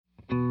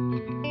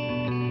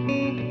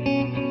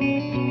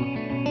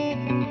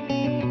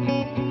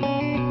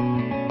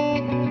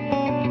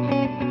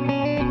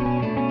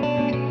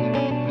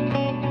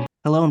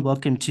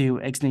welcome to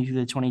Exiting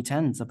through the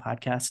 2010s, a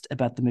podcast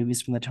about the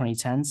movies from the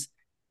 2010s.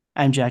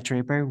 I'm Jack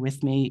Draper.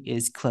 With me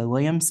is Chloe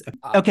Williams.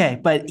 Okay,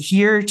 but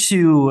here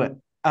to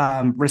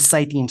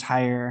recite the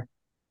entire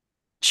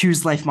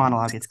Choose Life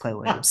monologue, it's Chloe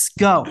Williams.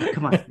 Go,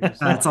 come on.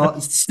 It's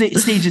all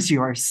stage is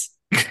yours.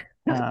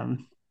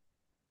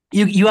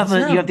 You have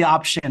the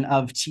option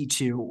of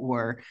T2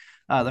 or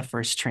the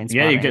first Trainspotting.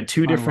 Yeah, you get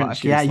two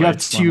different. Yeah, you have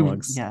two.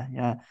 Monologues.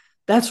 Yeah.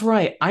 That's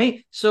right.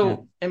 I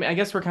mean, I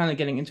guess we're kind of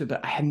getting into it,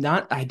 but I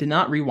did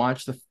not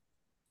rewatch the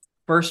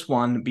first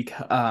one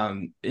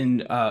because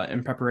in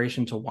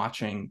preparation to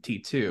watching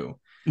T2.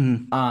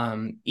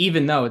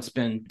 Even though it's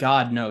been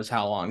God knows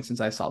how long since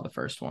I saw the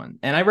first one.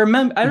 And I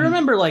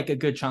remember like a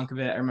good chunk of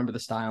it. I remember the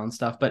style and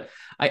stuff, but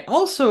I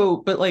was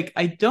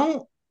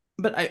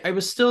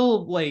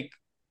still like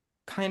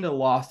kind of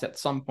lost at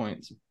some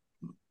points.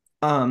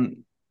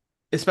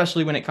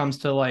 Especially when it comes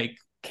to like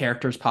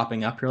characters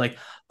popping up. You're like,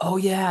 oh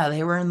yeah,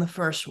 they were in the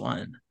first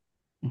one.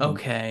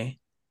 Okay.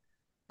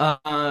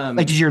 Like,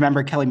 did you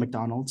remember Kelly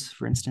MacDonald,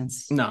 for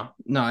instance? No,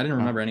 I didn't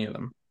remember any of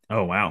them.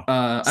 Oh wow.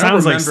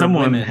 Sounds like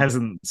someone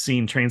hasn't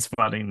seen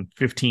Trainspotting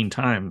 15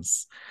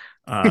 times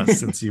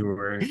since you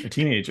were a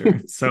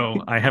teenager. So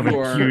I have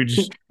a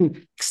huge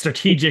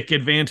strategic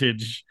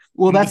advantage.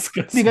 Well, that's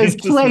because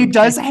Clay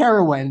does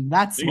heroin.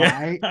 That's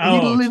why.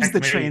 He lives the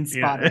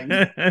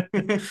Trainspotting.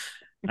 Yeah.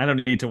 I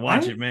don't need to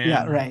watch it, man.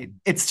 Yeah, right.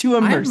 It's too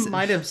immersive. I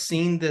might have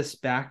seen this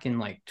back in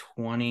like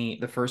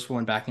the first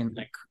one back in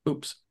like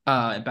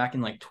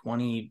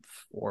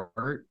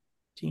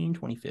 2014,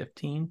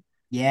 2015.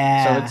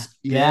 Yeah. So it's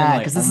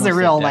because this is a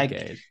real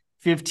like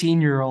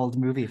 15-year-old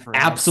movie for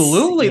us.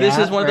 Absolutely. This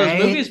is one of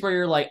those movies where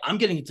you're like, I'm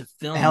getting into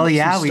film. Hell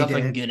yeah, stuff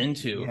I can get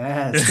into.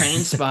 Yes.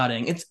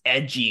 Trainspotting. It's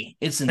edgy.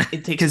 It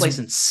takes place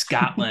in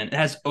Scotland. It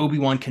has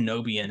Obi-Wan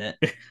Kenobi in it.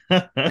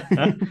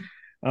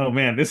 Oh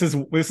man, this is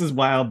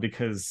wild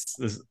because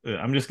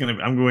I'm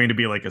going to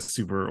be like a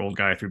super old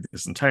guy through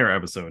this entire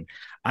episode.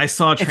 I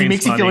saw Trainspotting. If it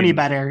makes you feel any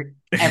better,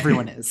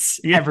 everyone is.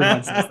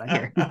 Everyone says that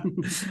here.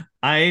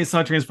 I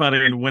saw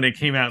Trainspotting when it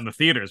came out in the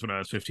theaters when I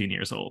was 15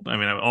 years old. I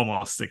mean, I was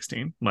almost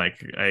 16.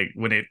 Like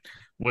when it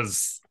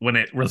was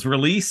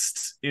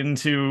released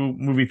into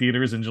movie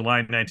theaters in July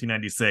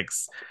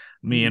 1996.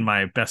 Me and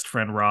my best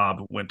friend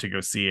Rob went to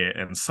go see it,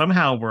 and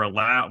somehow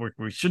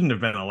we shouldn't have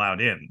been allowed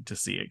in to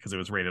see it because it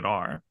was rated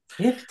R.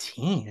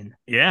 15.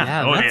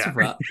 Yeah. That's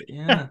rough.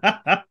 Yeah.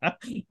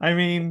 I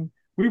mean,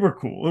 we were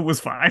cool. It was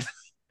fine.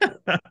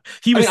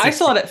 I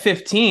saw it at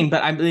 15,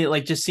 but I mean,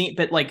 like just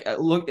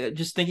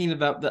thinking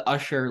about the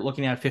usher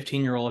looking at a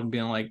 15-year-old and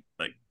being like,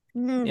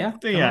 yeah.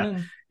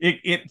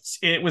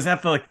 It was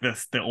at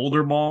the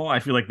older mall. I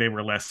feel like they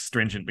were less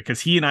stringent because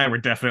he and I were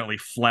definitely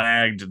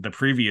flagged the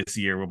previous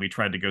year when we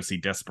tried to go see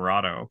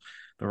Desperado,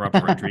 the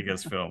Robert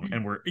Rodriguez film,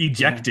 and were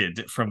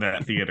ejected from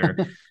that theater.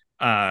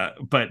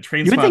 But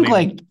Trainspotting, you would think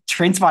like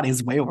Trainspotting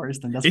is way worse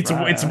than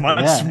Desperado. It's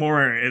much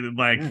more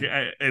like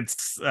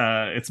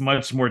it's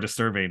much more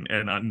disturbing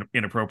and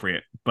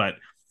inappropriate. But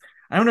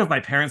I don't know if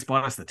my parents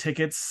bought us the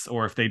tickets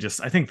or if they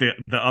I think the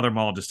other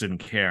mall just didn't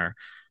care.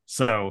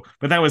 So,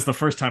 but that was the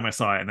first time I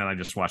saw it, and then I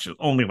just watched it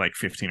only like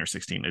 15 or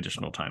 16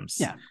 additional times.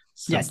 Yeah.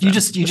 You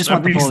just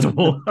want a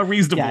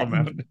reasonable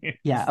amount.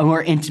 Yeah, a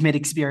more intimate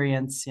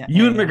experience. Yeah.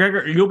 Ewan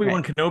McGregor,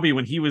 Obi-Wan Kenobi,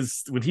 when Ewan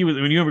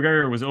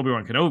McGregor was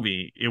Obi-Wan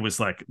Kenobi, it was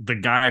like the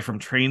guy from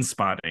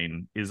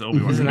Trainspotting is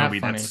Obi-Wan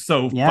Kenobi. That's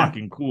so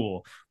fucking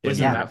cool.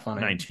 Isn't that funny?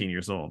 19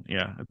 years old.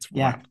 Yeah, it's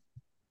wild.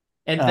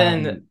 And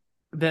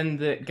then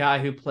the guy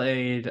who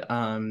played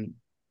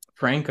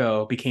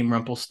Franco became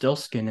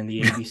Rumpelstiltskin in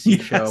the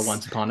ABC show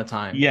Once Upon a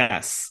Time.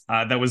 Yes,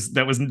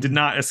 that did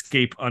not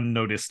escape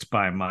unnoticed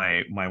by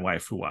my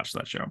wife who watched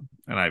that show,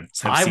 and I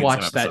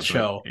watched that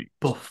show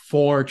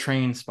before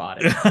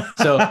Trainspotting,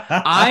 so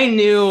I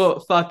knew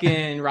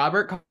fucking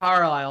Robert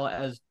Carlyle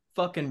as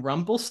fucking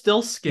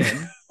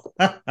Rumpelstiltskin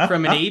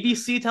from an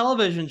ABC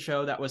television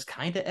show that was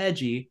kind of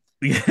edgy.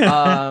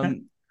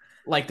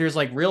 Like there's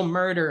like real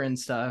murder and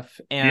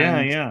stuff,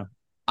 and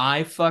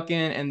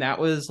and that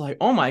was like,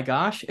 oh my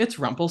gosh, it's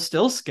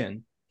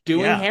Rumpelstiltskin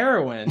doing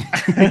heroin.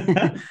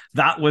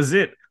 That was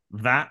it.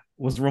 That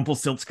was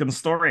Rumpelstiltskin's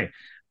story.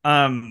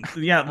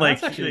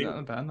 Like actually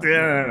not bad.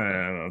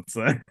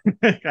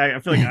 I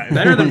feel like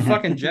better than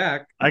fucking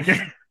Jack.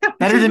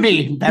 Better than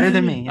me.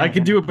 I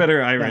could do a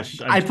better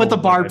Irish. I put the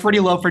bar pretty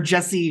low for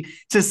Jesse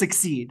to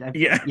succeed.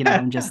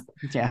 I'm just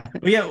when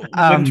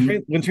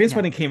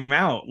Trainspotting came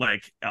out,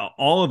 like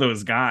all of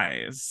those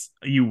guys,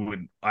 you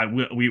would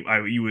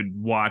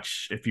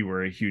watch if you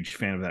were a huge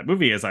fan of that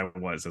movie, as I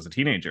was as a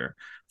teenager.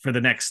 For the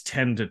next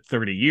 10 to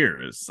 30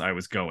 years, I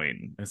was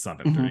going. It's not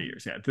that 30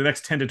 years, the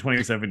next 10 to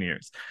 27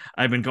 years,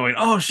 I've been going.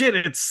 Oh shit,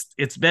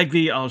 it's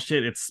Begbie. Oh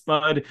shit, it's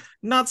Spud.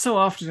 Not so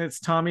often it's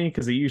Tommy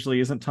because it usually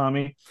isn't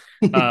Tommy.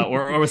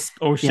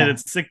 Oh shit, Yeah.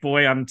 it's Sick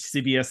Boy on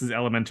CBS's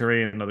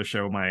Elementary, another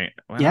show.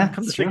 Yeah,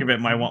 Come to it's think true. of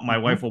it, my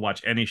wife will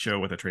watch any show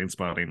with a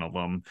Trainspotting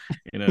alum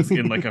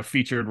in like a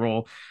featured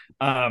role.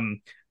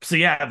 So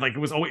yeah, like it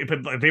was always,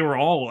 but like, they were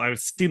all, I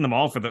was seeing them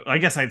all I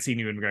guess I'd seen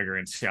Ewan McGregor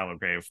in Shallow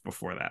Grave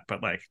before that,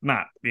 but like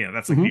not,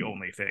 that's like the Mhm.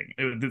 only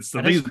thing. So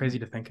That is crazy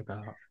to think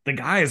about. the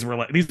guys were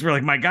like, these were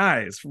like my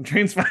guys from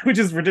Trainspotting, which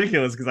is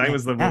ridiculous because I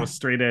was the Yeah. most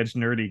straight edge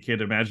nerdy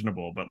kid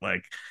imaginable, but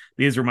like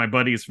these were my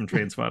buddies from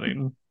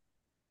Trainspotting.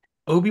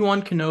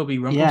 Obi-Wan Kenobi,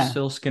 Yeah.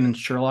 Rumpelstiltskin, and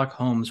Sherlock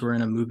Holmes were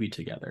in a movie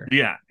together.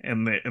 Yeah,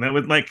 and that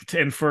would like,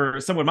 and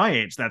for someone my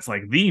age, that's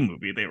like the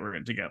movie they were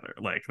in together.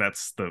 Like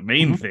that's the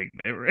main Mhm. thing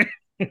they were in.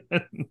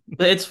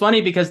 It's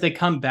funny because they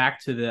come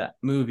back to the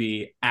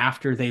movie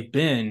after they've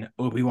been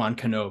Obi-Wan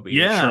Kenobi,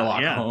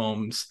 Sherlock Yeah.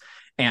 Holmes,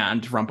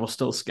 and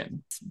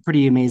Rumpelstiltskin. It's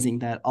pretty amazing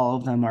that all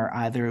of them are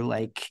either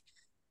like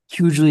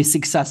hugely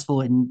successful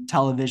in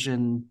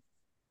television,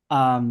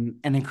 an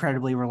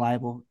incredibly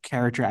reliable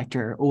character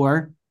actor,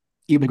 or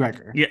Ewan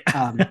McGregor. Yeah.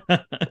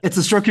 It's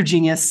a stroke of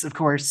genius, of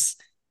course.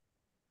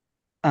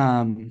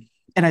 And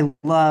I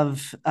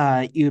love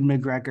Ewan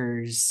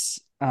McGregor's.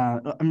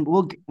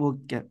 We'll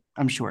get,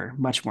 I'm sure,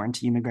 much more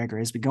into Ewan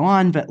McGregor as we go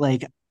on, but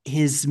like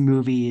his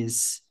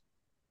movies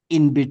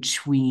in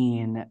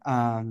between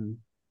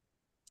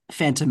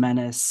Phantom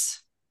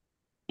Menace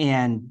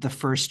and the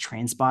first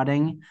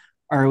Trainspotting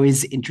are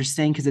always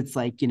interesting because it's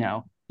like,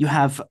 you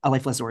have A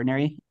Life Less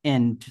Ordinary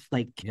and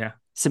like Yeah.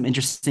 some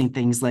interesting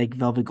things like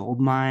Velvet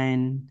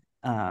Goldmine.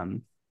 Yeah,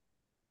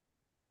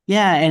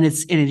 and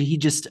he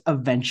just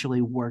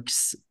eventually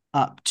works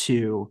up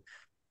to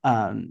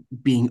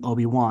being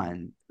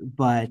Obi-Wan.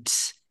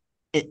 But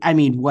I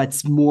mean,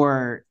 what's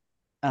more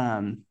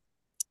important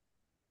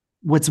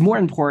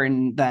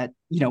that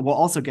we'll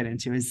also get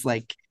into is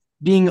like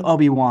being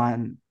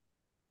Obi-Wan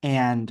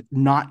and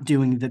not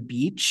doing the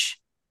beach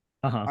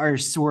are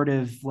sort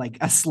of like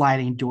a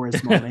sliding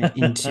doors moment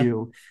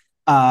into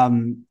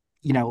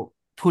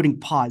putting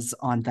pause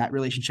on that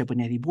relationship with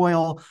Natty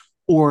Boyle,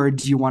 or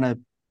do you want to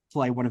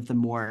play one of the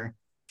more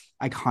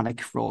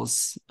iconic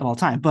roles of all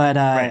time? But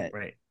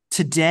Right.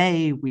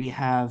 today we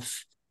have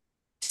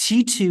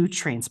T2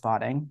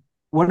 Trainspotting,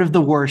 one of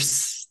the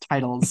worst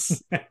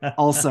titles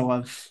also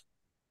of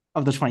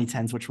the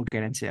 2010s, which we'll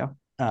get into.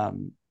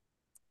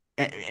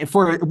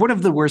 For one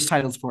of the worst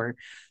titles for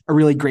a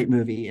really great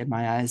movie in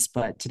my eyes.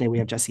 But today we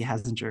have Jesse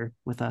Hassenger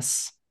with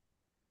us.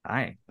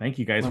 Hi, thank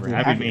you guys Lovely for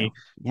to having have me. you.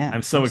 Yeah,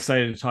 I'm so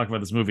excited to talk about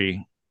this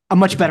movie. a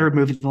much better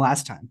movie than the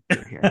last time you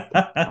were here.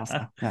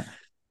 Also, yeah,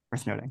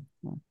 worth noting.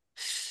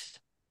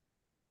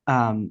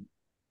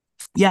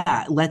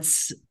 Yeah,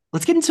 let's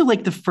get into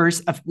like the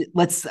first. I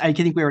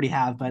think we already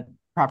have, but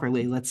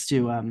properly, let's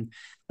do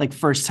like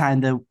first time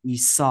that we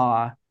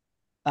saw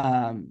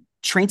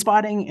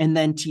Trainspotting and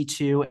then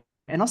T2,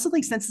 and also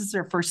like since this is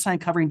our first time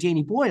covering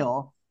Danny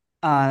Boyle,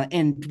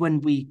 and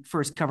when we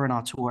first cover an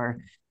auteur,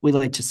 we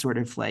like to sort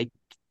of like,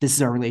 this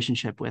is our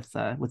relationship with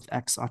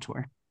ex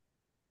auteur.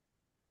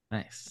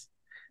 Nice.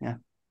 Yeah.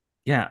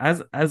 Yeah,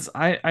 as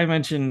I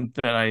mentioned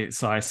that I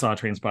saw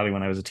Trainspotting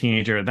when I was a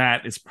teenager.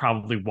 That is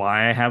probably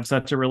why I have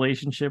such a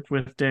relationship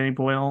with Danny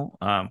Boyle.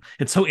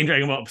 It's so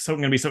interesting. Well, so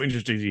going to be so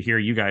interesting to hear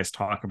you guys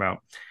talk about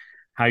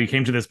how you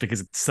came to this,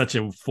 because it's such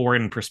a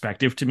foreign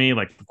perspective to me.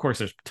 Like, of course,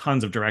 there's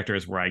tons of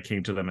directors where I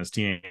came to them as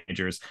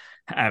teenagers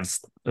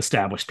as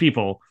established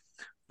people.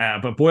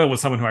 But Boyle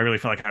was someone who I really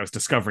felt like I was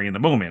discovering in the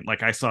moment.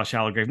 Like I saw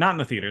Shallow Grave, not in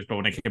the theaters, but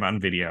when it came out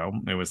in video,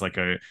 it was like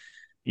it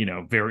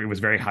was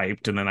very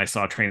hyped. And then I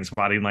saw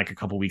Trainspotting like a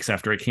couple weeks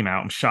after it came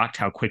out. I'm shocked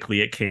how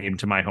quickly it came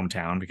to my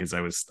hometown, because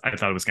I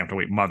thought I was going to have to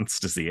wait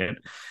months to see it.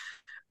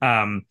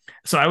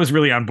 So I was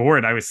really on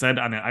board. I was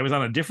on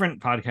a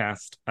different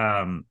podcast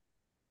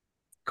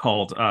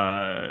called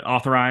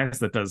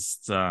Authorized that does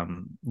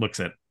looks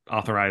at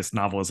authorized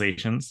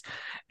novelizations,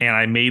 and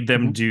I made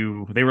them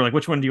they were like,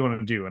 which one do you want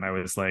to do? And I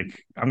was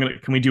like,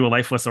 can we do A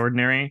Life Less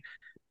Ordinary,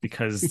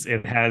 because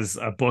it has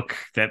a book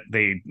that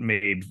they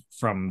made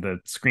from the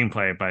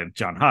screenplay by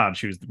John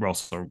Hodge, who's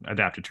also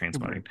adapted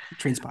Trainspotting.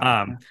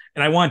 Yeah.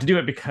 And I wanted to do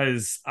it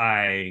because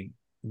I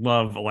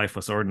love A Life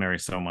Less Ordinary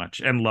so much,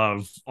 and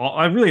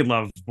I really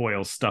love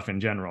Boyle's stuff in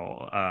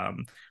general.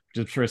 Which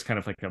I'm sure is kind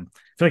of like I feel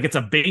like it's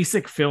a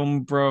basic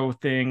film bro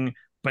thing,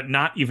 but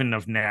not even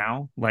of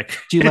now. Like,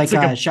 do you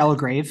like Shallow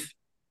Grave?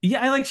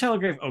 Yeah, I like Shallow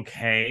Grave.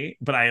 Okay,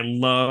 but I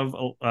love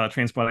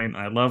Trainspotting.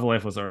 I love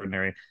Life Was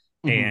Ordinary,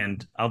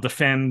 and I'll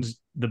defend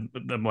the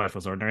Life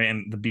Was Ordinary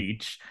and The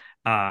Beach.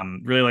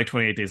 Really like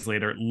 28 Days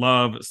Later.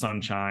 Love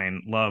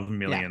Sunshine. Love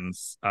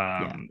Millions.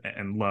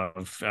 And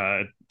love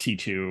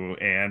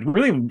T2, and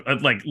really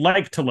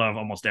like to love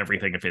almost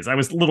everything of his. I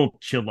was a little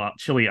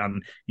chilly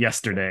on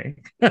Yesterday,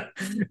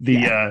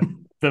 the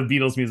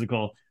Beatles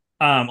musical.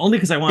 Only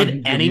because I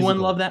wanted. Did anyone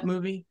love that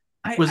movie?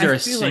 Was there a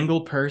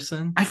single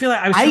person? I feel like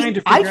I was trying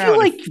to figure out. I feel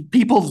like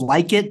people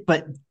like it,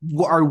 but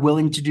are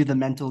willing to do the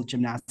mental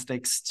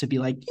gymnastics to be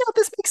like,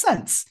 this makes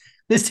sense.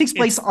 This takes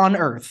place on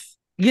Earth.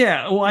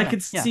 Yeah, well, I Yeah,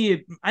 could yeah, see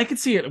it. I could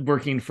see it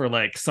working for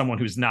like someone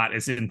who's not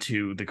as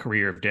into the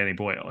career of Danny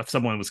Boyle. If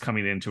someone was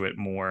coming into it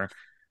more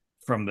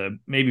from the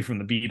maybe from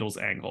the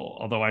Beatles angle,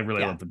 although I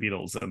really yeah. love the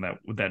Beatles, and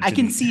that I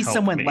can didn't see help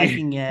someone me.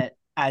 liking it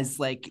as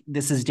like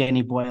this is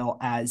Danny Boyle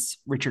as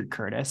Richard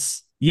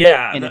Curtis,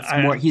 Yeah, and it's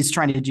more he's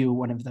trying to do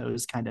one of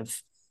those kind of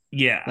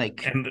yeah,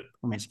 like and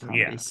romantic yeah,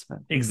 comedies. But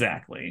yeah.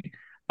 exactly.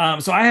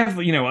 So I have,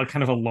 a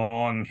kind of a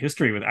long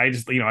history with. I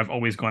just, I've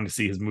always gone to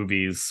see his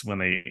movies when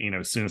they,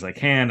 as soon as I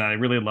can. I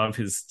really love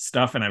his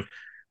stuff, and I've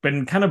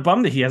been kind of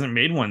bummed that he hasn't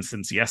made one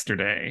since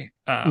Yesterday.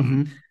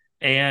 Mm-hmm.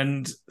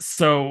 And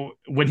so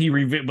when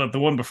but the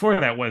one before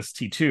that was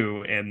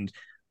T2, and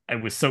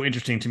it was so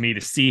interesting to me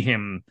to see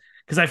him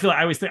because I feel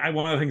I always think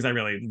one of the things I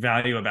really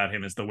value about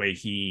him is the way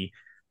he,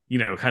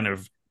 kind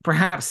of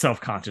perhaps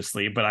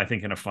self-consciously, but I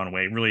think in a fun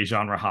way, really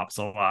genre hops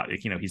a lot. Like,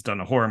 he's done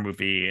a horror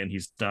movie and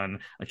he's done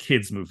a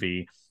kids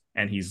movie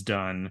and he's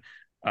done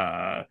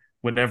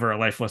whatever A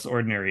Life Less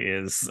Ordinary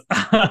is.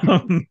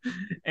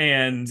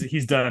 And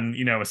he's done,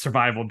 a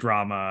survival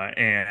drama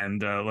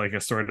and like a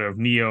sort of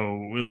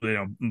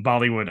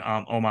Bollywood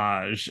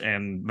homage,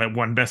 and that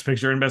won Best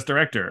Picture and Best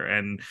Director.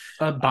 And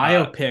A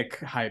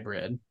biopic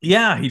hybrid.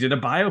 yeah, he did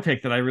a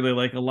biopic that I really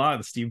like a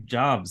lot, Steve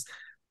Jobs.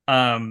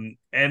 And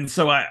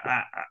so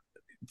I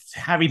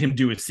having him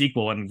do a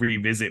sequel and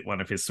revisit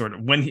one of his sort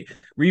of when he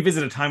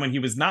revisit a time when he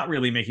was not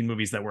really making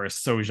movies that were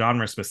so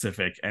genre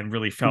specific and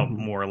really felt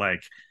Mm-hmm. more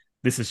like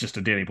this is just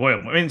a Danny Boyle.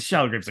 I mean,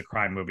 Shallow Grave's a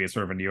crime movie, it's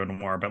sort of a neo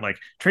noir, but like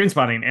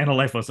Trainspotting and A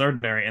Life Less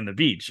Ordinary and The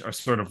Beach are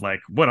sort of like,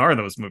 what are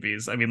those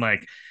movies? I mean,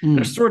 like they're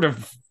Mm. sort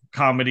of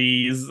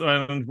comedies.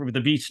 With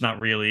The Beach,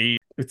 not really.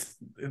 It's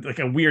like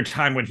a weird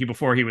time when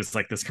before he was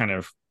like this kind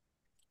of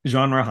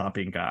genre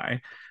hopping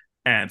guy,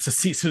 and to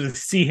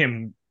see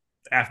him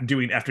after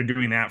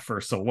doing that for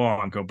so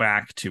long go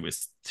back to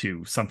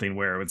something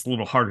where it's a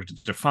little harder to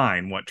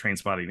define what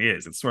Trainspotting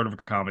is. It's sort of a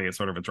comedy, it's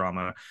sort of a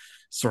drama,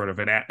 sort of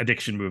an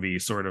addiction movie,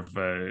 sort of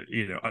a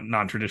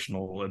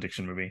non-traditional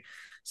addiction movie,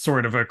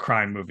 sort of a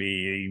crime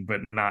movie, but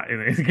not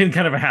in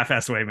kind of a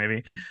half-assed way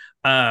maybe.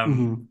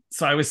 Mm-hmm.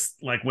 So I was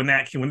like when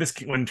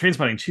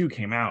Trainspotting 2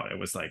 came out, it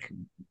was like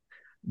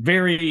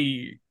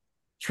very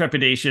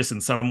trepidatious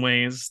in some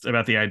ways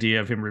about the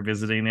idea of him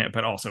revisiting it,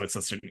 but also it's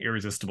such an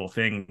irresistible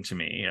thing to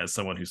me as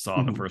someone who saw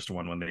the Mm-hmm. first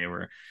one when they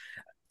were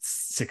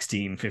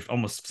 16, 15,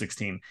 almost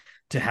 16,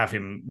 to have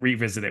him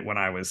revisit it when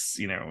I was,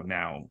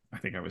 now I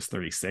think I was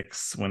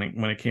 36 when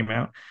it came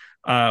out,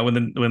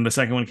 when the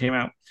second one came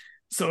out.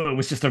 So it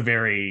was just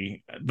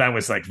that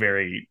was like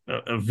very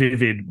a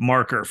vivid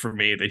marker for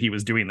me that he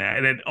was doing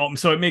that. And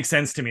so it makes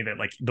sense to me that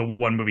like the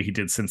one movie he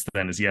did since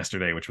then is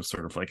Yesterday, which was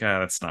sort of like,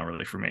 that's not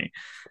really for me.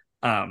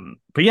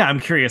 But yeah, I'm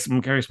curious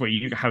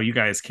how you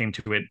guys came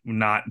to it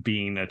not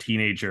being a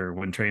teenager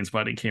when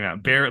Trainspotting came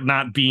out,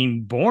 not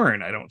being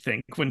born, I don't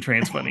think, when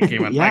Trainspotting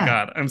came out. My Yeah,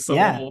 God, I'm so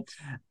yeah. old.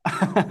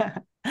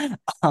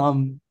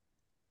 um,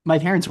 my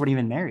parents weren't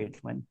even married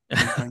when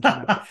Trainspotting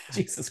came out.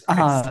 Jesus Christ.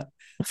 Uh,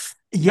 Is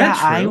yeah,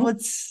 that I true?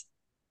 was.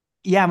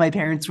 Yeah, my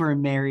parents were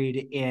married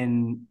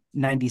in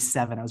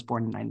 '97. I was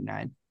born in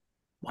 '99.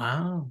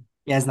 Wow.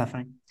 Yeah, isn't that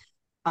funny?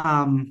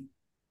 Um,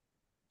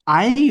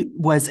 I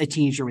was a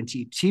teenager when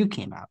T2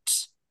 came out.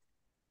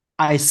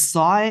 I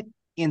saw it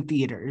in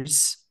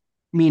theaters,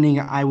 meaning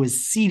I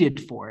was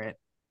seated for it,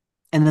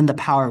 and then the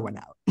power went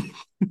out.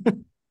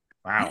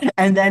 Wow.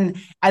 And then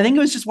I think it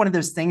was just one of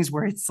those things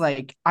where it's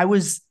like I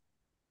was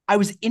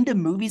into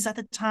movies at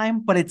the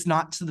time, but it's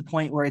not to the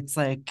point where it's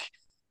like,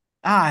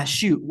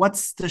 shoot,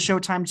 what's the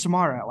showtime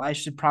tomorrow? I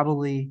should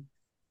probably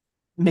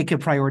make a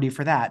priority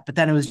for that. But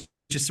then it was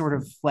just sort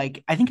of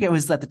like I think it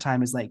was at the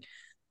time is like,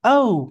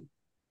 oh,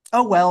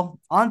 oh well,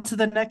 on to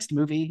the next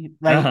movie.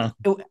 Right.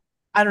 Uh-huh.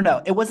 I don't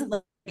know. It wasn't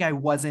like I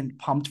wasn't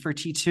pumped for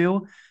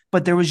T2,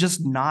 but there was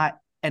just not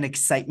an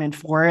excitement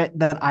for it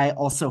that I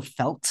also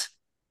felt.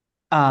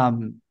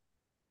 Um,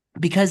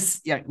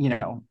 because yeah,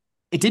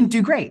 it didn't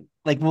do great.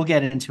 Like we'll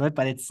get into it,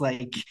 but it's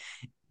like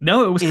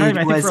No, it was kind of, it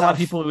I think for was a lot of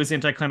people, it was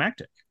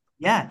anticlimactic.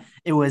 yeah,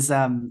 it was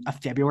a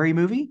February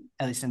movie,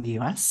 at least in the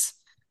US.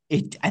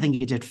 I think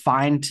it did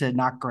fine to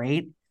not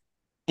great,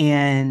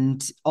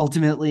 and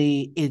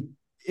ultimately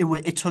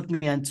it took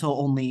me until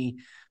only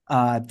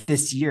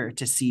this year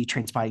to see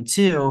Trainspotting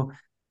 2,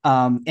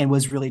 and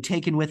was really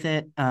taken with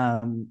it.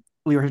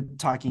 We were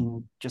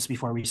talking just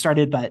before we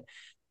started, but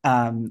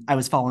I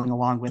was following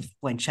along with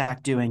Blank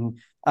Check doing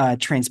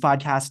Trains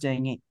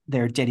podcasting,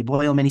 their Danny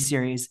Boyle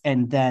miniseries,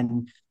 and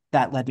then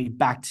that led me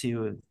back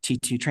to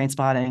T2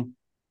 Trainspotting.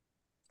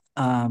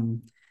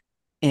 Um,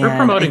 We're and I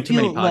promoting too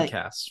many feel like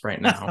podcasts right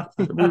now.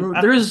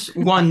 There's I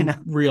one know.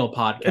 real It's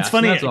podcast, and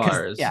funny that's because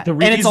ours. Yeah, the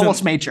and it's almost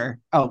reason major.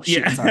 Oh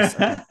shoot, it's ours. Okay.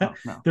 yeah. Oh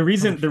no. the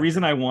reason the Motherfucker.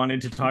 reason I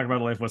wanted to talk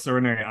about Life Less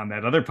Ordinary on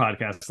that other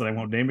podcast that I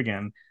won't name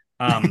again,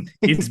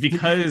 is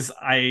because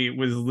I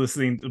was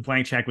listening.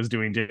 Blank Check was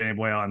doing Danny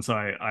Boyle, and so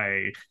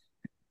I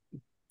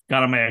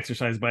got on my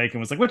exercise bike and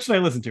was like, "What should I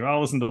listen to?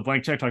 I'll listen to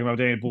Blank Check talking about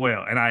Danny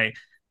Boyle," and I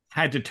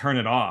had to turn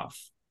it off.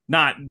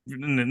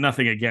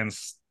 Nothing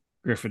against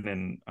Griffin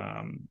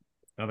and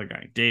other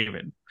guy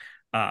David,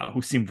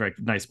 who seemed very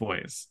nice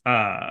boys.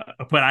 But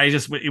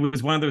it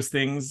was one of those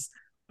things,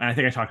 and I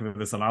think I talked about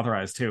this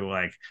unauthorized too,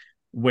 like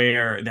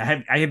where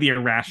I had the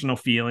irrational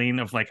feeling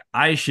of like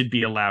I should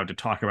be allowed to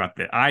talk about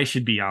that. I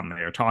should be on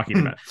there talking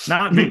about it.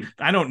 Not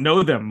I don't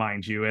know them,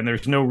 mind you, and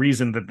there's no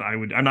reason that I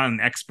would. I'm not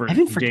an expert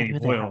in Danny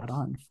Boyle. They had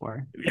on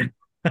for.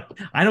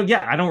 I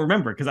don't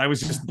remember because I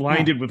was just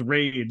blinded with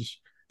rage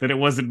that it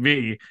wasn't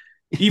me.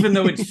 Even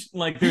though it's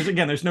like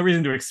there's no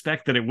reason to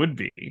expect that it would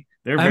be.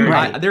 There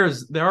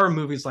are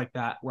movies like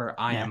that where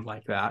I am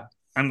like that.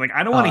 I'm like,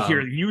 I don't want to hear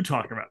you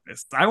talk about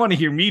this. I want to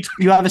hear me talk.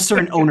 You have a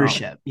certain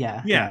ownership.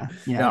 Yeah.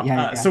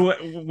 So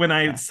when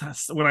I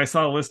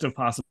saw a list of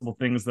possible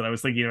things that I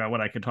was thinking about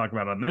what I could talk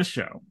about on this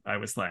show, I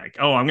was like,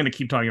 oh, I'm going to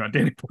keep talking about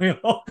Danny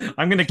Boyle.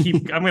 I'm going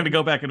to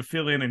go back and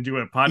fill in and do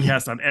a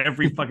podcast on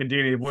every fucking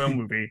Danny Boyle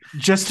movie.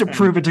 Just to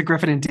prove it to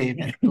Griffin and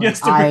David.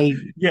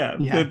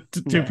 To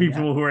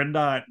people who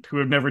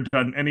have never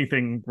done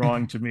anything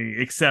wrong to me,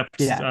 except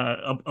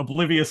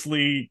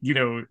obliviously,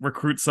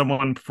 recruit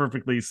someone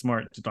perfectly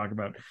smart to talk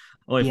about a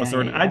life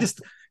lesson. I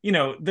just,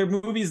 they're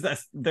movies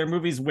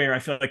where I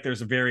feel like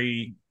there's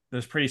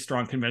pretty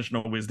strong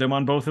conventional wisdom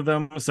on both of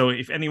them. So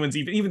if anyone's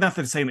even not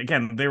that saying,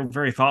 again, they're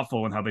very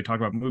thoughtful in how they talk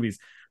about movies,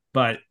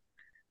 but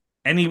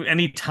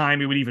any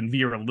time it would even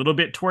veer a little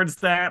bit towards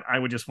that, I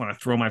would just want to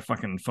throw my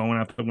fucking phone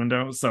out the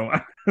window. So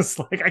I was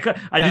like,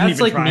 I didn't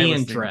even like try me listening.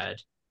 and Dredd.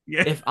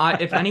 Yeah.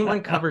 If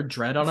anyone covered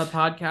Dredd on a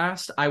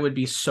podcast, I would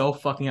be so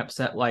fucking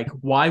upset. Like,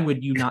 why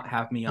would you not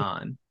have me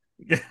on?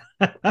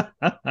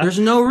 There's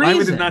no reason. Why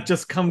would it not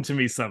just come to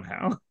me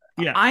somehow?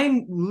 Yeah,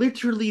 I'm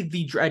literally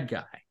the Dredd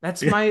guy.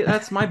 That's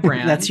my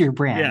brand. That's your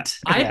brand.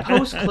 Yeah. I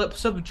post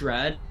clips of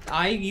Dredd.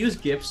 I use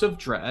GIFs of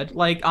Dredd.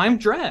 Like, I'm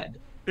Dredd.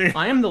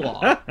 I am the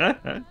law.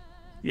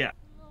 Yeah.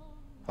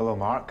 Hello,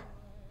 Mark.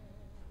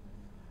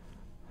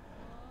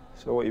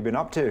 So what you been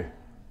up to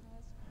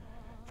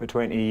for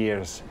 20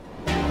 years?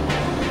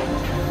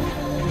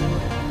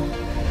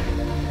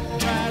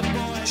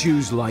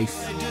 Choose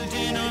life.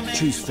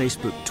 Choose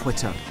Facebook,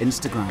 Twitter,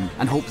 Instagram,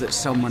 and hope that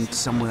someone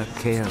somewhere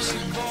cares.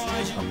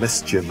 I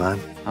missed you, man.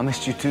 I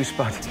missed you too,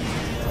 Spud.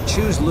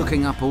 Choose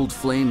looking up old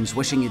flames,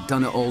 wishing you'd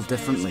done it all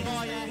differently.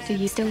 Do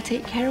you still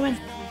take heroin?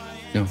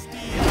 No.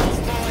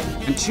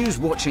 And choose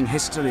watching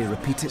history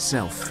repeat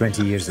itself.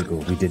 20 years ago,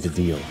 we did a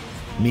deal.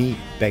 Me,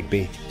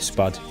 Begbie,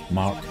 Spud,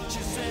 Mark.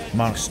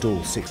 Mark stole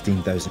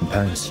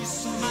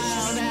 £16,000.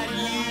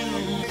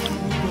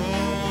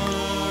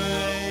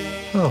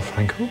 Oh,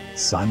 Franco.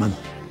 Simon,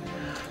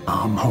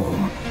 I'm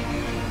home.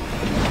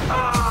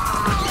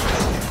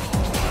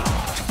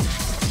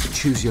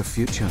 Choose your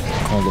future.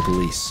 Call the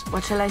police.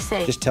 What shall I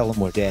say? Just tell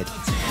them we're dead.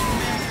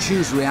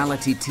 Choose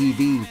reality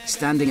TV,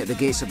 standing at the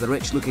gates of the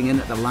rich looking in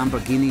at the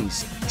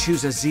Lamborghinis.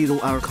 Choose a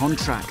 0-hour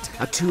contract,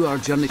 a 2-hour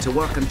journey to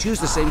work, and choose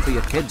the same for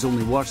your kids,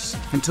 only worse,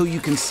 until you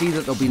can see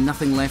that there'll be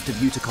nothing left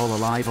of you to call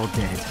alive or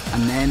dead.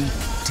 And then,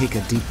 take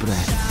a deep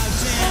breath.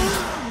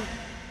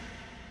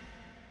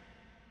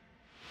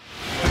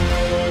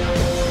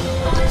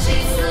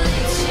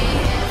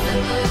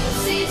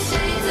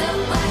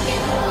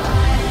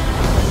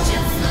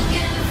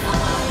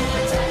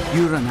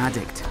 You're an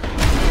addict.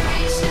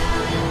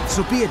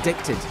 So be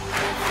addicted.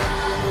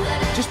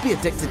 Just be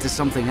addicted to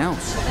something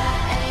else.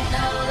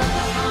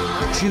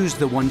 Choose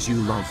the ones you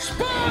love.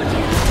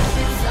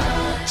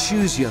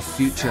 Choose your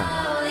future.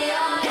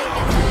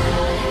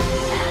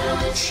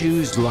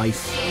 Choose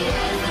life.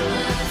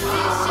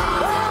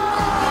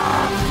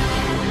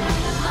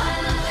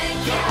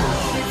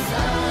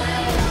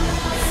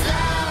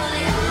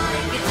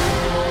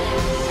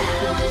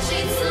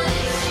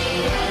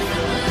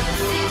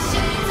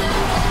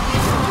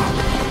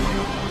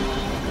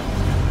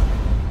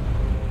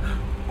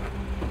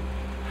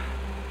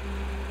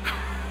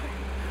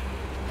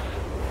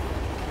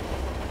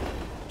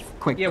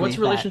 Quickly, what's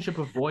the relationship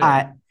of Boyle?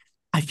 I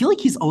feel like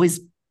he's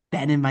always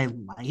been in my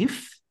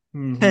life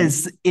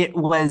because it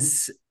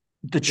was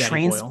the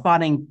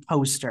Trainspotting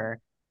poster.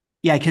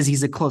 Yeah, because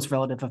he's a close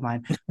relative of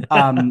mine.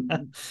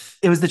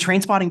 It was the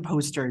Trainspotting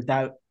poster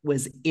that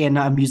was in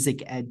a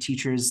music ed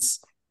teacher's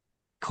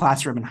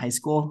classroom in high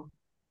school.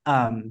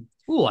 And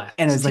it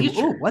was like,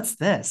 oh, what's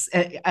this?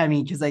 I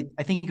mean, because I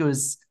think it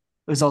was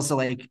also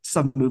like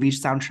some movie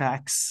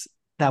soundtracks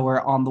that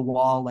were on the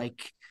wall,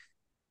 like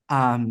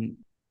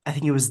I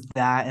think it was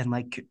that and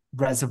like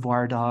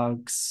Reservoir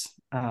Dogs.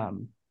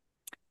 And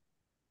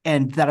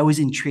that always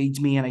intrigued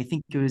me. And I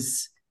think it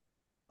was,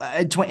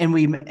 and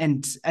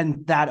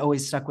that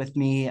always stuck with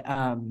me.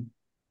 I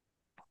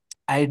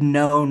had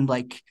known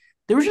like,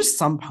 there were just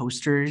some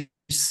posters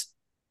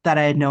that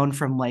I had known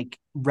from like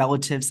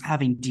relatives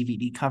having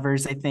DVD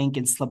covers, I think,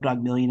 and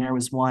Slumdog Millionaire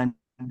was one.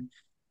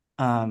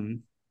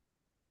 And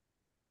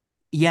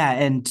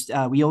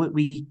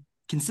we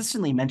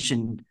consistently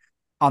mentioned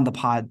on the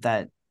pod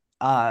that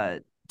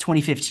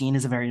 2015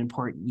 is a very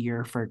important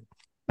year for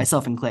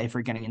myself and Clay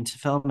for getting into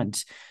film,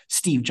 and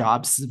Steve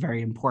Jobs is a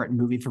very important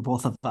movie for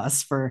both of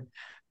us for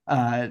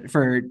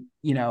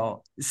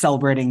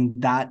celebrating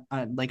that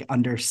like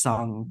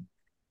undersung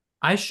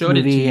I showed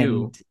it to movie,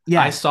 you. and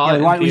yeah, I saw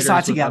it in we saw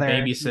it theaters with a together.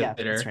 Yeah,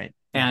 babysitter. that's right.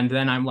 And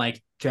then I'm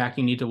like, Jack,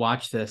 you need to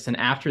watch this. And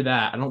after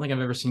that, I don't think I've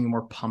ever seen you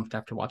more pumped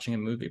after watching a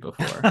movie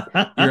before.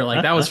 You're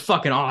like, that was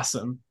fucking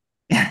awesome.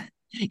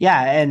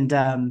 Yeah, and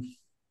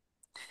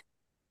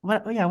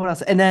what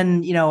else? And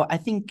then, I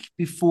think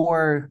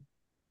before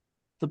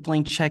the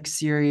Blank Check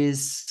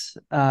series,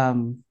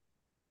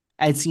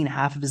 I'd seen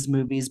half of his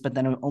movies, but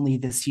then only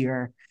this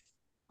year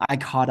I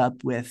caught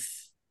up with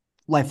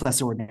Life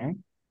Less Ordinary.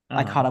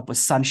 I caught up with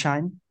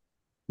Sunshine,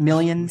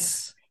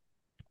 Millions,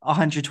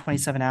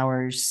 127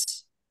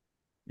 Hours,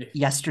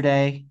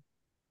 Yesterday,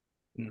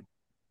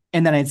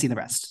 and then I'd seen the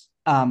rest.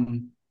 Yeah,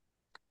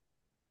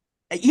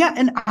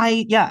 and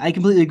I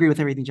completely agree with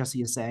everything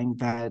Jesse is saying,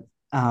 that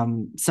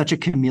such a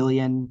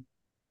chameleon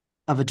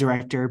of a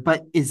director,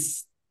 but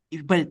it's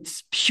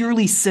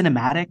purely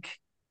cinematic.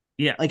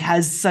 Yeah. Like,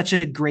 has such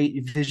a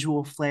great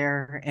visual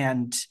flair,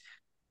 and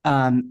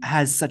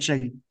has such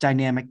a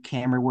dynamic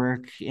camera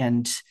work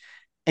and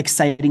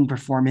exciting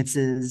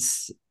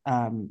performances,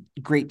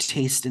 great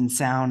taste in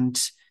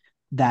sound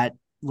that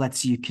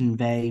lets you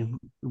convey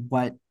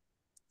what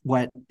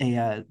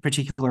a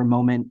particular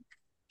moment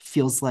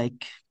feels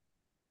like.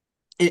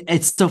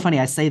 It's so funny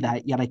I say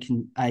that, yet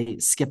I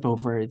skip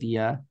over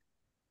the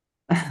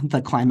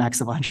the climax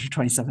of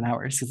 127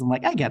 hours because I'm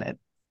like, I get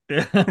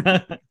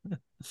it.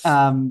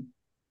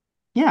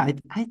 Yeah,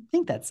 I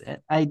think that's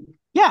it. I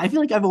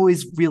feel like I've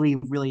always really,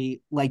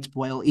 really liked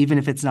Boyle, even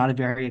if it's not a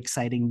very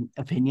exciting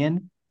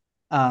opinion.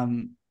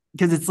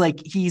 Because it's like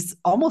he's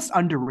almost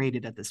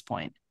underrated at this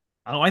point.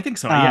 Oh, I think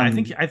so. Yeah,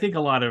 I think a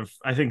lot of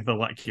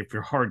like, if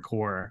you're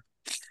hardcore,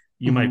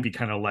 you might be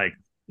kind of like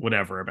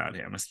whatever about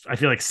him. I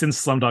feel like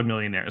since Slumdog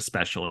Millionaire,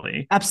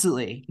 especially.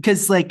 Absolutely,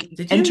 because like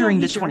Did you entering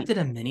know the he 20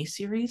 directed a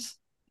miniseries?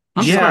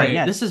 I'm Yeah, sorry,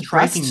 yeah, this is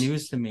Trust. breaking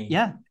news to me.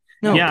 Yeah,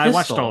 No, yeah, Pistol, I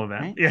watched all of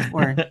that. right? Yeah.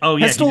 Or oh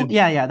yeah, Pistol.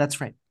 Yeah,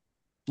 that's right.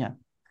 Yeah.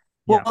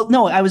 Well, Yeah.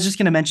 no, I was just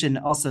going to mention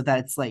also that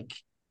it's like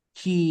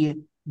he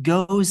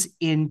goes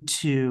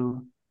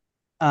into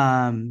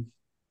the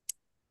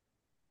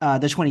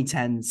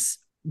 2010s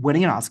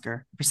winning an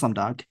Oscar for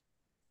Slumdog,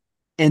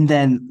 and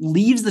then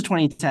leaves the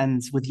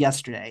 2010s with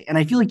Yesterday. And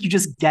I feel like you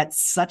just get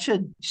such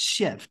a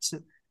shift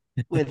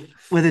with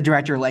a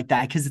director like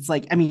that, because it's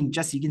like, I mean,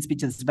 Jesse, you can speak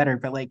to this better,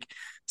 but like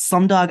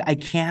Slumdog, I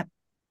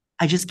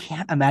just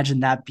can't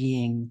imagine that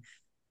being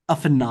a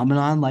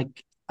phenomenon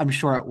like I'm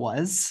sure it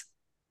was.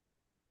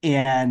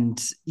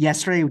 And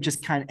Yesterday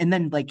just kind of, and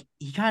then like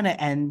he kind of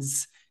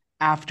ends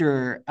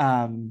after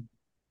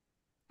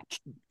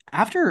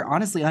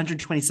honestly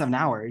 127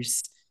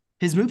 hours.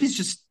 His movies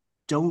just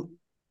don't,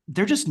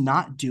 they're just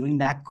not doing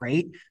that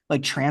great. Like I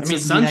mean, Transfer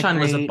Sunshine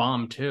was a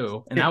bomb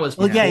too, and that was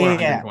before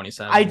yeah.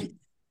 127.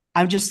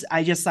 I'm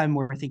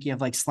more thinking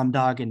of like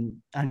Slumdog and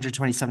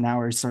 127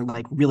 Hours are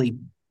like really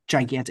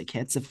gigantic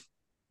hits, if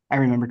I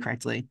remember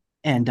correctly.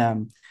 And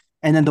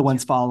then the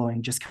ones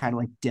following just kind of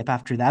like dip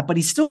after that, but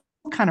he's still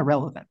kind of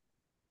relevant.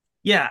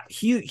 Yeah,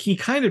 he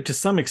kind of, to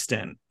some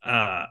extent,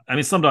 I mean,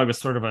 Slumdog was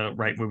sort of a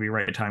right movie,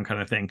 right time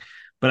kind of thing,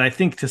 but I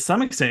think to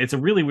some extent it's a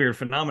really weird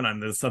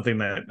phenomenon. That's something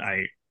that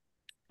I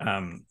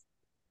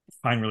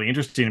find really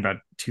interesting about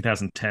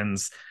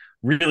 2010s,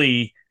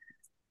 really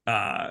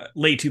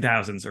late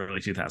 2000s, early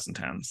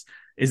 2010s,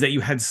 is that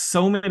you had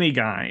so many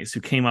guys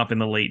who came up in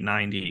the late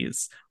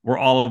 90s were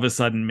all of a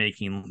sudden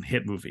making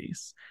hit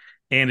movies.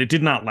 And it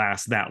did not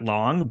last that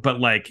long,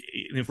 but like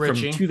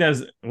Ritchie. from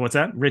 2000, what's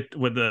that?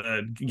 With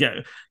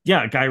the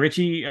Guy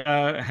Ritchie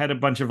had a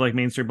bunch of like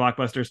mainstream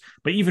blockbusters,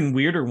 but even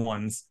weirder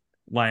ones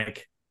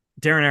like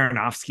Darren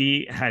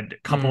Aronofsky had a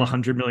couple of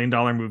 $100 million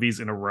movies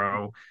in a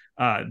row.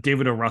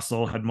 David O.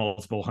 Russell had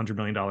multiple $100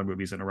 million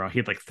movies in a row. He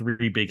had like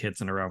 3 big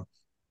hits in a row.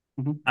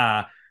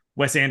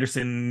 Wes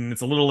Anderson,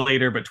 it's a little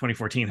later, but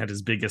 2014 had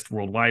his biggest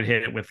worldwide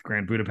hit with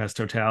Grand Budapest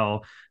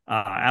Hotel.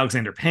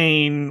 Alexander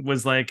Payne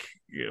was like,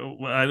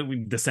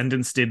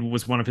 Descendants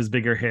was one of his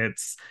bigger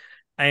hits.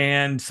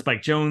 And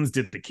Spike Jonze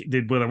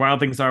did Where the Wild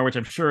Things Are, which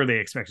I'm sure they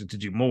expected to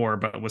do more,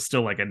 but was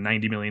still like a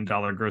 $90 million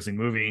grossing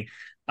movie.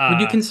 Would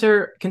you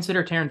consider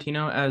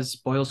Tarantino as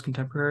Boyle's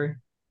contemporary?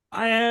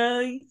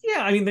 Yeah,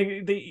 I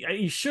mean,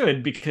 you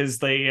should, because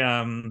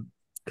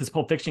because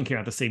Pulp Fiction came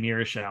out the same year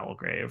as Shallow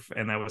Grave,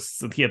 and that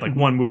was, he had like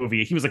one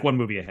movie. He was like one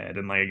movie ahead,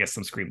 and like I guess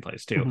some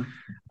screenplays too.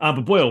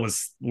 But Boyle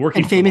was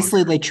working, and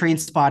famously, like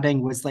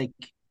Trainspotting was like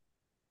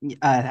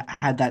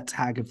had that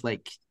tag of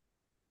like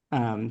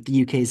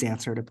the UK's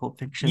answer to Pulp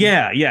Fiction.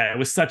 Yeah, it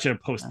was such a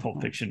post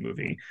Pulp Fiction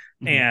movie,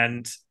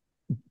 and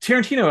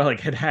Tarantino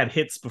like had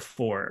hits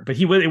before, but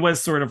it was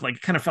sort of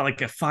like, kind of felt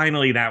like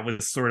finally that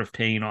was sort of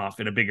paying off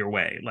in a bigger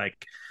way.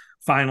 Like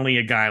finally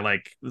a guy,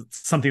 like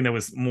something that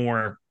was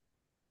more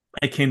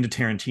akin to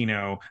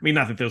Tarantino. I mean,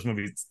 not that those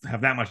movies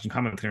have that much in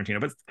common with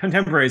Tarantino, but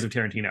contemporaries of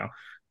Tarantino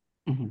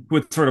who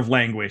had sort of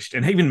languished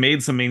and even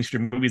made some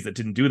mainstream movies that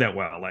didn't do that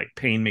well, like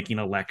Payne making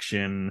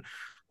Election,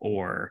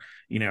 or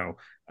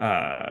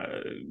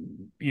I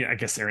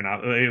guess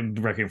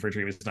Requiem for a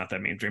Dream is not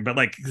that mainstream, but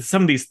like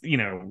some of these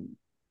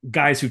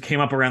guys who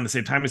came up around the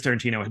same time as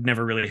Tarantino had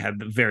never really had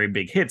the very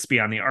big hits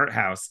beyond the art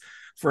house.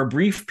 for a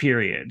brief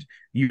period,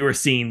 you were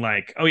seeing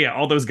like, oh yeah,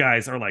 all those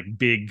guys are like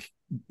big,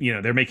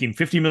 they're making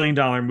 $50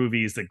 million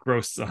movies that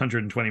gross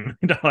 $120 million.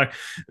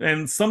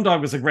 And Slumdog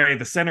was like right at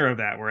the center of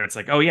that, where it's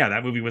like, oh yeah,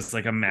 that movie was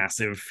like a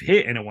massive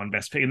hit and it won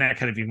Best Picture. And that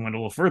kind of even went a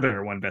little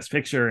further, it won Best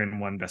Picture and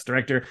won Best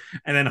Director.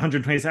 And then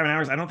 127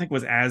 Hours, I don't think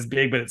was as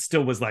big, but it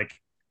still was like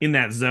in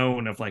that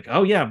zone of like,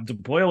 oh yeah,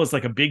 Boyle is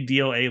like a big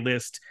deal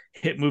A-list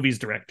hit movies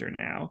director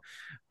now.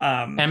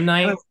 M.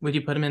 Night, would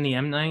you put him in the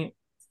M. Night?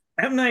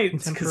 M. Night,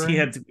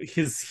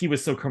 because he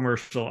was so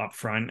commercial up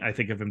front. I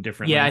think of him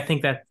differently. Yeah, I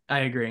think that I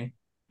agree.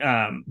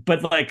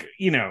 But like,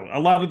 a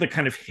lot of the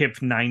kind of hip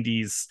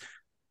 90s,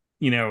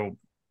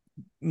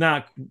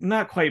 not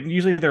quite,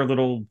 usually they're a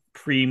little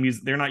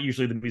pre-music, they're not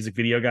usually the music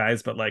video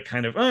guys, but like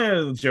kind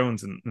of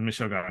Jones and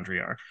Michel Gondry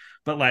are.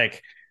 But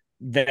like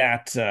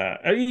that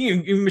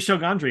Michel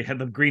Gondry had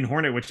the Green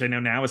Hornet, which I know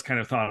now is kind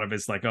of thought of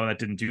as like, oh, that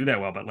didn't do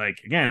that well, but like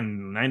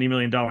again, $90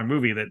 million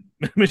movie that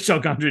Michel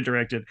Gondry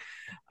directed.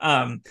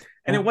 And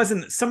it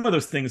wasn't, some of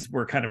those things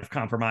were kind of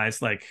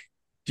compromised, like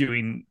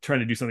trying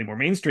to do something more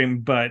mainstream,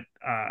 but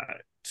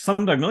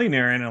Slumdog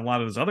Millionaire and a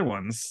lot of those other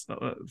ones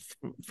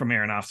from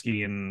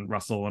Aronofsky and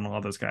Russell and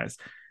all those guys,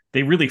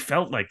 they really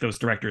felt like those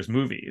directors'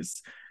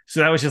 movies. So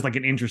that was just like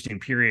an interesting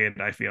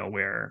period, I feel,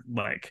 where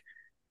like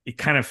it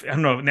kind of, I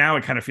don't know, now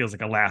it kind of feels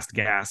like a last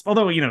gasp.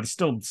 Although,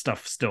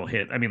 stuff still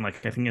hit. I mean,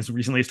 like I think as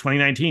recently as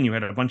 2019, you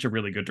had a bunch of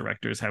really good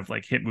directors have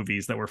like hit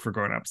movies that were for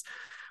grown-ups.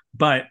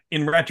 But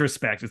in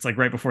retrospect, it's like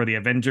right before the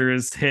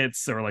Avengers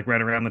hits, or like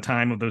right around the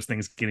time of those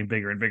things getting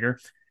bigger and bigger.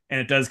 And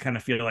it does kind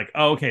of feel like,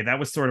 oh, okay, that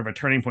was sort of a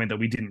turning point that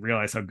we didn't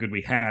realize how good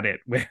we had it,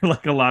 where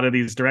like a lot of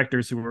these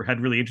directors who had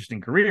really interesting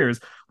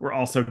careers were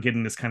also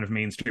getting this kind of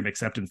mainstream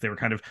acceptance. They were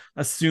kind of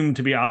assumed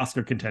to be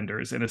Oscar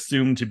contenders and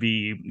assumed to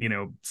be,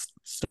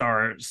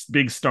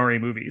 big starry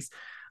movies.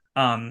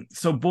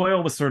 So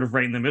Boyle was sort of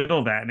right in the middle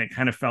of that. And it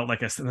kind of felt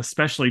like an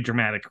especially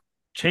dramatic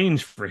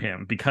change for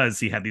him, because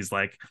he had these,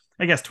 like,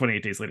 I guess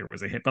 28 Days Later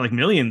was a hit, but like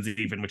Millions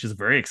even, which is a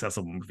very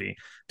accessible movie,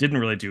 didn't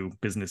really do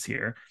business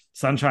here.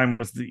 Sunshine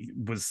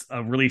was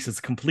a release as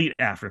a complete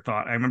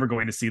afterthought. I remember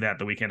going to see that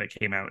the weekend it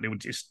came out. It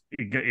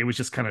was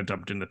just kind of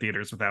dumped into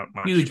theaters without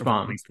much. Huge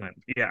bomb.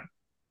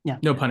 Yeah.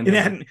 No pun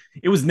intended.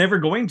 It was never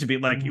going to be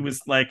like, it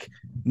was like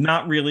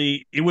not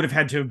really, it would have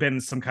had to have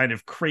been some kind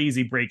of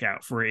crazy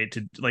breakout for it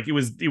to, like, it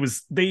was,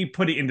 they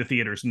put it into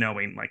theaters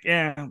knowing like,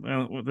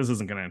 well, this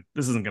isn't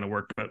gonna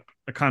work, but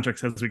a contract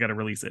says we got to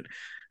release it.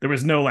 There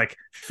was no like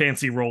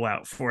fancy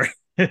rollout for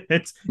it.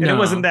 It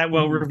wasn't that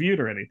well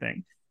reviewed or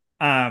anything.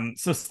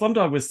 So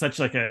Slumdog was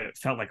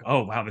felt like,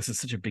 oh wow, this is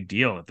such a big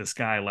deal that this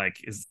guy like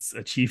is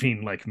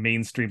achieving like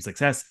mainstream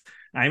success.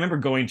 I remember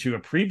going to a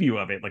preview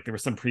of it. Like there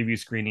was some preview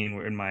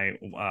screening in my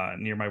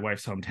near my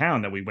wife's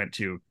hometown that we went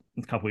to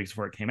a couple weeks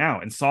before it came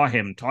out, and saw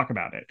him talk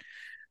about it.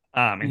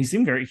 And he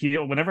seemed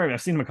whenever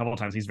I've seen him a couple of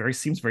times,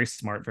 seems very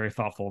smart, very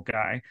thoughtful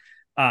guy.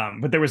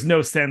 But there was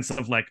no sense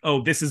of like,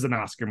 oh, this is an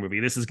Oscar movie,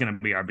 this is going to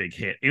be our big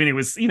hit. I mean, it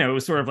was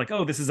sort of like,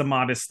 oh, this is a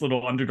modest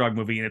little underdog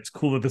movie, and it's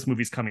cool that this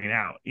movie's coming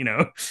out,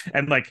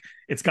 and like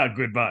it's got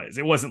good buzz.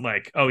 It wasn't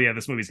like, oh yeah,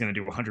 this movie's going to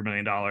do $100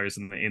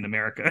 million in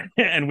America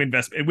and win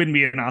best. It wouldn't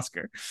be an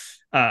Oscar.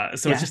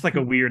 So it's just like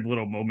a weird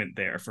little moment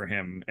there for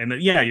him. And then,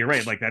 yeah, you're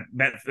right. Like that,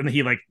 and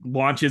he like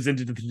launches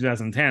into the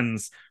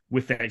 2010s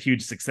with that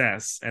huge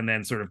success, and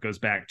then sort of goes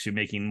back to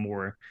making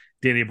more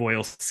Danny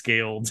Boyle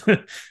scaled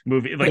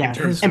movie, like in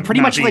terms and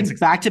pretty much like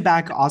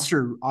back-to-back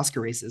Oscar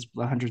races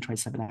with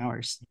 127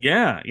 hours.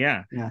 Yeah.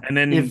 And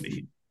then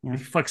he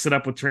fucks it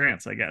up with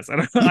Trance, I guess.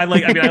 I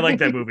like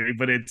that movie,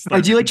 but it's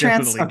like, do you like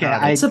Trance?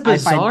 Okay, it's a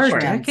bizarre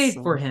decade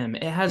for him.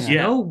 It has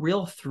no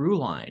real through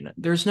line.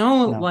 There's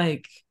no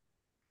like,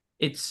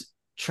 it's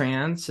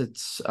Trance.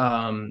 It's is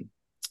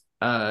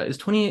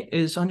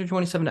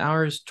 127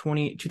 hours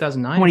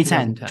 2009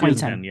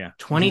 2010 yeah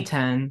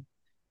 2010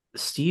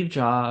 Steve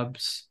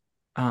Jobs.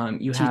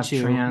 You T2, have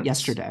Trance,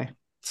 Yesterday,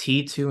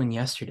 T2, and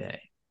Yesterday.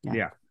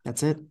 Yeah,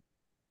 that's it.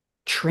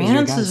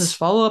 Trance is his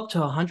follow-up to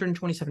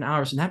 127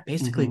 hours, and that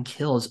basically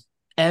kills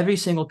every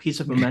single piece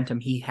of momentum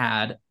he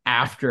had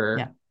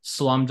after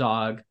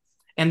Slumdog.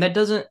 And that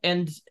doesn't,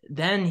 and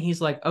then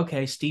he's like,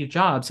 okay, Steve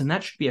Jobs, and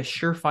that should be a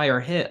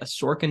surefire hit, a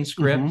Sorkin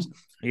script,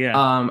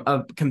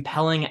 a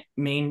compelling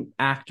main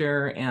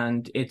actor,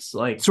 and it's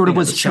like sort of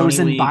was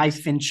chosen by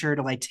Fincher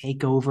to like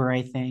take over,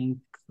 I think.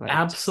 Like,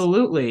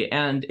 absolutely.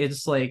 And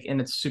it's like, and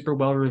it's super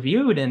well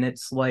reviewed, and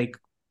it's like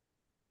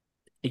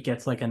it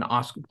gets like an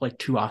Oscar, like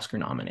 2 Oscar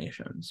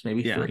nominations,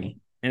 maybe 3.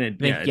 And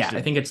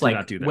I think it's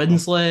like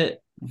Winslet,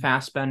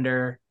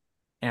 Fassbender,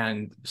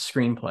 and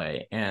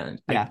screenplay,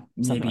 and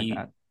maybe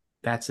like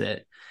that's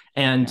it.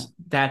 And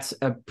that's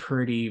a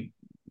pretty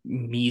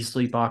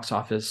measly box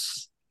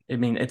office. I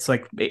mean, it's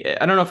like,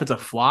 I don't know if it's a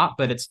flop,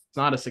 but it's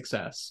not a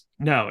success.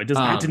 No, it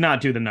doesn't. It did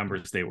not do the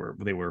numbers they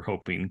were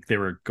hoping, they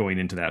were going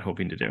into that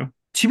hoping to do.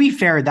 To be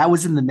fair, that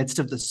was in the midst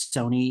of the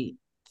Sony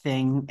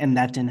thing, and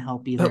that didn't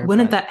help either. But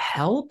wouldn't that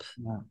help?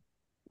 Yeah.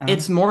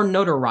 It's more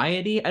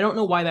notoriety. I don't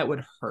know why that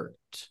would hurt.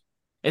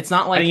 It's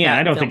not like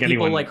I don't think people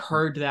anyone like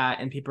heard that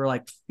and people are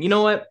like, you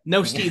know what?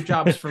 No Steve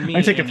Jobs for me.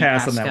 I take a Amy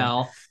pass on that Pascal.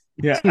 one.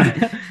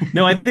 Yeah.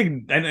 No, I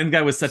think, and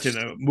that was such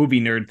a movie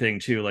nerd thing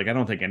too. Like, I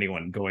don't think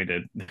anyone going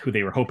to who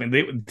they were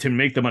hoping to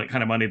make the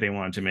kind of money they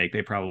wanted to make,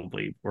 they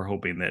probably were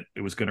hoping that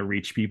it was going to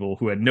reach people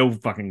who had no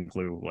fucking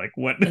clue like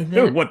what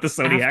what the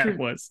Sony hack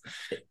was.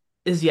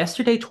 Is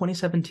Yesterday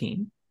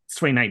 2017? It's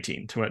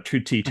 2019. True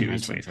T2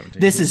 is 2017.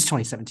 This is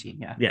 2017.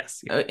 Yeah.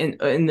 Yes. Yeah.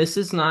 And this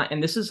is not.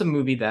 And this is a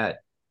movie that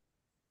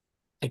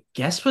I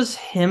guess was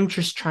him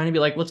just trying to be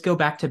like, let's go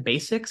back to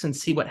basics and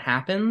see what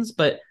happens.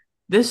 But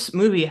this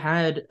movie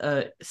had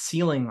a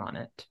ceiling on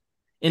it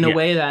in a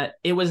way that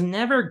it was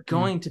never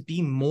going to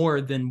be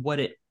more than what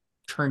it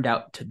turned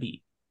out to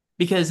be,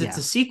 because it's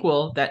a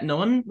sequel that no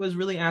one was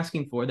really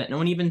asking for, that no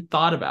one even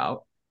thought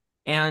about.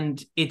 And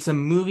it's a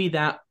movie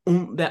that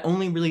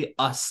only really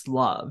us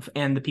love,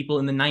 and the people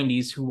in the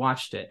 90s who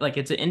watched it. Like,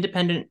 it's an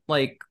independent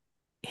like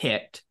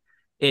hit.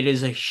 It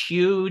is a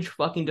huge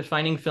fucking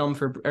defining film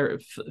for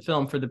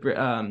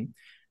the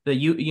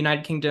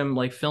United Kingdom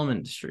like film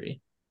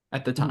industry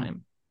at the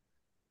time.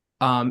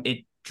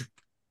 It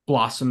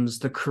blossoms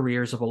the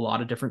careers of a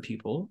lot of different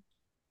people,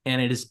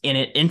 and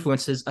it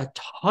influences a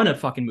ton of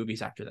fucking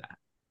movies after that.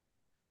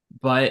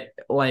 But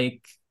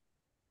like,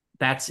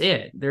 that's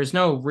it. There's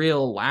no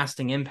real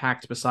lasting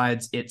impact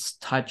besides its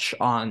touch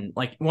on,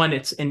 like, one,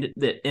 it's in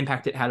the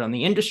impact it had on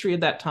the industry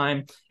at that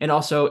time, and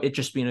also it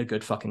just being a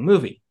good fucking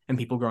movie and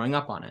people growing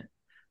up on it.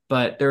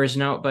 But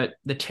but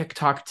the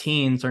TikTok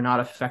teens are not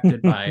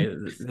affected by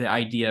the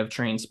idea of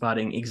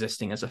Trainspotting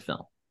existing as a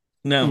film.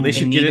 No, they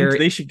should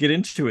they should get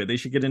into it. They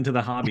should get into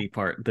the hobby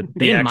part,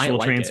 the actual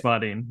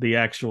Trainspotting, the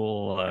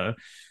actual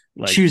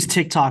like, choose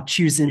TikTok,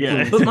 choose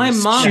influencers. But my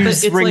mom,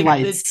 choose it's ring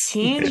like lights. the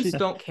teens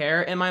don't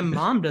care, and my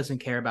mom doesn't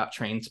care about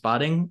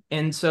Trainspotting,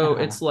 and so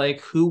it's like,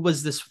 who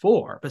was this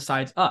for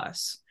besides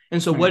us?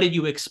 And so, what did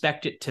you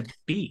expect it to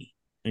be?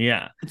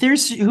 Yeah,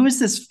 who is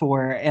this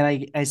for?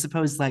 And I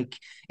suppose, like,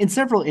 in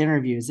several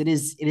interviews, it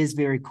is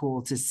very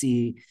cool to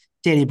see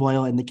Danny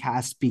Boyle and the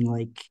cast being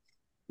like,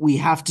 we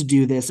have to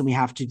do this and we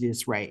have to do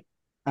this right.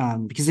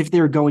 Because if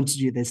they were going to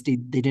do this, they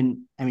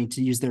didn't, I mean,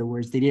 to use their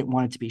words, they didn't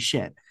want it to be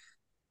shit.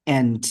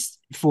 And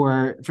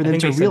for them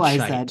to realize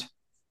that,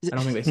 I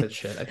don't think they said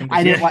shit. I think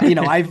I didn't want,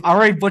 I've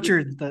already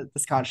butchered the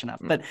Scottish enough,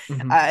 but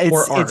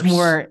it's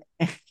more,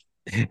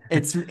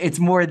 it's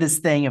more this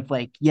thing of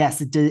like,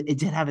 yes, it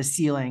did have a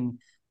ceiling,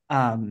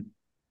 that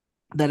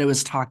it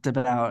was talked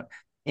about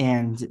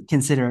and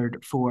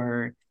considered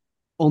for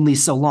only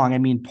so long. I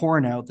mean,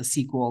 Porno, the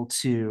sequel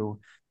to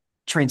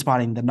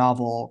Trainspotting, the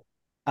novel,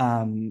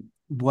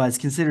 was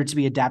considered to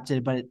be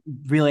adapted, but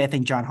really, I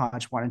think John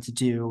Hodge wanted to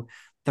do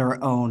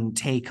their own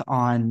take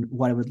on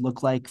what it would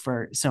look like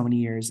for so many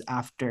years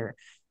after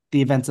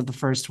the events of the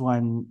first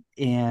one.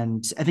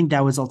 And I think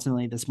that was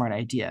ultimately the smart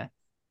idea,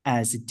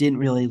 as it didn't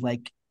really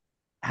like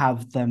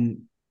have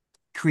them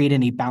create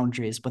any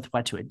boundaries with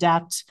what to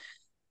adapt.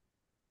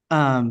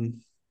 But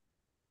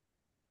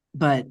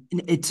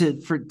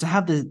to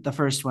have the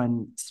first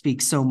one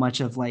speak so much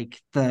of like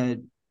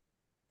the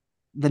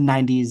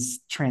 90s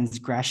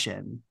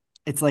transgression,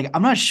 it's like,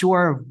 I'm not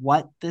sure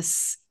what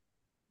this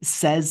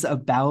says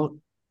about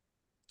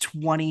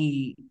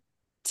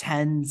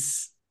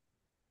 2010s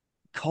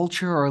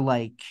culture or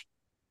like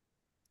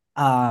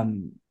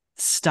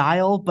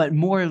style, but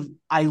more,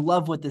 I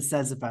love what this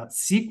says about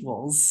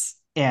sequels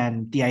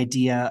and the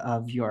idea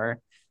of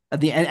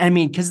I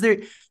mean, because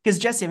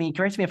Jesse, I mean,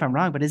 correct me if I'm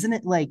wrong, but isn't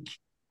it like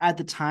at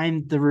the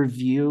time the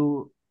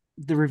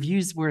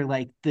reviews were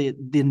like the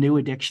new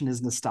addiction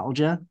is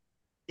nostalgia?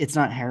 It's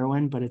not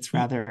heroin, but it's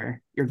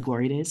rather your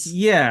glory days.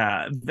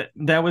 Yeah,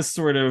 that was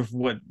sort of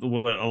what a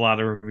lot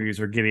of reviews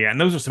were getting at,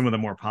 and those are some of the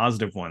more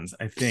positive ones,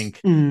 I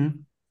think.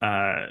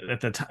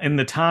 At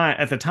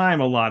the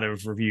time, a lot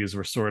of reviews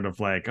were sort of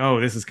like, "Oh,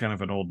 this is kind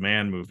of an old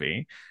man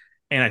movie,"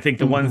 and I think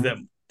the ones that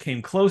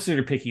came closer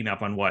to picking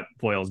up on what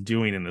Boyle's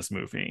doing in this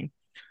movie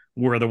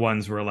were the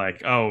ones where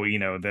like, oh,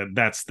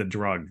 that's the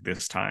drug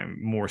this time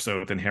more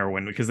so than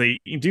heroin, because they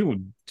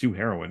do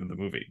heroin in the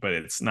movie, but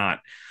it's not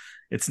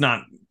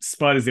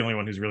Spud is the only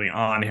one who's really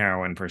on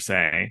heroin per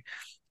se,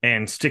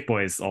 and Stick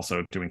Boy is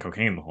also doing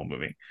cocaine the whole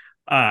movie.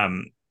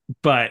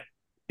 But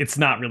it's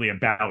not really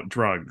about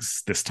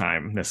drugs this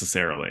time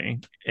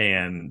necessarily.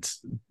 And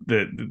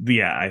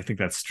I think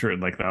that's true.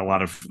 Like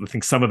I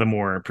think some of the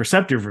more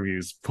perceptive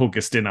reviews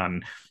focused in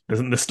on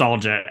the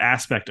nostalgia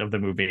aspect of the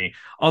movie.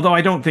 Although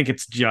I don't think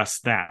it's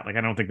just that. Like,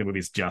 I don't think the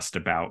movie's just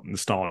about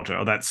nostalgia.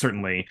 Oh, it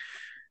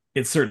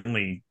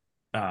certainly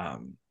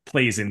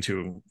plays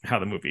into how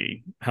the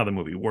movie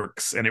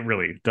works, and it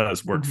really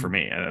does work for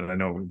me. And I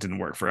know it didn't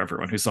work for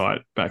everyone who saw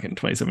it back in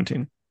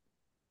 2017.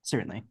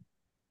 Certainly.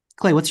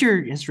 Clay, what's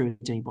your history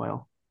with Danny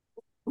Boyle?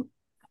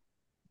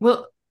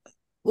 Well,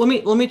 let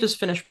me just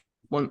finish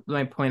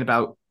my point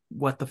about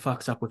what the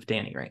fuck's up with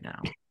Danny right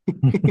now.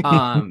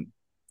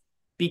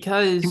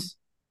 Because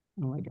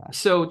oh my gosh,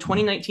 so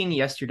 2019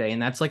 Yesterday,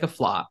 and that's like a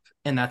flop,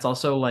 and that's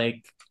also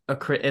like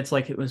it's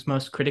like it was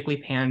most critically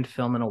panned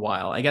film in a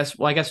while. I guess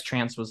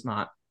Trance was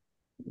not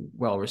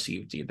well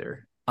received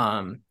either.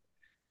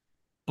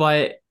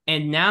 But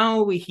and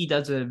now he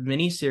does a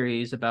mini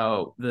series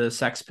about the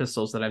Sex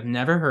Pistols that I've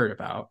never heard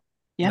about.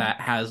 Yeah.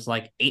 That has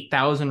like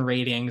 8,000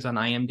 ratings on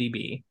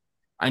IMDb.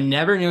 I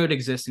never knew it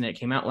existed. It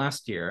came out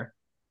last year.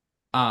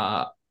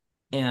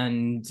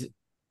 And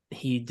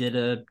he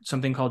did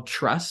something called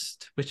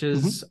Trust, which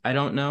is I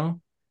don't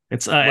know.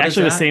 It's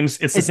actually the same.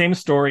 It's the same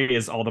story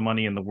as All the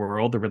Money in the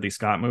World, the Ridley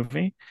Scott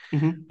movie.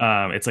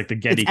 It's like the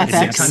Getty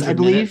FX, I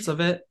believe.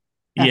 Of it.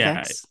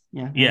 Yeah, FX.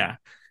 yeah.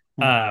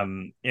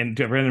 And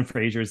Brendan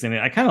Fraser's in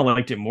it. I kind of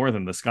liked it more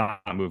than the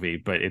Scott movie,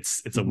 but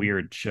it's a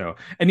weird show.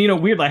 And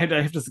weird. I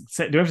have to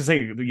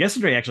say,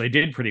 yesterday actually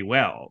did pretty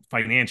well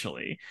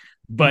financially,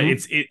 but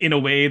it's in a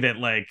way that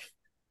like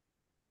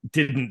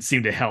didn't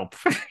seem to help.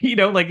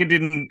 Like it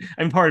didn't.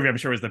 I mean, part of it, I'm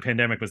sure, was the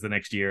pandemic was the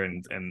next year,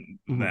 and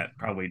that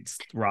probably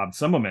robbed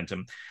some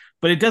momentum.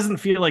 But it doesn't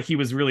feel like he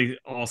was really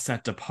all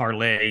set to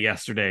parlay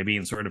yesterday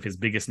being sort of his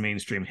biggest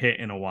mainstream hit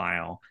in a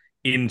while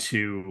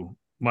into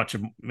much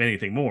of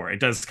anything more. It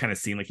does kind of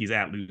seem like he's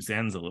at loose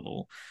ends a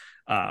little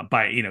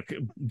by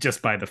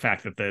just by the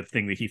fact that the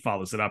thing that he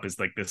follows it up is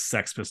like this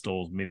Sex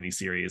Pistols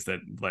miniseries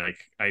that like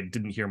I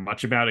didn't hear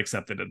much about,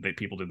 except that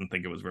people didn't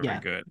think it was very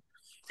good.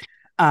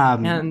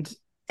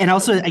 And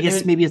also, I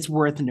guess maybe it's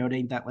worth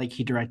noting that like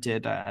he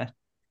directed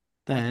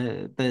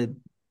the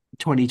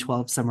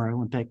 2012 Summer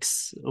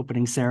Olympics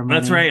opening ceremony.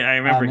 That's right. I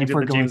remember he did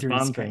the James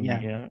Bond thing.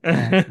 Yeah.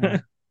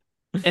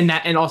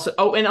 And also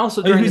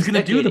who's going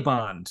to do the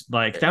Bond?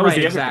 Like that was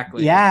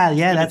exactly.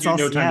 Yeah. That's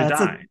also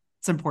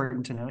it's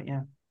important to note.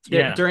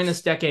 Yeah. During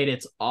this decade,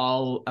 it's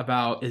all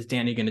about, is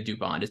Danny going to do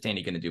Bond? Is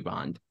Danny going to do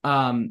Bond?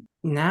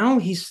 Now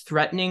he's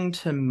threatening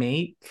to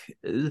make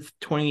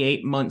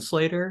 28 months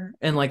later,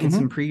 and like it's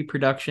in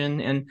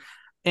pre-production.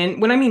 And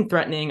when I mean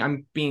threatening,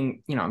 I'm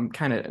being, I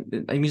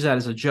use that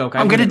as a joke.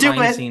 I'm going to do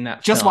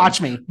it. Just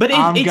watch me. But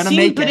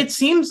it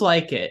seems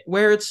like it,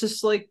 where it's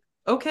just like,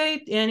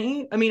 okay,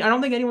 Danny. I mean, I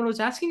don't think anyone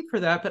was asking for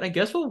that, but I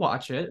guess we'll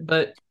watch it.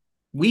 But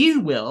we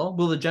will.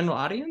 Will the general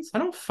audience? I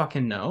don't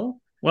fucking know.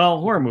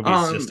 Well, horror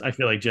movies I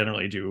feel like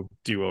generally do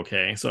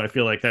okay. So I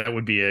feel like that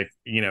would be an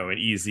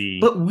easy.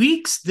 But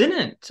Weeks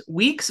didn't.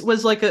 Weeks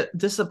was like a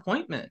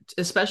disappointment,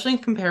 especially in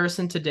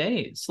comparison to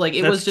Days. Like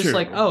it was just true.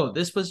 Like, oh,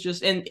 this was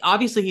just, and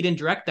obviously he didn't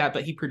direct that,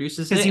 but he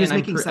produces it. Because he was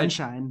making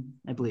Sunshine,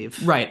 I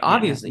believe. Right,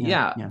 obviously,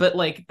 yeah. But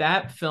like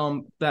that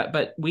film,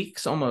 but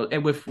Weeks almost,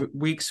 and with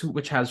Weeks,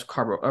 which has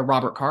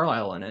Robert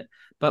Carlyle in it.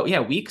 But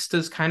yeah, Weeks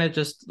does kind of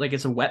just like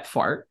it's a wet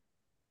fart.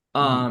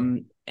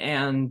 And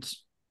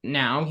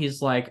now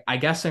he's like, I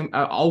guess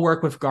I'll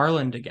work with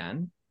Garland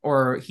again,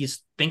 or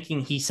he's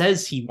thinking, he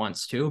says he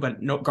wants to,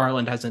 but no,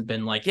 Garland hasn't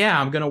been like, yeah,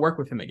 I'm gonna work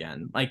with him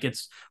again. Like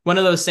it's one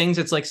of those things.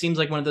 It's like seems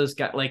like one of those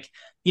guys, like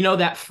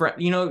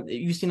that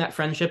you've seen that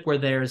friendship where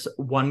there's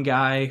one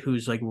guy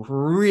who's like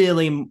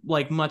really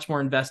like much more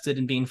invested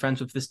in being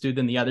friends with this dude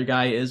than the other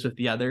guy is with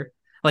the other.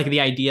 Like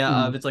the idea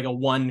of it's like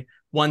a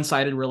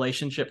one-sided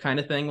relationship kind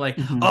of thing. Like,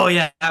 oh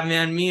yeah,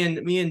 man, me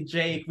and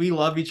Jake, we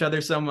love each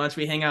other so much.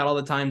 We hang out all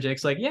the time.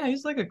 Jake's like, yeah,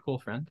 he's like a cool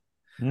friend.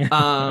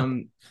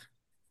 That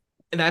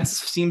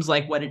seems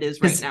like what it is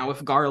right now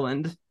with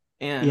Garland.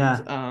 And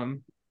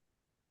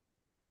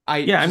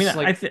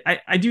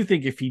I do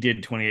think if he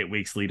did 28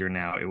 Weeks Later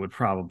now, it would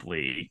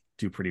probably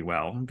do pretty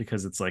well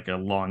because it's like a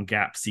long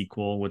gap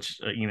sequel, which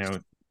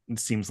it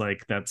seems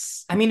like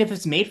that's. I mean, if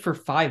it's made for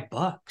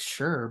 $5,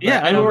 sure. But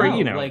yeah, I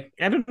don't know. Like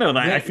I don't know.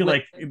 I feel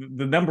like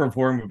the number of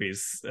horror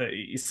movies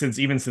since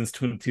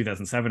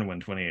 2007 when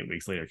 28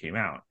 Weeks Later came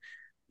out,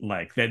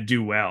 like that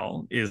do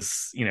well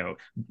is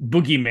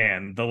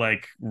Boogeyman, the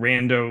like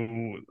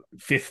rando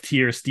 5th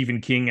tier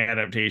Stephen King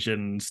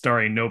adaptation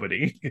starring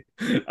nobody,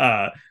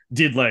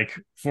 did like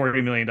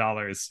 $40 million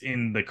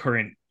in the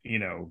current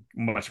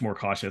much more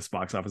cautious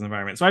box office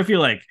environment. So I feel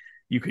like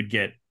you could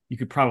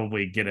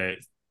probably get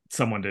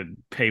someone to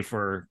pay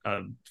for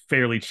a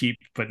fairly cheap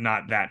but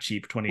not that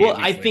cheap 28 well,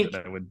 weeks I think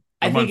later, that would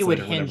I think it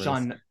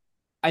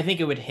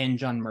would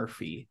hinge on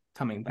Murphy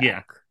coming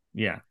back.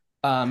 Yeah.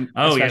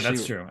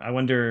 That's true. I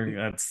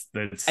wonder.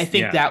 That's. I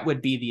think that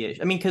would be the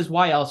issue. I mean, because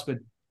why else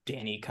would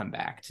Danny come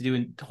back to do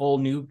a whole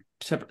new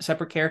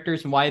separate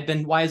characters, and why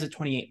is it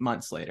 28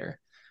 months later?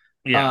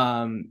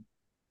 Yeah.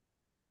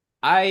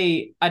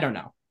 I don't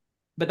know,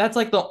 but that's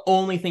like the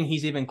only thing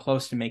he's even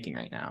close to making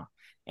right now,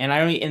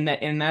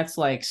 and that's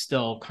like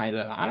still kind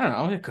of, I don't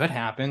know, it could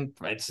happen.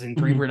 It's in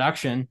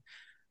pre-production.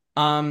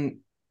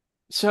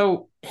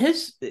 So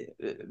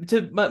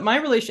my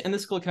relation, and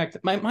this will connect.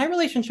 My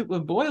relationship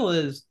with Boyle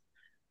is,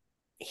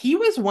 he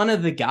was one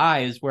of the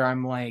guys where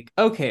I'm like,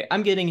 okay,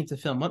 I'm getting into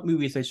film. What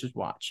movies I should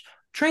watch?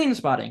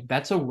 Trainspotting.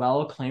 That's a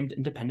well-acclaimed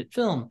independent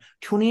film.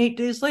 28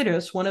 Days Later.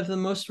 It's one of the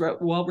most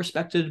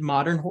well-respected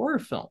modern horror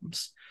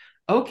films.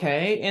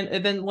 Okay,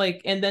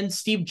 and then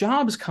Steve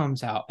Jobs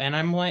comes out, and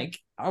I'm like,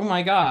 oh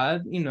my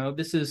god,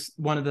 this is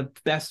one of the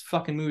best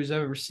fucking movies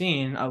I've ever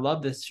seen. I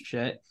love this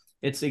shit.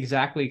 It's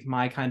exactly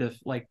my kind of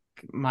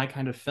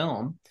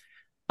film.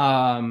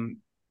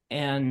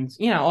 And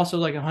also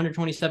like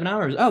 127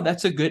 hours. Oh,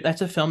 that's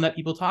a film that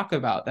people talk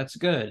about. That's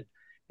good.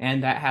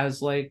 and that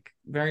has like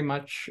very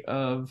much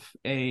of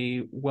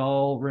a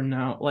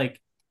well-renowned, like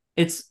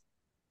it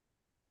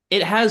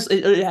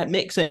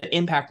makes an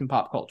impact in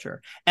pop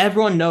culture.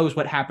 Everyone knows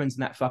what happens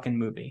in that fucking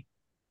movie,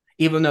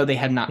 even though they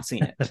had not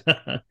seen it.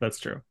 That's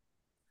true.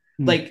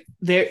 Like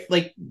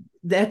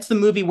that's the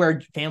movie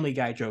where Family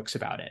Guy jokes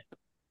about it.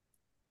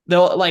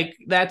 They'll like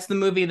that's the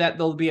movie that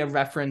there'll be a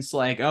reference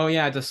like, oh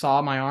yeah, to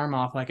saw my arm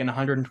off like in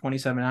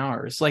 127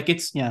 hours. Like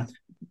it's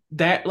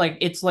that like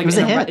it's like it was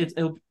a hit.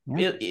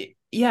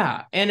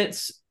 Yeah, and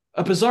it's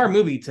a bizarre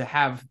movie to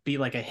have be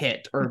like a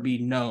hit or be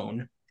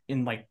known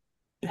in like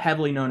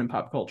heavily known in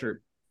pop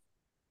culture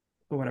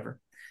or whatever.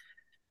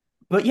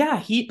 But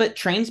yeah, but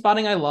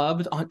Trainspotting I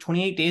loved.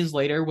 28 Days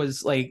Later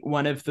was like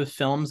one of the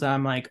films that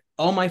I'm like,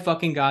 oh my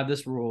fucking god,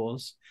 this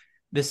rules.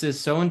 This is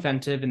so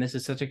inventive, and this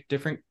is such a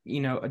different,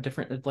 a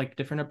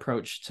different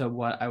approach to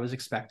what I was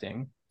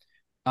expecting.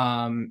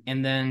 And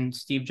then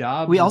Steve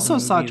Jobs. We also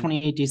saw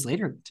 28 Days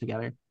Later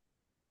together.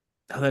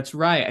 Oh, that's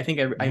right. I think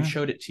I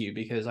showed it to you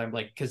because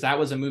because that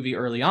was a movie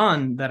early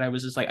on that I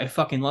was just like, I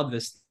fucking love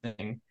this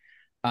thing.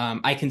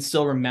 I can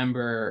still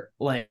remember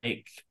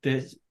like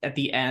this at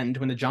the end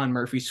when the John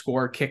Murphy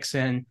score kicks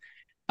in,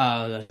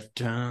 dun,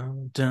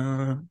 dun,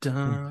 dun,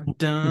 dun,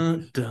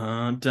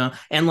 dun, dun,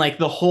 and like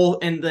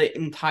the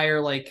entire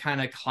like kind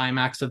of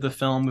climax of the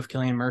film with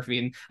Cillian Murphy,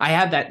 and I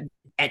have that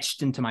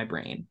etched into my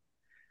brain.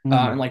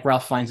 And like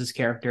Ralph Fiennes'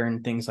 character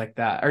and things like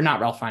that, or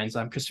not Ralph Fiennes,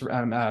 Christopher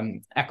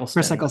Eccleston,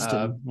 Chris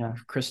Eccleston,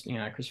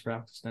 Christopher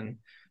Eccleston,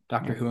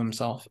 Doctor Who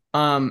himself.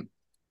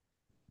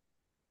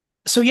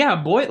 So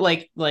yeah,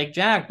 like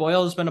Jack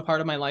Boyle has been a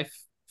part of my life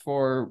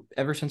for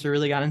ever since I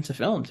really got into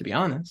film, to be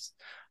honest.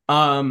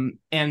 And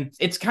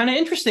it's kind of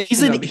interesting.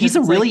 He's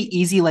a really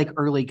easy like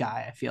early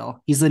guy. I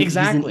feel he's an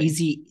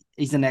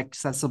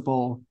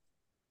accessible,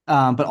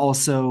 but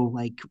also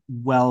like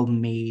well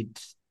made.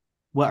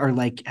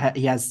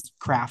 He has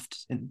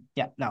craft and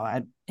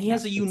he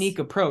has a unique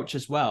approach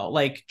as well.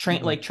 Like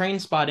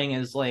Trainspotting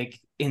is like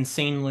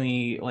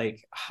insanely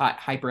like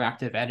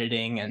hyperactive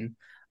editing and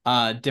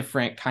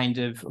different kind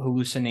of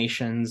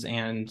hallucinations,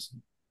 and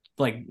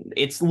like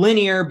it's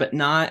linear but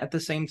not at the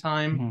same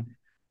time.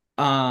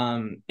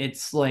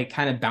 It's like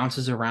kind of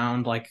bounces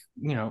around like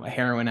a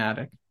heroin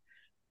addict.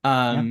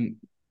 I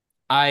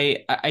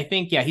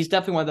think he's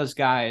definitely one of those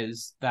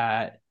guys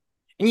that,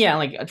 and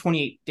like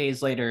 28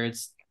 Days Later,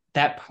 it's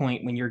that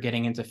point when you're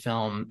getting into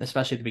film,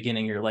 especially at the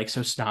beginning, you're like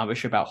so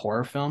snobbish about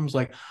horror films,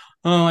 like,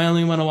 oh, I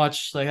only want to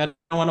watch, like, I don't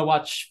want to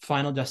watch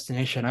Final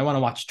Destination, I want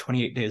to watch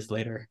 28 Days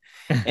Later.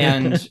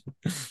 And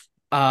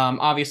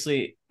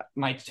obviously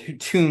my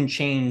tune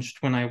changed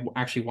when I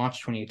actually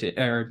watched 28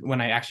 or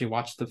when I actually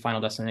watched the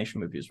Final Destination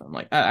movies, where I'm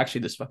like,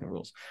 actually this fucking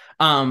rules.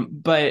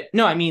 But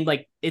no, I mean,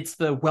 like, it's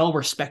the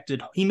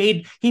well-respected, he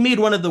made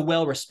one of the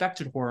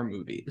well-respected horror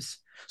movies.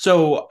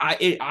 So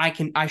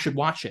I should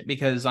watch it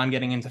because I'm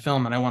getting into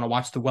film and I want to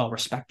watch the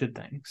well-respected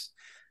things.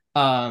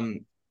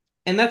 And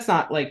that's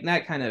not like,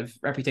 that kind of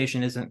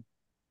reputation isn't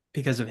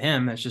because of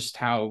him. It's just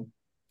how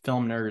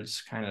film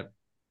nerds kind of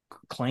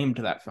claimed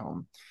that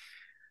film.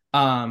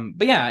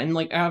 But yeah, and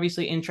like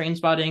obviously in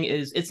Trainspotting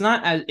it's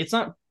not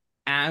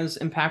as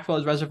impactful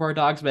as Reservoir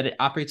Dogs, but it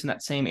operates in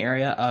that same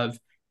area of,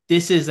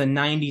 this is a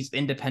 90s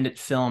independent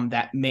film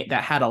that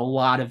had a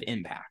lot of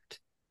impact.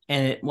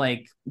 And it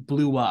like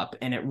blew up,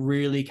 and it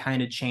really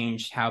kind of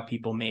changed how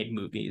people made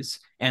movies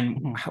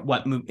and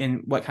what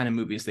kind of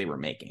movies they were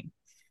making.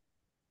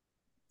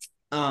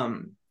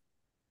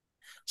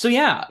 So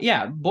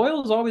yeah,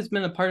 Boyle's always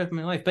been a part of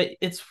my life, but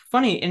it's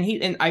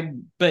funny,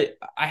 but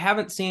I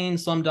haven't seen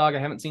Slumdog, I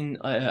haven't seen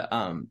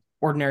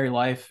Ordinary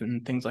Life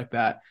and things like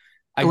that.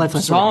 I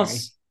saw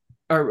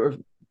or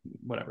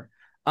whatever.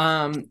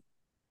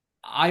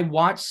 I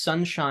watched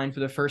Sunshine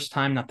for the first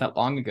time not that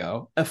long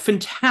ago. A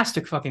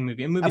fantastic fucking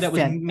movie. A movie that was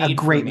made a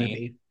great for me.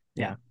 movie.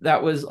 Yeah.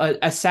 That was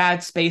a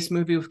sad space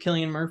movie with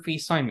Cillian Murphy.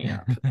 Sign me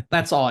up.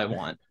 That's all I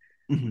want.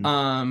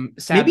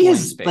 Maybe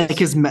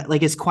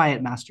his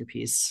quiet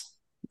masterpiece.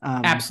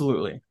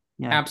 Absolutely.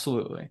 Yeah.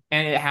 Absolutely.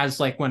 And it has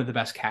like one of the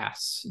best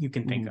casts you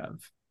can think of.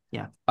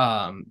 Yeah.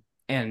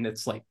 And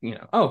it's like,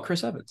 oh,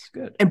 Chris Evans,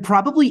 good. And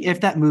probably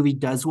if that movie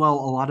does well,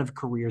 a lot of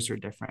careers are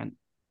different.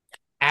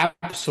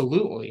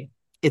 Absolutely.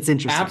 It's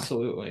interesting.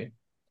 Absolutely.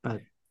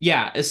 But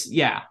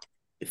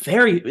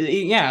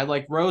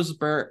like Rose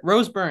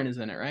Byrne is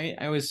in it, right?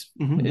 It's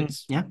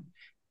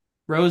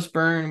Rose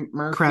Byrne,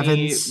 Murphy,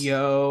 Crevens.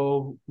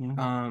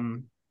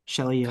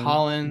 Shelley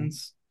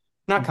Collins.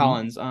 Not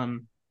Collins.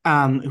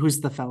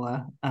 Who's the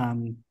fella?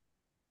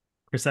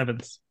 Chris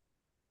Evans.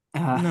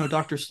 No,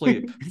 Dr.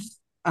 Sleep.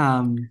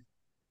 I'm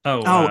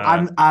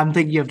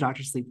thinking of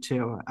Dr. Sleep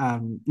too.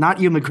 Not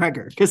Ewan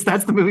McGregor, because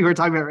that's the movie we're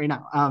talking about right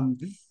now.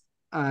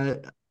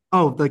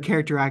 The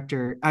character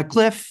actor,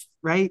 Cliff,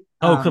 right?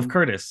 Cliff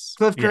Curtis.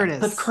 Cliff Curtis.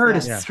 Cliff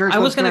Curtis. Yeah. I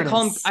was going to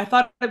call him. I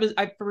thought I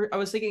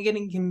was thinking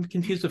getting him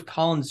confused with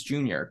Collins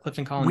Jr.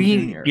 Clifton Collins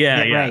Jr.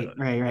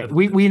 Right.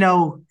 We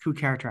know who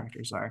character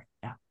actors are.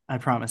 Yeah, I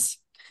promise.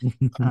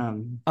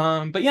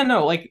 But yeah,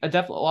 no, like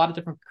a lot of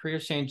different career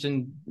change,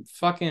 and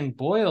fucking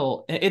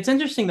Boyle. It's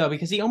interesting though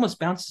because he almost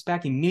bounces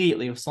back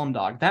immediately with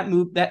Slumdog.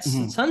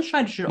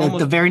 Sunshine should The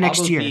almost very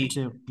next year probably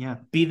too. Yeah.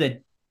 be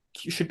the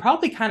should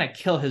probably kind of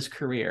kill his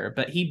career,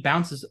 but he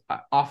bounces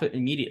off it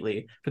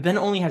immediately. But then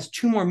only has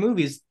 2 more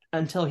movies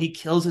until he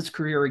kills his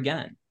career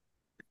again.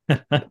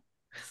 Well,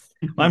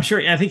 I'm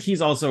sure. I think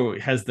he's also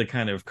has the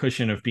kind of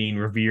cushion of being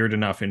revered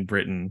enough in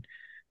Britain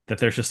that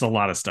there's just a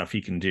lot of stuff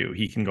he can do.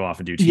 He can go off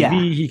and do TV. Yeah.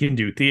 He can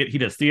do theater. He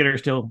does theater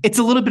still. It's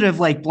a little bit of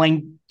like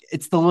blank.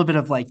 It's the little bit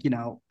of like,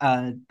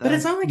 but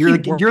it's not like you're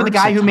the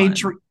guy who made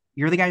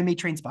you're the guy who made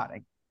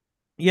Trainspotting.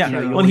 Yeah,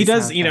 you know, well, he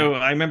does.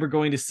 I remember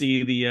going to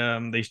see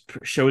they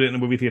showed it in a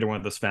movie theater, one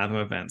of those Fathom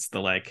events, the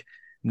like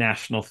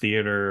National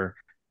Theater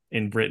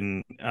in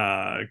Britain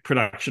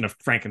production of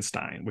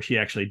Frankenstein, which he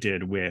actually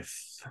did with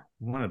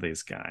one of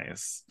these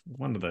guys.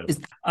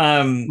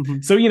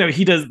 So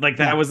he does like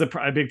that was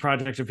a big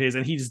project of his,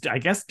 and he's I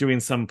guess doing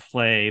some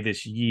play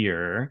this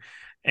year.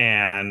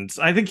 And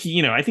I think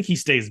he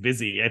stays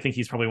busy. I think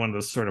he's probably one of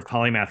those sort of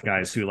polymath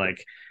guys who,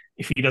 like,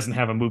 if he doesn't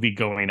have a movie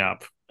going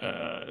up,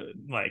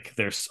 like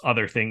there's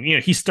other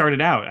things. He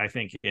started out, I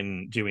think,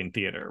 in doing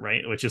theater,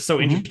 right? Which is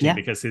so interesting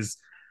because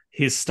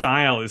his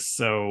style is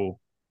so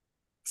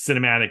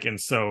cinematic and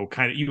so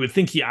kind of, you would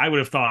think I would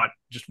have thought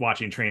just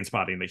watching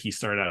Trainspotting that he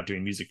started out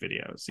doing music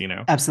videos,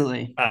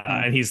 Absolutely.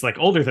 And he's like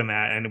older than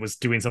that and was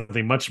doing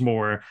something much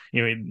more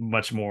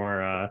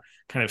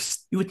kind of,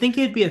 you would think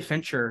he'd be a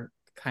Fincher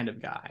kind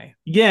of guy.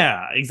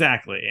 Yeah,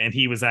 exactly. And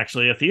he was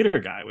actually a theater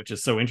guy, which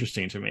is so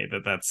interesting to me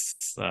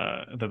that's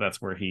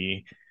where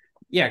he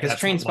because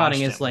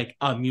Trainspotting is like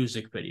a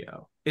music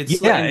video. It's it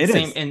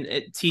same, is. and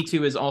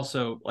T2 is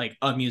also like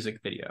a music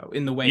video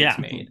in the way it's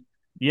made.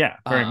 Yeah,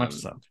 very much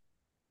so.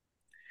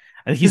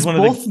 I think he's one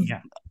of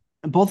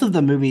both of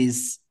the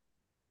movies,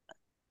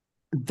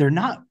 they're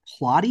not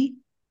plotty.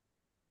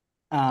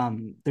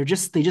 They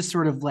just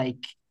sort of like,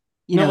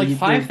 like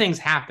five things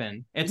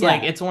happen. It's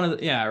like it's one of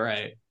the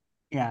right.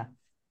 Yeah.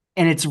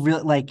 And it's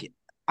real, like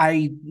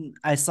I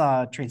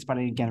saw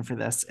Trainspotting again for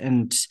this,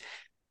 and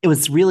it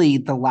was really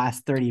the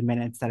last 30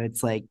 minutes that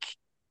it's like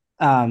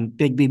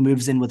Bigby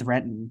moves in with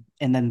Renton,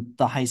 and then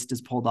the heist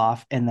is pulled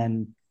off, and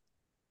then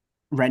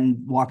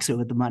Renton walks away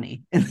with the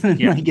money. And then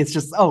like it's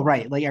just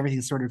right, like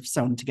everything's sort of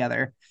sewn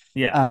together.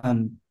 Yeah.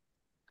 And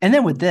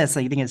then with this,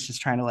 I think it's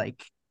just trying to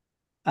like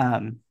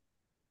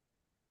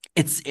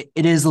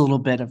it is a little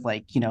bit of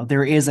like,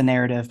 there is a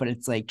narrative, but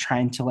it's like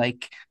trying to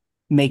like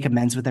make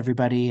amends with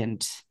everybody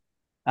and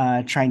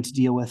trying to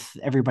deal with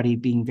everybody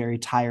being very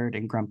tired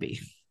and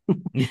grumpy.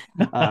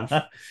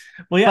 And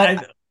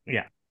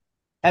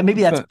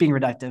maybe that's being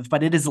reductive,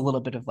 but it is a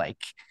little bit of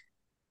like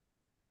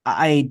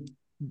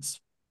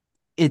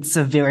it's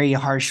a very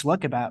harsh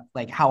look about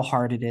like how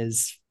hard it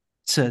is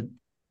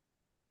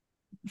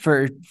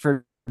for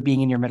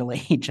being in your middle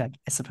age, I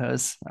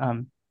suppose.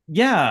 I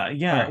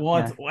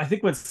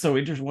think what's so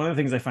interesting, one of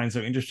the things I find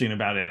so interesting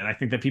about it, and I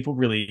think that people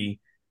really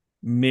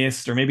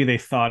missed, or maybe they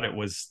thought it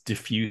was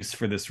diffuse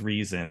for this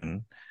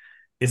reason,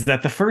 is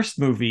that the first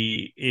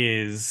movie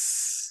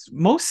is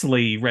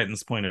mostly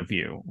Renton's point of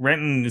view.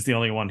 Renton is the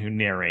only one who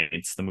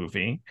narrates the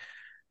movie.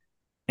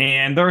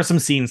 And there are some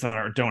scenes that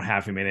don't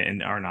have him in it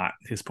and are not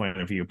his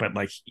point of view, but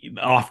like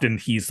often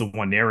he's the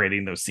one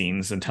narrating those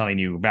scenes and telling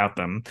you about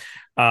them.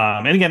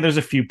 And again, there's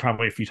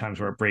probably a few times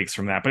where it breaks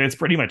from that, but it's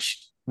pretty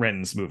much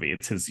Renton's movie.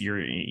 It's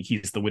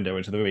he's the window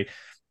into the movie.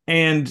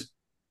 And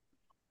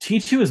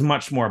T2 is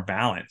much more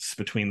balanced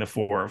between the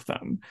four of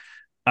them,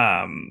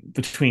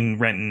 between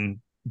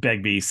Renton,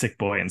 Begbie, Sick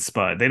Boy, and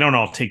Spud. They don't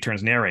all take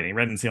turns narrating.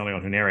 Renton's the only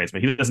one who narrates,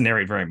 but he doesn't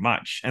narrate very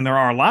much. And there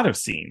are a lot of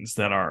scenes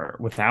that are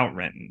without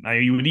Renton.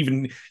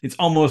 It's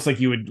almost like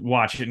you would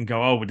watch it and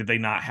go, oh, did they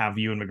not have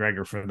Ewan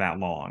McGregor for that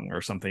long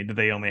or something? Did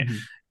they only...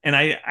 And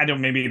I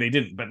don't, maybe they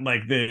didn't, but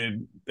like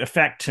the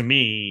effect to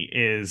me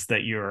is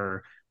that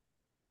you're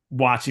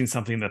watching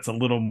something that's a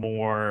little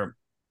more,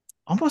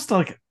 almost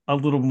like a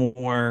little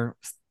more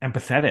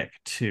empathetic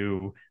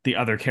to the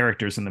other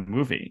characters in the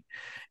movie,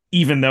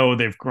 even though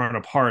they've grown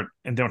apart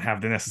and don't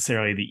have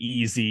necessarily the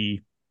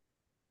easy,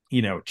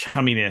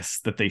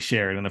 chumminess that they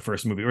shared in the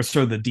first movie, or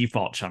sort of the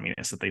default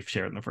chumminess that they've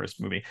shared in the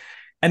first movie.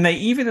 And they,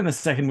 even in the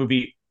second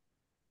movie,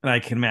 and I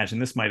can imagine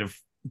this might have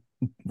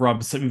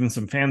rubbed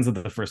some fans of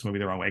the first movie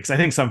the wrong way, because I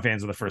think some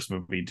fans of the first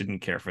movie didn't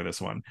care for this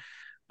one.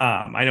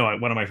 I know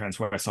one of my friends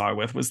who I saw it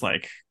with was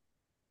like,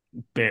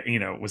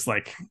 it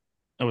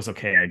was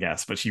okay, I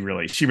guess, but she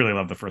really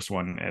loved the first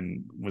one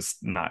and was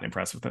not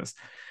impressed with this.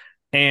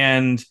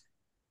 And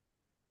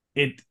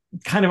it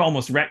kind of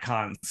almost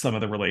retcons some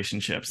of the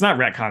relationships, not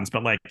retcons,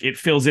 but like it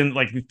fills in,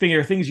 like there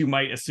are things you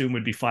might assume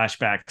would be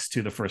flashbacks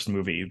to the first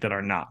movie that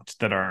are not,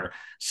 that are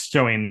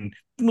showing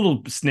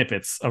little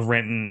snippets of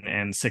Renton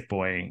and Sick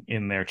Boy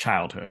in their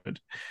childhood,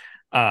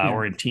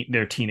 or in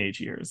their teenage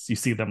years. You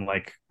see them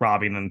like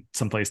robbing in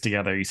someplace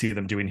together. You see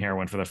them doing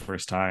heroin for the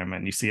first time,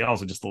 and you see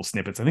also just little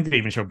snippets. I think they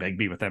even show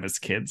Begbie with them as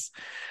kids.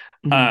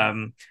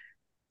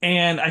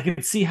 And I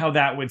could see how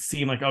that would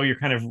seem like, oh, you're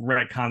kind of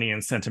retconning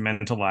and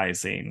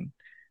sentimentalizing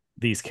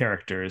these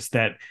characters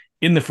that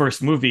in the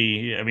first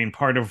movie, I mean,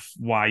 part of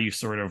why you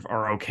sort of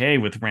are okay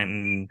with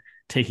Renton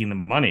taking the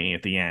money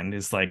at the end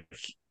is like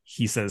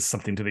he says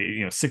something to the,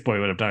 you know, Sick Boy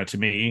would have done it to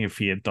me if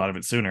he had thought of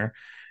it sooner.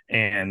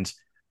 And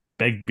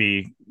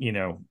Begbie, you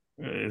know,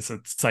 is a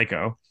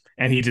psycho.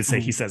 And he did say,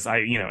 he says,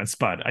 and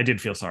Spud, I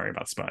did feel sorry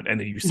about Spud. And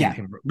then you see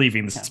him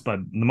leaving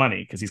Spud the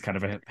money because he's kind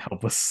of a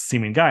helpless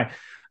seeming guy.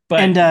 But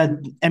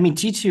I mean,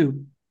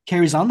 T2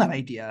 carries on that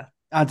idea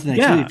onto the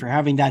next movie for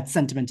having that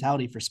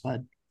sentimentality for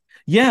Spud.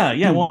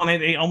 Yeah. Well,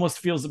 and it almost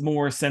feels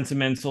more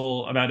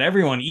sentimental about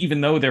everyone,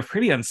 even though they're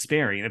pretty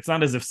unsparing. It's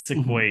not as if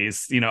Sick Boy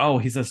is, you know, oh,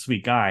 he's a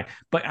sweet guy.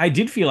 But I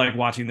did feel like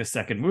watching the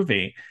second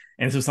movie,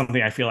 and this was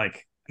something I feel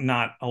like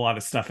not a lot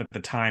of stuff at the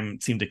time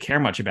seemed to care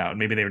much about.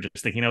 Maybe they were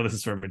just thinking, oh, this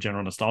is sort of a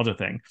general nostalgia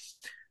thing.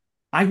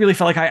 I really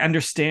felt like I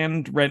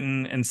understand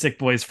Renton and Sick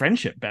Boy's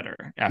friendship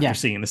better after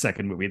seeing the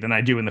second movie than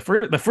I do in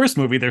the first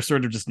movie. They're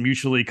sort of just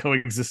mutually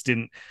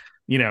coexistent,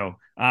 you know,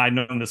 I've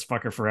known this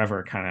fucker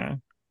forever kind of.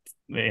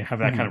 They have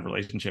that kind of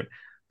relationship.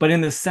 But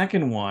in the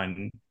second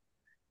one,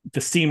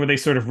 the scene where they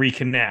sort of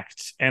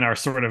reconnect and are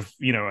sort of,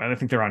 you know, I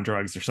think they're on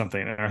drugs or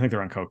something. I think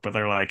they're on coke, but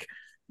they're like,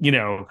 you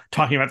know,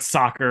 talking about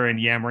soccer and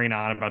yammering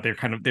on about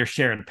their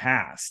shared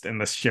past and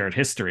this shared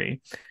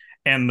history.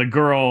 And the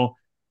girl,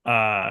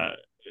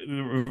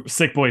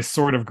 Sick Boy's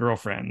sort of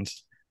girlfriend,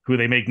 who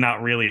they make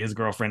not really his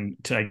girlfriend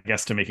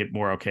to make it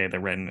more okay that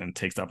Renton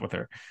takes up with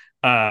her,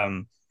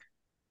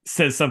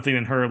 says something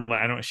in her,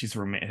 I don't know, she's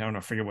Romanian, I don't know,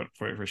 I forget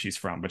where she's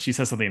from, but she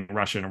says something in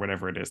Russian or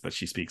whatever it is that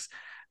she speaks,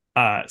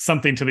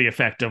 something to the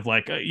effect of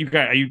like, you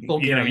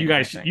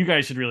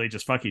guys should really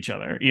just fuck each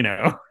other, you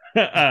know.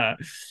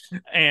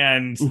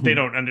 And they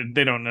don't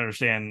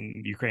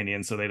understand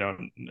Ukrainian, so they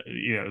don't,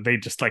 you know, they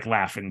just like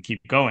laugh and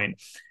keep going.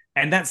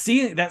 And that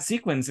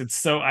sequence, it's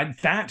so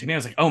that to me, I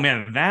was like, oh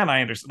man, that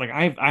I understand.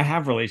 Like I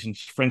have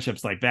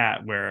friendships like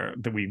that where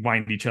we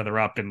wind each other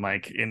up and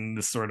like in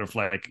this sort of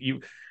like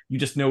you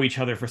just know each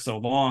other for so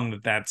long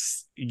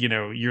that's, you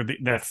know,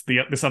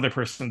 this other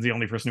person's the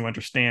only person who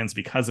understands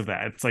because of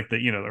that. It's like the,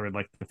 you know, or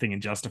like the thing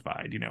in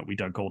Justified, you know, we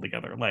dug gold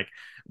together. Like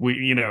we,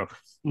 you know,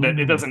 that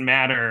it doesn't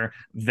matter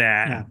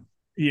that.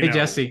 Hey,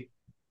 Jesse.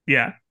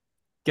 Yeah.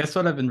 Guess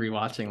what I've been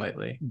rewatching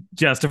lately?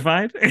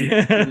 Justified.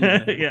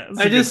 Yeah.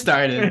 I just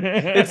started.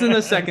 It's in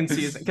the second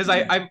season because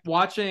I'm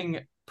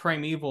watching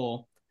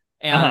Primeval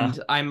and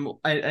I'm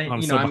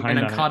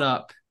caught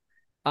up.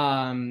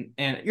 And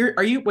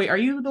are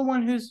you the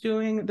one who's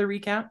doing the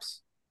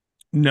recaps?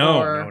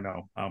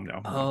 No.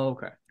 Oh,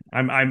 okay.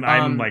 I'm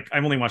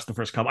I've only watched the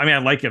first couple. I mean, I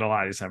like it a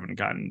lot. I just haven't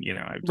gotten, you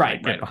know, I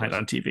get behind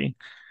on TV.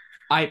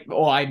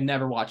 I've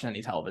never watched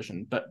any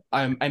television, but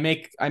I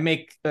make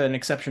an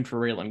exception for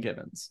Raylan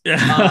Gibbons.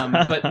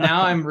 But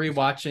now I'm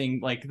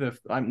rewatching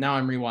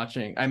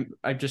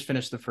I've just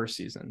finished the first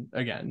season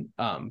again.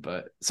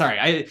 But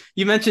sorry,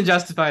 you mentioned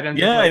Justified. I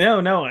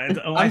know.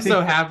 I'm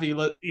so happy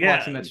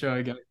watching that show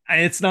again.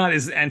 It's not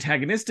as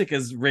antagonistic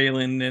as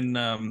Raylan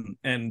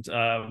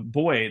and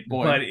Boyd,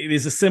 but it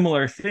is a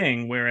similar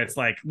thing where it's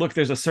like, look,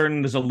 there's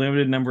a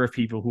limited number of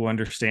people who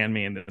understand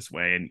me in this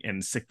way,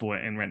 and Sick Boy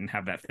and Renton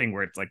have that thing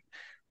where it's like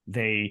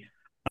they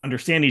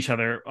understand each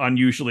other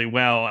unusually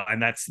well,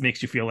 and that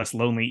makes you feel less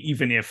lonely,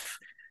 even if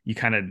you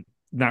kind of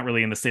not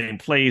really in the same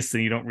place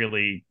and you don't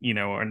really, you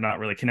know, are not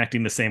really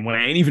connecting the same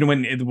way. And even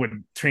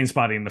when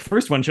Trainspotting, the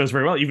first one, shows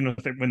very well, even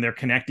when they're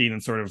connecting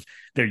in sort of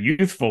their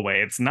youthful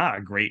way, it's not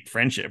a great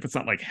friendship. It's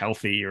not like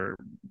healthy, or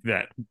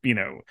that, you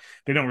know,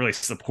 they don't really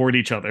support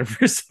each other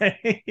per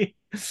se.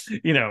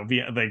 You know,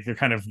 like they're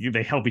kind of,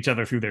 they help each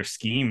other through their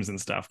schemes and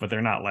stuff, but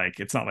they're not like,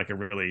 it's not like a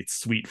really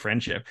sweet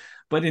friendship.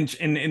 But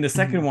in the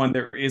second one,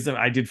 there is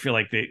I did feel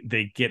like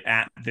they get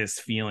at this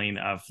feeling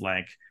of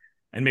like,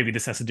 and maybe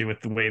this has to do with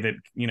the way that,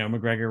 you know,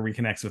 McGregor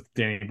reconnects with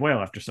Danny Boyle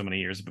after so many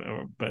years,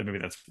 but maybe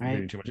that's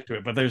reading too much into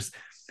it. But there's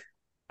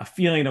a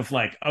feeling of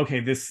like, okay,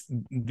 this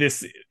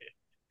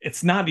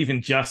it's not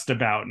even just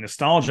about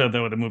nostalgia,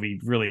 though the movie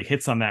really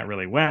hits on that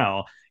really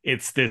well.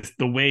 It's the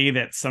way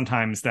that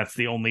sometimes that's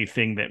the only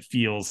thing that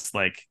feels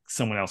like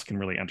someone else can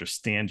really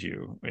understand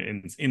you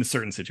in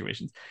certain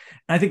situations.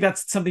 And I think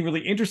that's something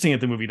really interesting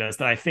that the movie does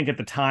that I think at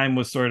the time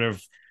was sort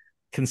of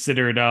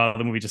considered,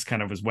 the movie just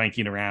kind of was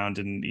wanking around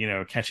and, you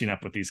know, catching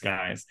up with these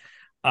guys.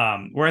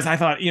 Whereas I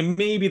thought, you know,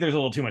 maybe there's a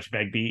little too much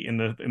Begbie in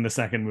the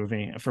second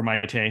movie for my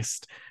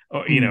taste,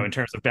 or, you know, in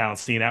terms of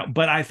balancing it out.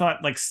 But I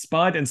thought like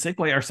Spud and Sick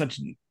Boy are such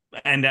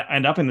and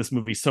end up in this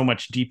movie so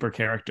much deeper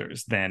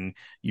characters than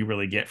you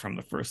really get from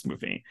the first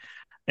movie.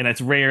 And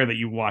it's rare that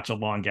you watch a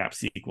long gap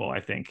sequel,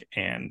 I think,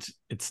 and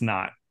it's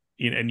not,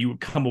 you know, and you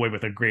come away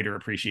with a greater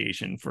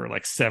appreciation for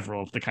like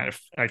several of the kind of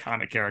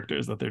iconic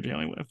characters that they're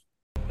dealing with.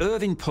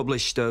 Irving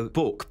published a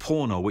book,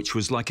 Porno, which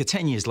was like a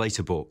 10 years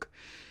later book.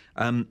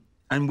 And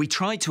we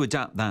tried to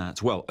adapt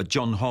that. Well,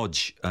 John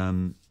Hodge,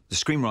 the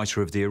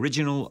screenwriter of the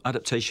original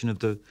adaptation of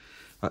the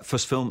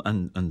first film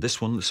and this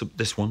one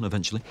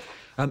eventually,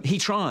 he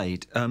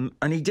tried and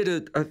he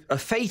did a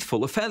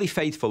fairly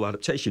faithful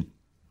adaptation.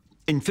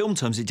 In film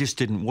terms, it just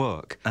didn't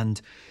work.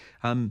 And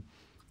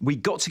we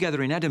got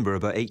together in Edinburgh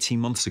about 18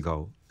 months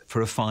ago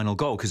for a final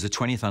goal, because the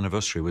 20th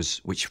anniversary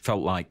which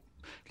felt like,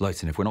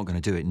 Leighton, if we're not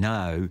going to do it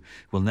now,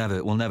 we'll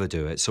never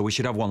do it. So we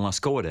should have one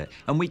last go at it.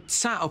 And we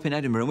sat up in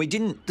Edinburgh,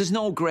 and there's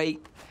no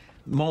great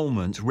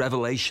moment,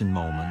 revelation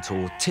moment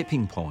or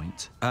tipping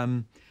point.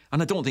 And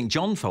I don't think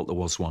John felt there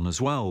was one as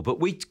well. But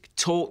we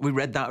talked, we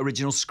read that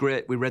original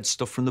script, we read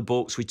stuff from the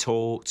books, we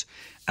talked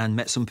and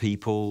met some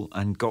people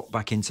and got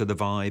back into the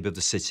vibe of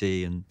the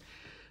city, and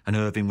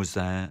Irving was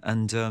there.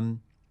 And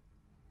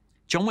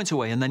John went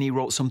away, and then he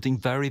wrote something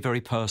very,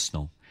 very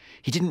personal.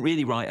 He didn't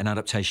really write an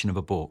adaptation of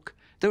a book.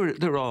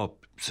 There are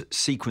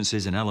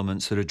sequences and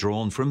elements that are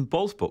drawn from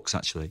both books,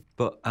 actually.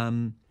 But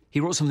he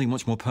wrote something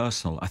much more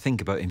personal, I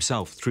think, about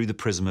himself through the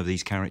prism of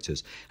these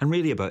characters, and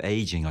really about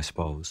ageing, I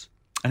suppose.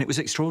 And it was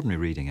extraordinary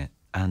reading it.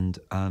 And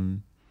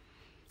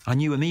I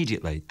knew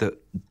immediately that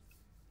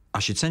I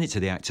should send it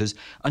to the actors.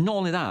 And not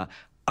only that,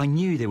 I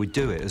knew they would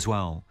do it as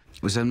well.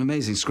 It was an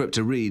amazing script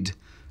to read,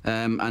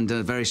 and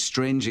a very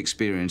strange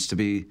experience to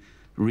be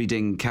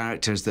reading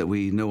characters that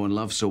we know and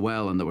love so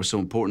well and that were so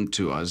important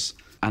to us.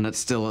 And it's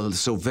still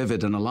so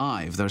vivid and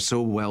alive. They're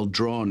so well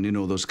drawn, you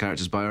know, those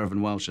characters by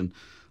Irvin Welsh and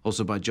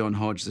also by John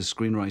Hodge, the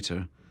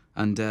screenwriter.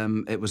 And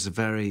it was a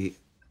very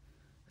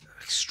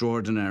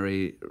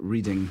extraordinary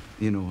reading,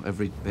 you know,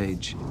 every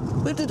page.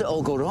 Where did it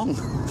all go wrong?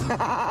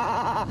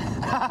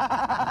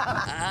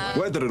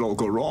 Where did it all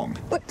go wrong?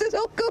 Where did it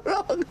all go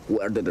wrong?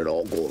 Where did it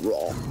all go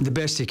wrong? The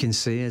best you can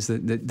say is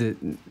that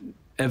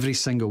every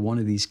single one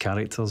of these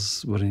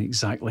characters were in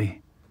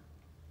exactly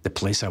the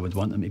place I would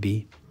want them to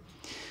be.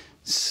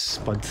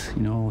 Spud,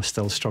 you know,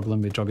 still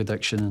struggling with drug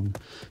addiction, and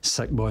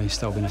Sick Boy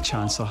still being a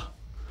chancer,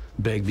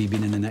 Begbie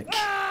being in the nick.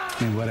 I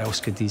mean, where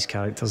else could these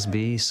characters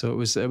be? So it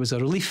was a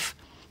relief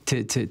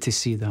to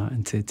see that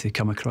and to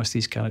come across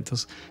these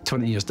characters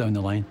 20 years down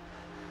the line.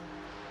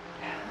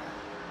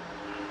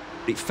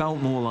 It felt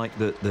more like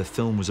the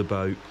film was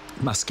about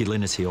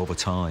masculinity over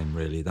time,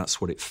 really.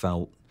 That's what it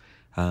felt.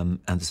 And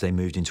as they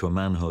moved into a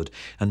manhood.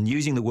 And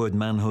using the word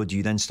manhood,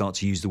 you then start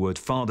to use the word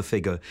father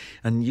figure,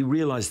 and you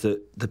realise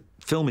that the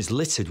film is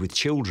littered with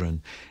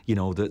children, you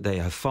know, that they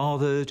have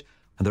fathered,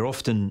 and they're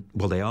often,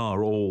 well, they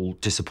are all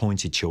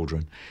disappointed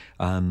children.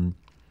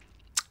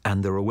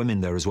 And there are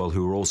women there as well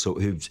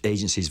whose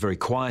agency is very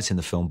quiet in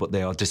the film, but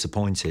they are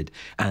disappointed.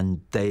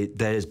 And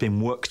there's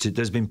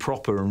been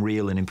proper and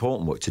real and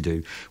important work to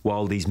do,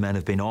 while these men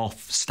have been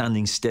off,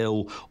 standing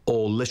still,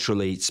 or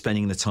literally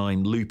spending the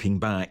time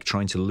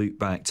trying to loop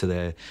back to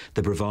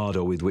the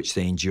bravado with which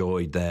they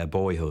enjoyed their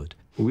boyhood.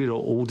 We're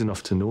all old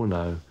enough to know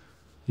now,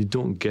 you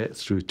don't get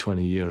through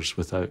 20 years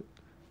without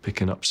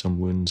picking up some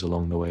wounds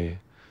along the way.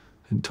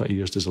 And 20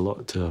 years does a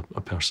lot to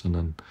a person,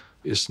 and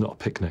it's not a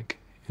picnic.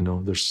 You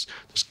know, there's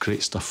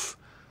great stuff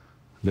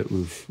that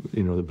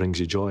that brings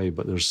you joy,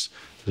 but there's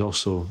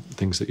also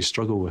things that you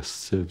struggle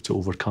with to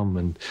overcome.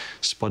 And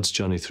Spud's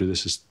journey through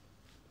this is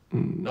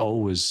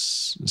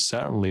always,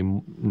 certainly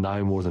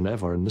now more than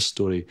ever in this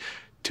story,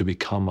 to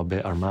become a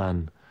better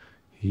man.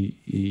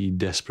 He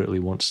desperately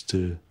wants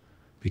to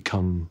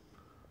become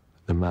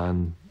the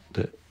man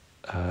that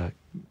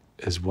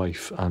his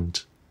wife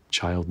and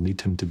child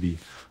need him to be,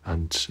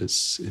 and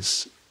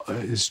it's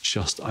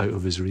just out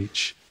of his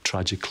reach.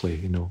 Tragically,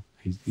 you know,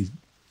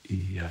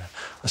 he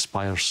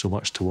aspires so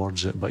much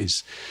towards it, but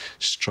he's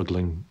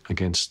struggling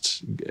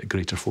against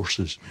greater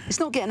forces. It's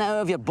not getting it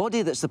out of your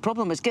body that's the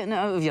problem, it's getting it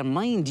out of your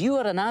mind. You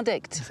are an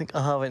addict. I think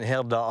I haven't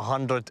heard that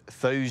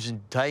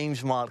 100,000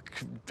 times,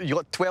 Mark. You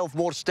got 12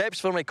 more steps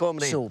for my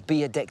comedy. So,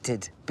 be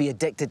addicted. Be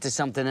addicted to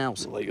something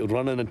else. Like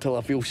running until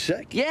I feel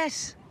sick?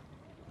 Yes.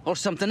 Or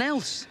something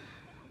else.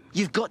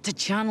 You've got to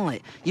channel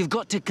it. You've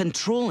got to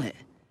control it.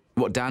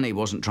 What Danny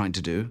wasn't trying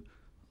to do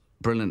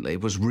brilliantly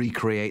was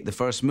recreate the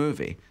first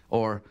movie,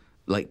 or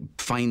like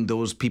find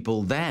those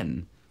people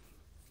then.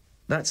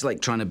 That's like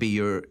trying to be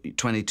your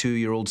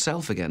 22-year-old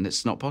self again.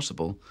 It's not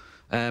possible.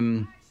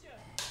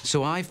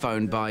 So I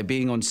found, by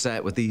being on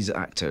set with these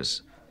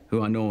actors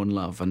who I know and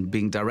love, and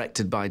being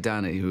directed by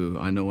Danny, who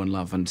I know and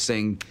love, and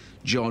saying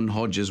John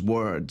Hodge's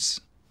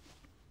words,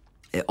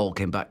 it all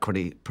came back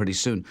pretty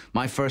soon.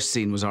 My first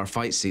scene was our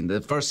fight scene. The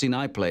first scene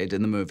I played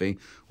in the movie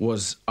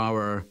was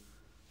our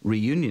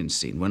reunion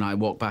scene, when I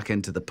walk back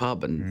into the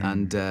pub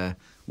and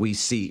we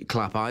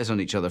clap eyes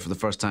on each other for the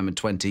first time in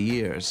 20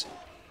 years.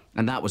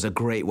 And that was a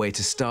great way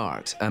to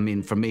start. I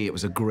mean, for me, it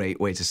was a great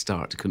way to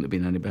start. It couldn't have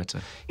been any better.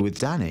 With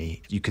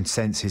Danny, you can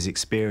sense his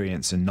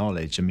experience and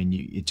knowledge. I mean,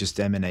 it just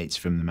emanates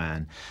from the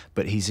man.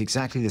 But he's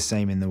exactly the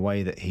same in the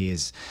way that he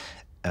is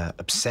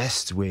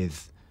obsessed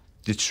with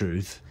the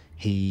truth.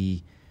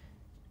 He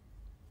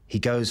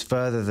goes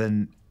further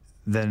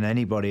than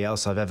anybody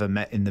else I've ever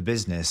met in the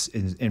business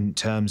in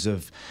terms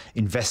of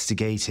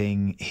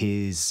investigating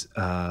his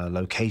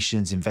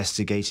locations,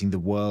 investigating the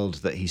world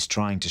that he's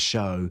trying to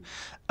show,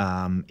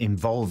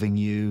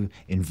 involving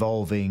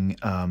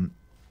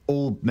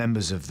all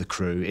members of the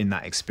crew in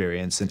that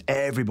experience, and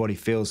everybody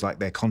feels like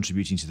they're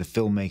contributing to the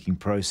filmmaking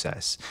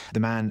process. The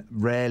man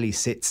rarely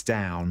sits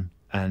down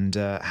and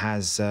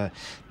has the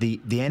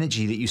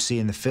energy that you see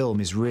in the film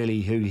is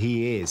really who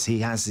he is. He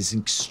has this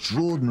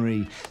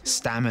extraordinary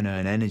stamina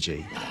and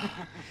energy.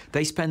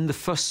 They spend the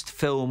first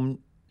film,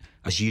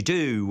 as you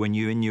do when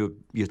you're in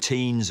your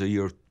teens or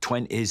your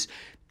 20s,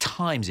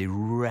 time's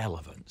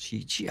irrelevant.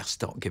 You just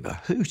don't give a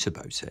hoot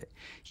about it.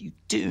 You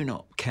do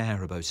not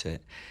care about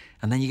it.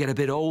 And then you get a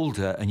bit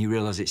older and you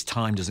realise it's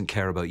time doesn't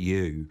care about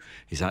you,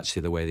 is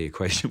actually the way the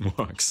equation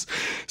works.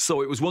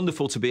 So it was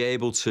wonderful to be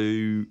able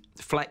to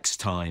flex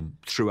time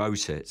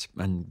throughout it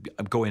and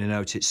go in and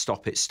out it,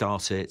 stop it,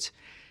 start it.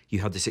 You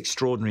had this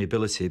extraordinary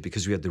ability,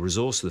 because we had the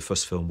resource of the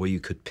first film, where you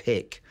could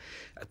pick,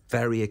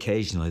 very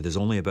occasionally, there's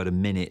only about a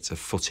minute of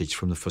footage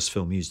from the first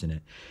film used in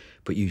it,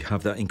 but you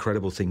have that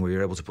incredible thing where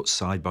you're able to put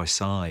side by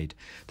side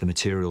the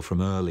material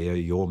from earlier,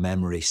 your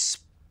memory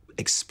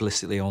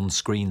explicitly on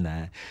screen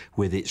there,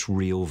 with its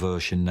real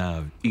version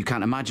now. You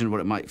can't imagine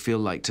what it might feel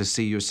like to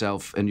see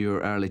yourself in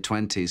your early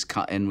 20s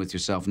cut in with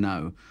yourself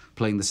now,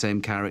 playing the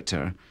same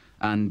character,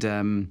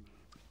 and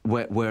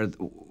where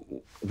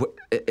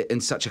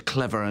in such a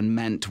clever and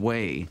meant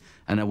way,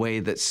 and a way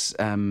that's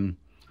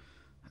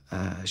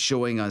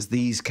showing us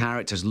these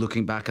characters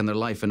looking back on their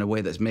life in a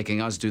way that's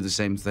making us do the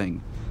same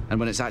thing. And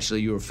when it's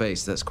actually your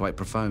face, that's quite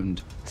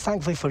profound.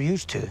 Thankfully for you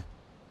two,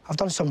 I've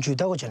done some due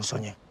diligence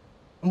on you.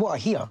 And what I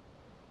hear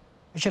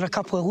is you're a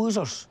couple of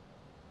losers.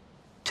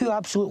 Two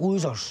absolute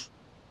losers.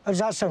 How does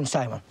that sound,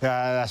 Simon?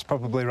 Yeah, that's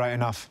probably right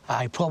enough.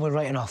 Aye, probably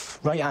right enough.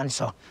 Right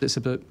answer. It's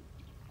about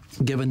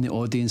giving the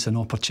audience an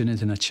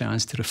opportunity and a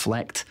chance to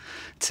reflect,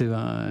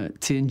 to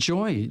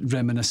enjoy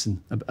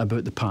reminiscing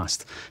about the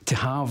past, to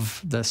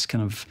have this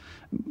kind of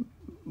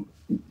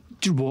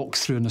walk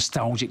through a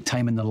nostalgic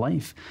time in their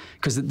life.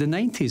 Because the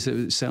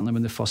 90s, certainly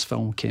when the first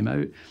film came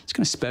out, it's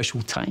kind of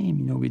special time.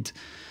 You know,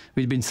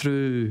 we'd been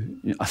through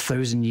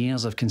 1,000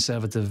 years of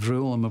Conservative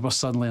rule, and we were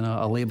suddenly in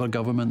a Labour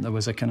government. There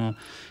was a kind of,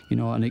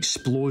 an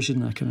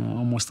explosion, a kind of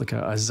almost like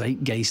a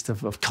zeitgeist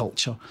of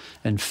culture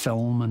in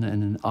film and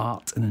in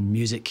art and in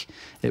music.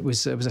 It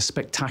was a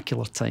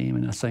spectacular time,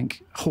 and I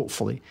think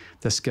hopefully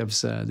this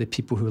gives the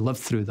people who lived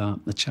through that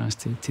the chance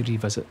to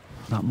revisit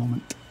that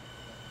moment.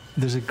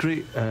 There's a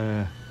great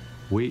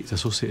weight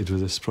associated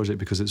with this project,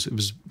 because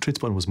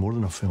Trainspotting was more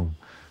than a film.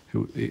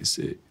 It's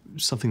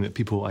something that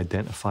people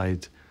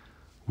identified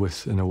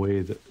with in a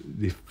way that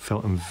they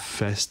felt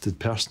invested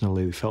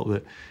personally. They felt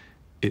that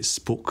it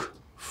spoke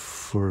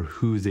for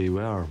who they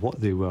were, what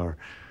they were.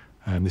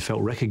 They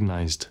felt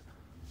recognised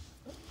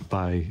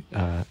by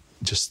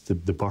just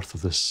the birth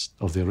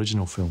of the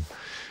original film.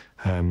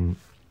 And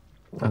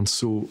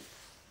so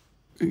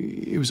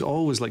it was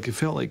always like, it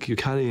felt like you're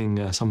carrying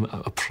a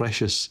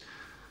precious,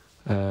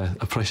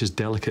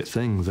 delicate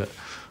thing that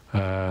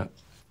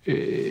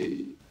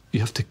you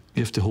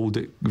have to hold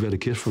it very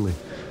carefully.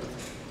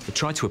 We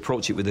tried to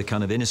approach it with the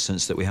kind of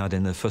innocence that we had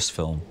in the first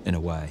film, in a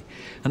way.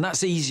 And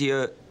that's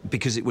easier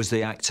because it was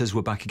the actors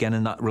were back again,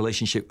 and that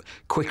relationship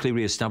quickly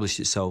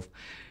re-established itself.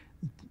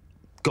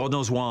 God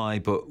knows why,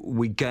 but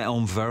we get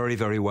on very,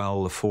 very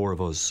well, the four of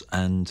us,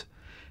 and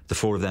the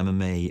four of them and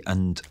me,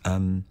 and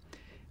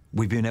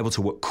we've been able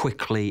to work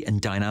quickly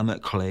and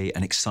dynamically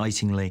and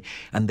excitingly,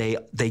 and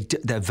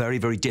they're very,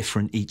 very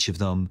different, each of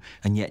them,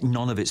 and yet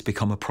none of it's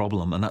become a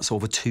problem, and that's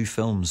over 2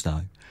 films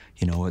now.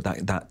 You know,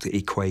 that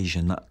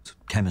equation, that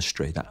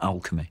chemistry, that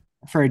alchemy.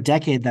 For a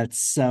decade, that's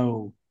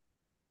so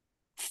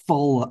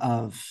full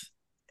of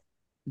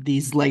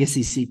these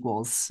legacy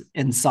sequels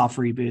and soft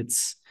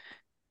reboots,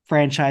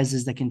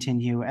 franchises that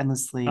continue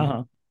endlessly.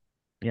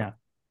 Yeah.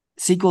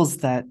 Sequels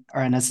that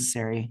are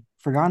unnecessary,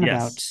 forgotten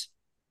about,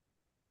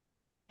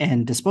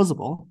 and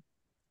disposable.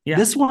 Yeah.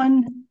 This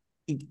one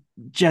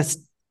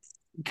just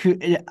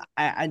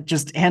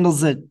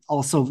handles it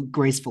also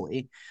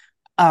gracefully.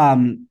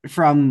 From,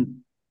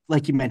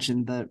 like you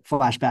mentioned, the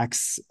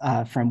flashbacks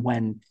from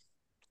when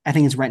I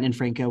think it's Renton and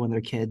Franco when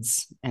they're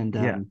kids,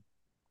 and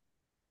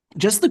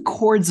just the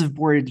chords of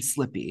Bored and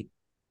Slippy.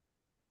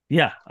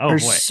 Yeah. Oh are boy.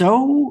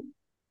 So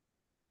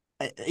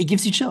it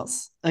gives you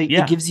chills.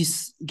 It gives you,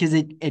 because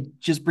it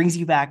just brings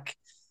you back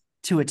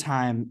to a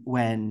time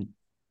when,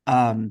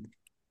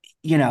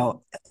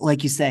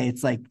 like you say,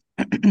 it's like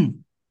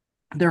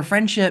their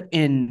friendship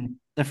in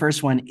the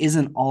first one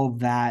isn't all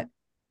that.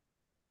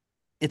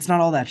 It's not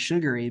all that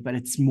sugary, but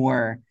it's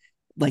more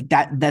like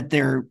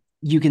that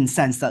you can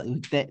sense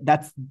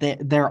that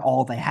they're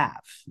all they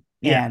have.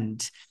 Yeah.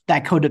 And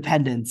that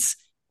codependence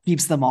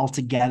keeps them all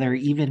together,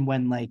 even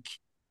when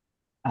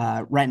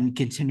Renton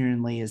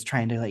continually is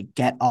trying to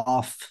get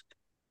off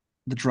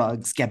the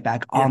drugs, get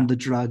back on the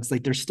drugs.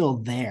 They're still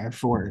there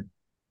for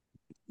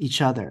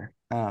each other.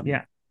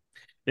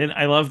 And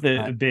I love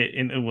the bit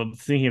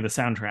thinking of the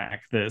soundtrack,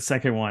 the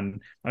second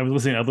one, I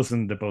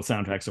listened to both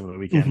soundtracks over the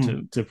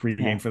weekend to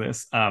pregame for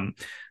this. So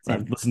I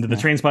listened to the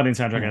Trainspotting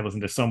soundtrack. I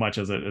listened to so much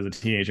as a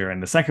teenager,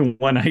 and the second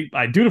one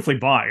I dutifully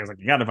bought. I was like,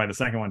 you got to buy the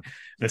second one,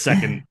 the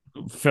second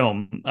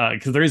film,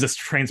 because there is a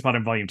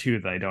Trainspotting Volume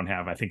 2 that I don't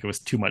have. I think it was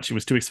too much. It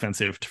was too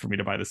expensive for me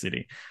to buy the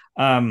CD.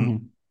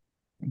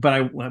 But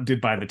I did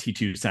buy the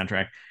T2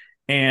 soundtrack,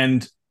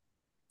 and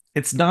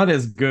it's not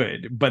as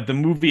good, but the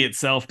movie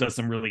itself does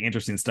some really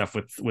interesting stuff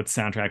with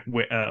soundtrack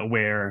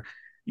where,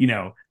 you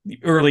know,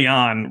 early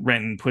on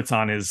Renton puts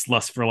on his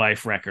Lust for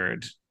Life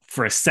record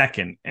for a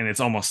second, and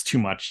it's almost too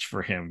much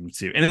for him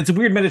to, and it's a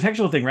weird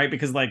metatextual thing, right?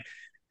 Because like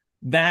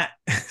that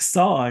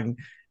song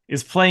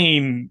is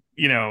playing,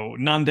 you know,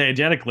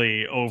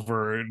 non-diegetically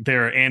over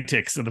their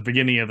antics at the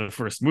beginning of the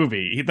first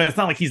movie. It's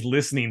not like he's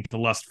listening to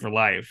Lust for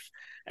Life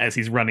as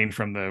he's running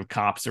from the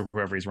cops or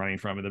whoever he's running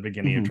from at the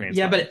beginning of Trainspotting.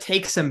 Yeah, but it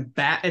takes him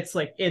back. It's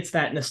like, it's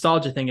that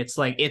nostalgia thing. It's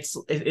like it's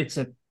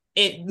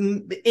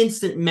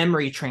instant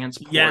memory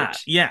transport. Yeah.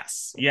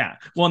 Yes. Yeah.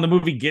 Well, and the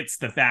movie gets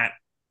that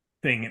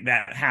thing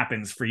that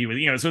happens for you.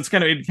 You know, so it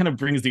kind of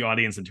brings the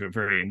audience into it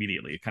very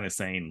immediately, kind of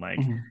saying like,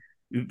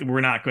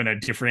 we're not going to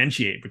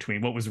differentiate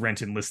between what was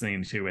Renton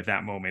listening to at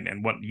that moment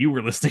and what you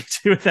were listening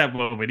to at that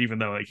moment, even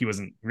though like he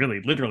wasn't really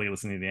literally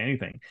listening to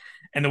anything.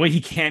 And the way he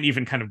can't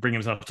even kind of bring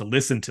himself to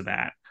listen to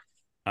that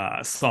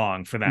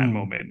song for that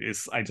moment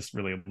is, I just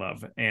really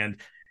love. And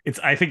it's,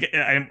 I think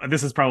I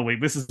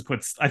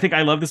think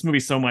I love this movie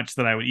so much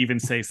that I would even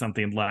say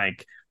something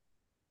like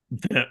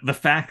the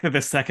fact that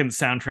the second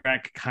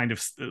soundtrack kind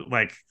of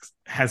like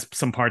has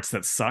some parts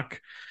that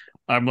suck.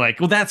 I'm like,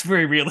 well, that's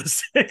very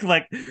realistic.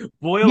 Like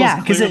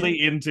Boyle's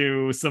clearly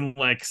into some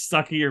like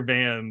suckier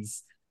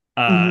bands.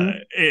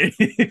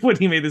 When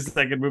he made this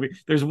second movie,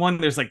 there's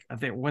like,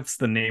 what's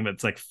the name?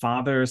 It's like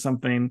Father or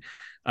something.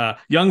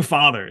 Young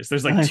Fathers.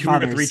 There's like two or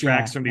three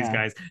tracks from these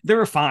guys.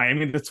 They're fine. I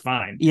mean, that's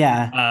fine.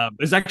 Yeah.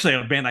 There's actually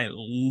a band I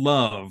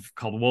love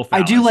called Wolf I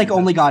Alice. do like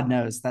Only God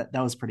Knows. That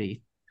was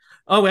pretty.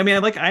 Oh, I mean, I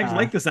like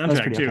the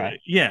soundtrack too.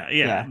 Okay.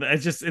 Yeah.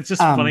 It's just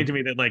funny to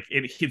me that like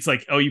it's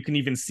like, oh, you can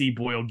even see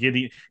Boyle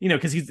getting, you know,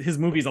 because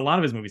a lot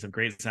of his movies have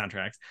great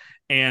soundtracks,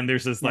 and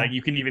there's this like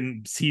you can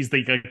even see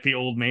the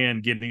old man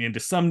getting into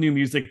some new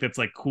music that's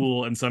like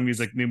cool and some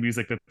new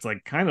music that's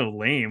like kind of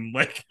lame.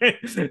 Like,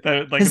 there's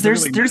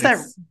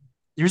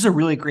a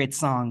really great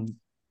song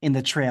in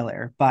the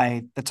trailer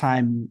by the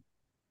time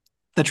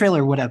the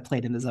trailer would have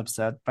played in this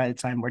episode by the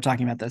time we're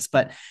talking about this,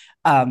 but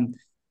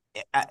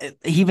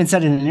he even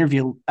said in an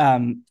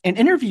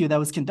interview that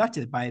was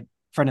conducted by a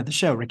friend of the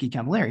show, Ricky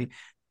Camilleri,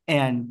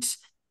 and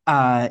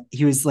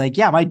he was like,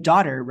 "Yeah, my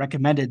daughter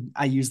recommended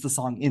I use the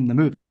song in the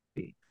movie."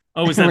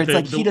 Oh, is that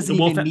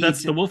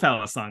the Wolf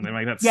Alice song?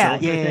 Like that's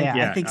Silk,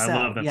 I think so.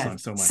 I love that song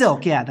so much.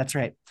 Silk, yeah, that's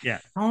right. Yeah.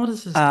 How old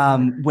is his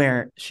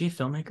where is she a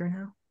filmmaker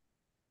now?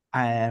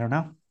 I don't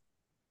know.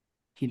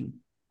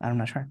 I'm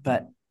not sure,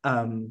 but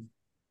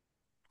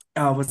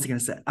what's he gonna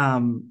say?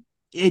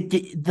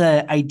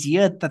 The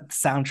idea that the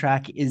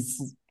soundtrack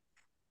is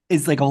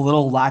like a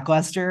little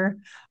lackluster,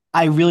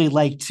 I really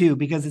like too,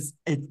 because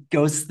it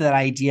goes to that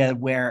idea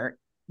where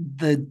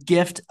the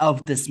gift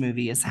of this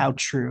movie is how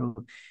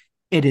true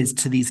it is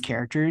to these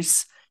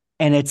characters,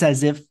 and it's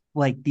as if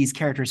like these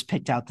characters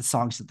picked out the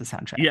songs of the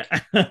soundtrack. Yeah.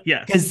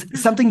 Yeah. Because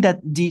something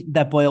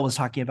that Boyle was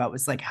talking about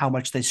was like how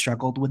much they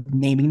struggled with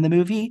naming the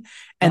movie,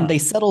 and they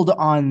settled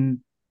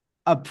on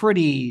a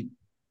pretty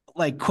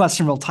like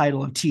questionable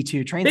title of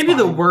T2 Trainspotting. Maybe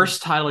the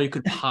worst title you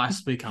could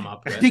possibly come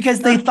up with. Because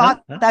they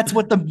thought that's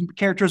what the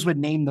characters would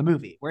name the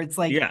movie, where it's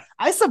like,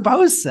 I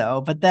suppose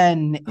so, but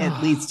then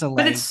it leads to like,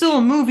 but it's still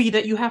a movie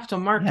that you have to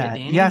market.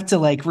 Danny. You have to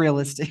like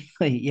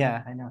realistically.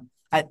 I know.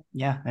 I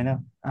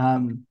know.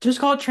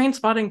 Just call it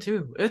Trainspotting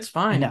too. It's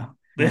fine. I know.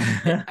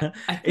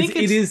 I think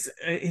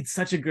it's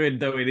such a good,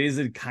 though it is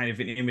a kind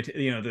of an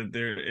imitation, you know,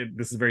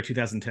 this is a very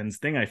 2010s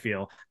thing, I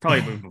feel,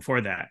 probably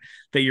before that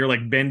you're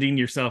like bending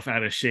yourself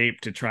out of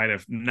shape to try to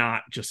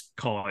not just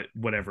call it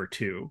whatever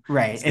too,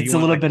 right? So it's a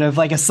little bit of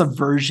like a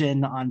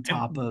subversion on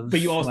top of,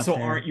 but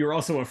you're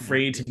also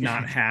afraid to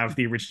not have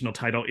the original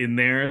title in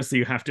there, so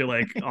you have to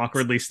like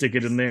awkwardly stick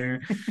it in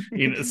there,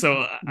 you know.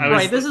 So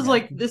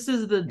this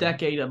is the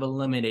decade of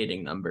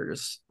eliminating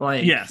numbers,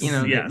 like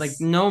like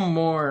no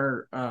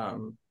more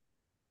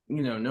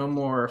no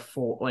more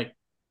full, like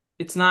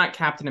it's not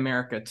Captain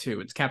America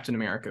 2, it's Captain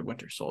America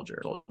Winter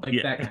Soldier,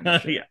 like that kind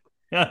of shit.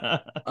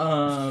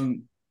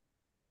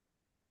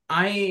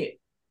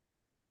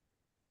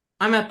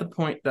 I'm at the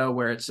point though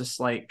where it's just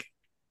like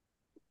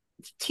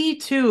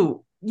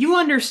T2, you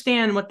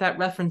understand what that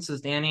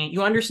references, Danny.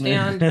 You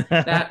understand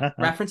that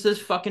references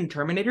fucking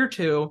Terminator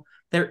 2.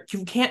 There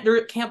can't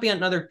be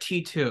another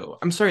T2.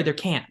 I'm sorry, there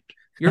can't.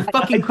 You're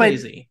fucking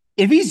crazy.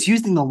 If he's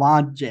using the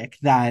logic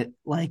that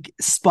like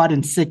Spud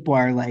and Sick Boy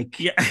are like,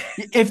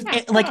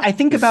 if like I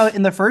think about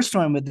in the first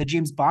one with the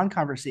James Bond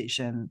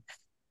conversation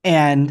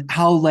and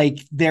how like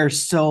they're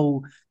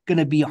so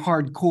gonna be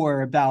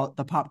hardcore about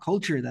the pop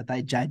culture that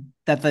they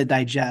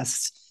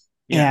digest,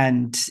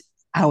 and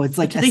how it's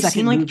like do they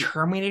seem like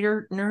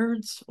Terminator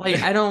nerds?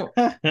 Like I don't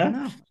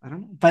know,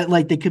 but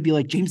like they could be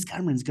like James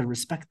Cameron's gonna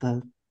respect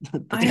the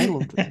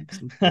title.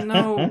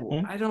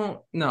 No, I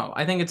don't know.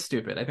 I think it's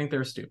stupid. I think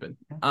they're stupid.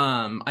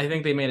 I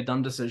think they made a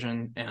dumb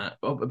decision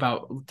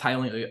about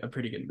titling a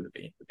pretty good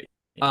movie.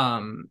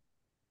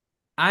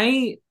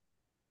 I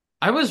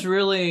was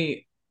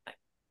really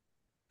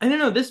I don't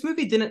know. This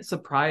movie didn't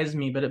surprise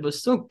me, but it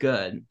was so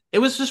good. It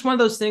was just one of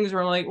those things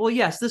where I'm like, well,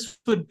 yes, this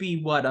would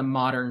be what a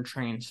modern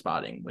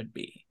Trainspotting would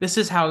be. This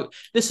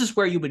is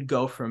where you would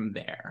go from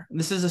there.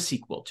 This is a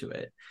sequel to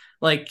it.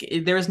 Like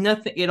there was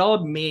nothing. It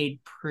all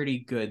made pretty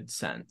good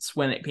sense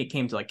when it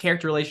came to like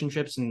character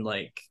relationships and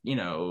like, you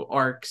know,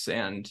 arcs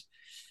and,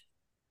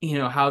 you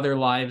know, how their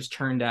lives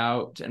turned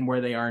out and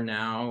where they are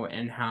now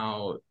and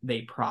how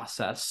they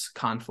process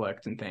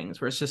conflict and things,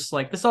 where it's just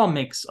like this all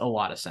makes a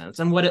lot of sense.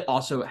 And what it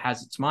also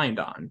has its mind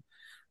on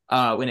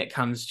when it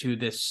comes to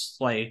this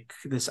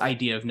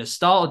idea of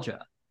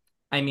nostalgia.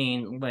 I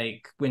mean,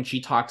 like when she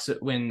talks,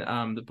 when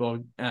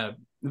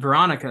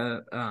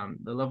Veronica,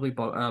 the lovely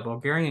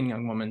Bulgarian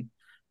young woman,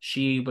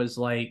 she was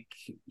like,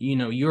 you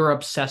know, you're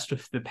obsessed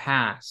with the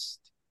past.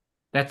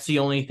 That's the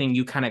only thing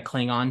you kind of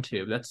cling on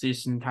to. That's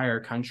this entire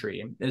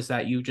country, is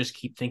that you just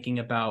keep thinking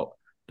about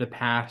the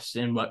past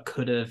and what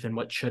could have and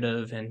what should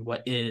have and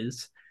what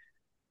is,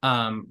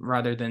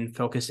 rather than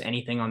focus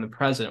anything on the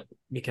present,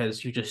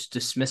 because you just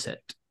dismiss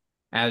it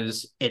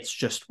as it's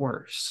just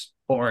worse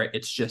or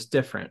it's just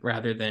different,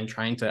 rather than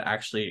trying to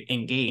actually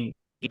engage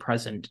the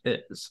present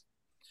is.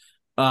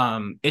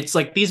 It's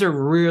like these are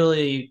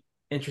really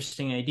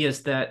interesting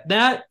ideas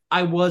that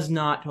I was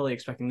not totally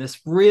expecting.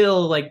 This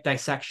real like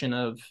dissection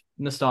of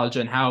nostalgia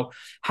and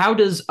how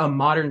does a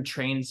modern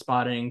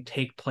Trainspotting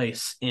take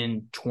place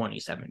in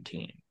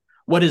 2017?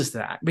 What is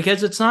that?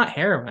 Because it's not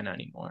heroin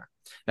anymore.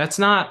 That's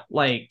not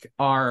like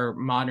our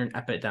modern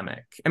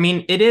epidemic. I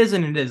mean, it is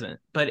and it isn't,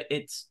 but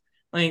it's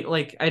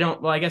like I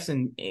don't. Well, I guess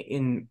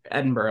in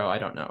Edinburgh, I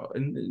don't know,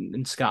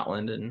 in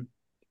Scotland, and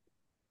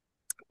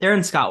they're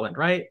in Scotland,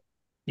 right?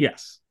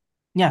 Yes.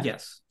 Yeah.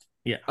 Yes.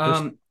 Yeah.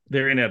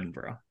 They're in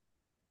Edinburgh.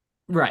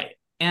 Right.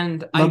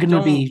 And Logan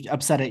would be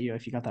upset at you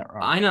if you got that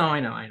wrong. I know.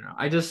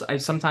 I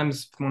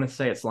sometimes want to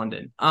say it's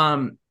London.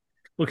 Well,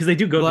 because they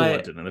do go to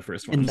London in the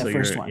first one. In the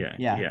first one.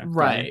 Yeah.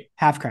 Right.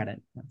 Half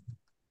credit.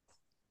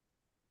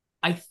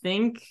 I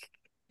think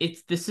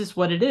this is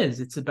what it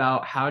is. It's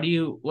about how do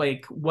you,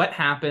 like, what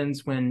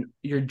happens when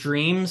your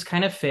dreams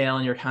kind of fail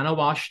and you're kind of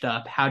washed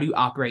up. How do you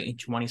operate in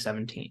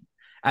 2017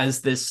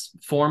 as this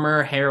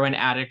former heroin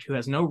addict who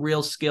has no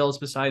real skills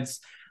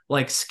besides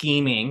like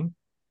scheming,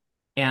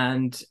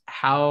 and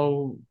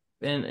how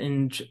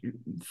and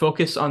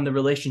focus on the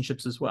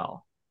relationships as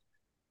well.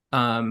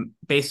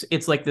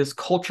 It's like this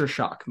culture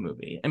shock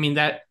movie. I mean,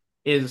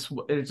 it's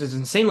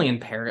insanely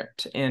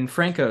apparent in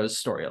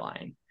Franco's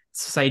storyline.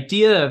 It's this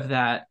idea of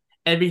that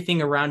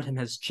everything around him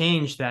has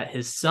changed, that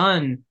his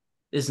son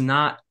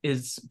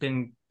is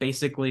been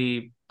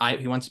basically,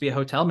 he wants to be a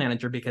hotel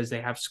manager because they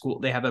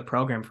have a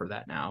program for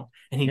that now,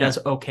 and he does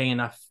okay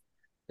enough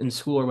in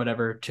school or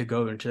whatever to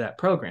go into that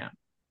program,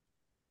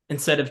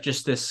 instead of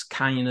just this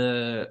kind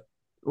of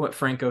what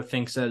Franco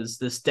thinks as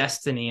this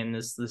destiny and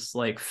this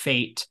like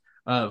fate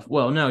of,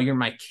 well, no, you're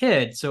my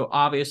kid, so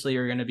obviously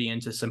you're going to be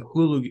into some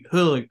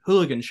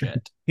hooligan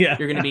shit. Yeah,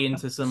 you're going to be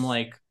into some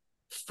like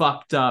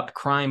fucked up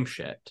crime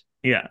shit.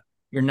 Yeah,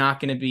 you're not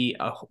going to be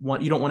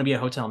you don't want to be a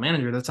hotel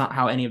manager. That's not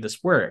how any of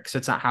this works.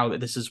 It's not how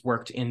this has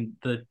worked in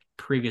the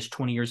previous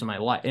 20 years of my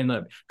life, in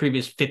the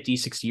previous 50,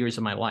 60 years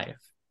of my life.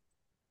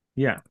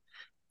 Yeah.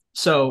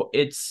 So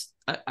it's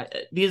I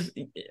guess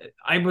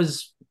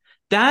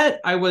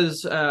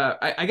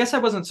I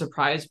wasn't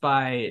surprised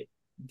by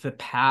the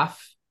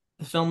path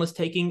the film was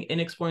taking in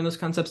exploring those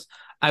concepts.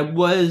 I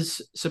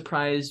was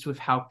surprised with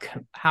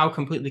how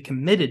completely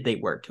committed they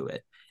were to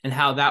it, and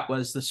how that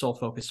was the sole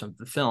focus of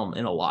the film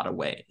in a lot of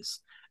ways.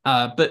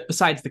 But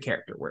besides the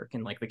character work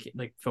and like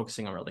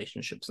focusing on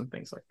relationships and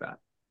things like that.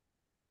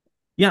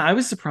 Yeah, I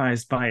was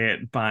surprised by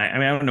it. I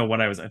mean, I don't know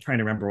what I'm trying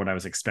to remember what I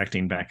was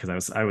expecting back,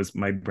 because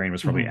my brain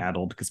was probably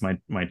addled because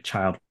my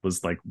child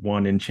was like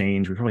 1 and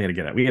change. We had to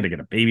get a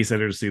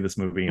babysitter to see this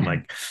movie, and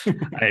like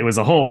it was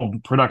a whole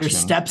production. Your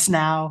steps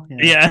now.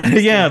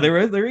 Yeah.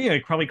 They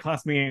probably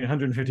cost me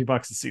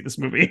 $150 to see this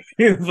movie,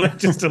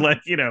 just to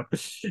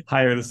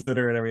hire the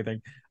sitter and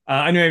everything.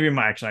 I knew maybe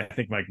I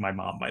think my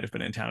mom might have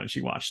been in town, and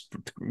she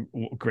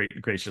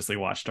graciously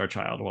watched our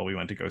child while we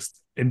went to go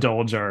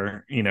indulge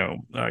our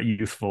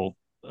youthful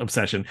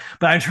obsession.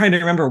 But I'm trying to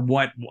remember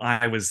what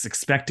I was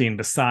expecting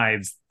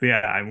besides.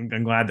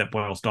 I'm glad that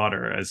Boyle's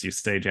daughter, as you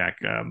say, Jack,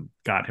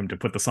 got him to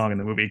put the song in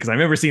the movie, because I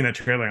remember seeing that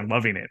trailer and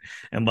loving it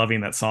and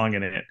loving that song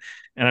in it,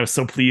 and I was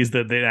so pleased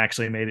that they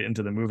actually made it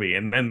into the movie.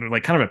 And then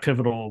like kind of a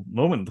pivotal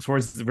moment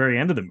towards the very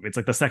end of the movie. It's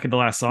like the second to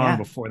last song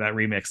before that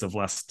remix of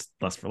Lust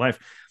for Life.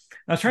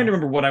 I was trying to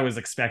remember what I was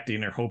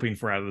expecting or hoping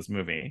for out of this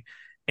movie.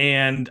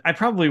 And I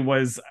probably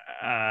was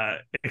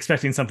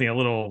expecting something a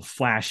little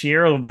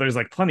flashier. There's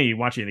like plenty,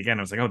 watching it again,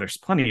 I was like, oh, there's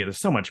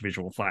so much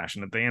visual flash.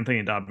 And the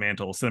Anthony Dodd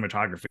Mantle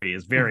cinematography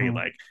is very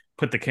like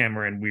put the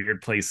camera in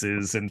weird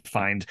places and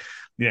find,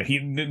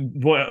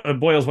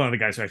 Boyle's one of the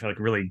guys who I feel like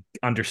really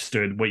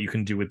understood what you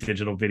can do with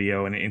digital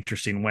video in an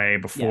interesting way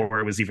before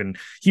it was even,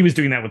 he was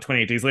doing that with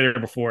 28 Days Later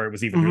before it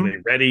was even really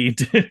ready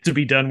to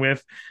be done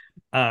with.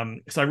 So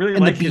I really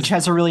like the beach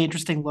has a really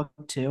interesting look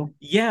too.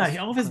 Yeah,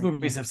 all of his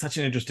movies have such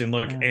an interesting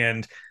look.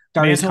 And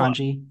Darius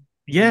Kanji.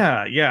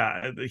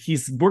 Yeah.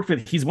 He's one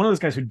of those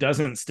guys who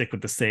doesn't stick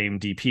with the same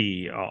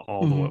DP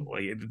all the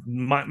way.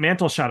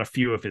 Mantle shot a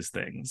few of his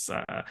things,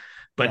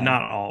 but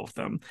not all of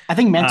them. I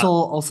think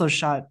Mantle also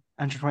shot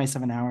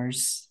 127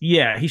 Hours.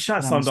 Yeah, he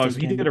shot Slumdog.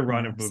 He did a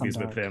run Yeah, of movies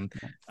with him.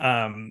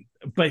 Yeah.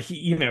 But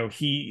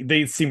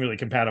they seem really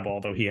compatible,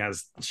 although he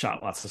has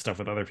shot lots of stuff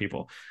with other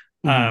people.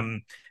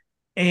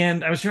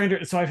 And I was trying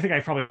to, so I think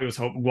I probably was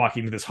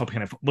walking to this hope,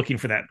 kind of looking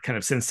for that kind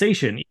of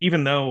sensation,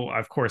 even though,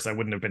 of course, I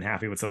wouldn't have been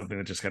happy with something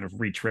that just kind of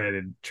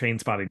retreaded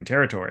Trainspotting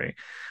territory.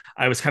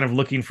 I was kind of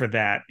looking for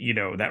that,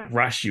 that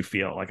rush you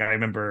feel. Like I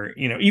remember,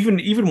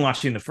 even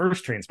watching the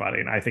first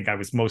Trainspotting, I think I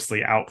was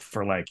mostly out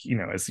for like,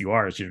 as you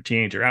are as you're a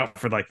teenager, out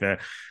for like the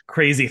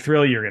crazy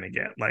thrill you're gonna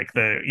get, like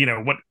the,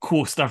 what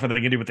cool stuff are they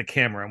gonna do with the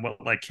camera and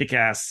what like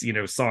kick-ass,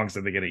 songs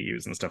are they gonna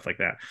use and stuff like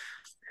that.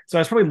 So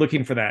I was probably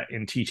looking for that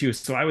in T2.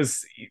 So I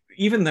was,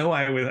 even though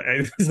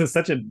this is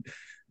such a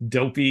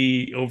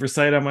dopey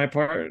oversight on my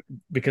part,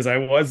 because I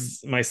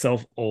was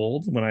myself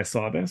old when I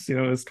saw this, it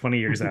was 20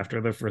 years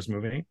after the first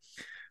movie,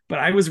 but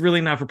I was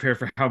really not prepared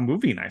for how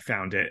moving I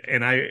found it.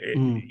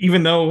 And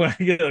even though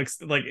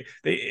like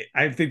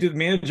they did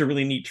manage a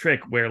really neat trick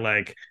where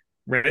like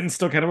Renton's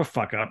still kind of a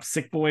fuck up,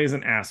 Sick Boy is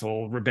an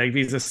asshole,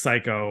 Begbie's a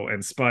psycho,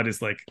 and Spud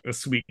is like a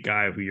sweet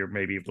guy who you're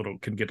maybe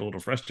can get a little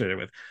frustrated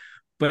with.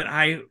 But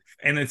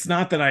and it's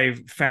not that I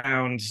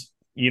found,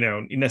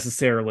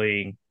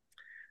 necessarily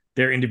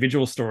their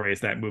individual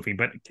stories that moving,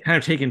 but kind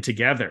of taken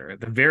together.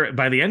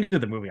 By the end of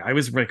the movie, I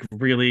was like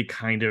really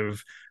kind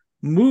of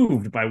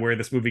moved by where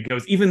this movie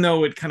goes, even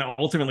though it kind of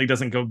ultimately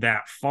doesn't go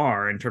that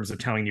far in terms of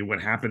telling you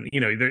what happened.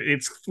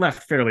 It's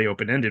left fairly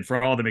open-ended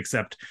for all of them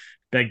except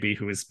Begbie,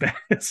 who is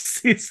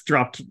it's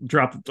dropped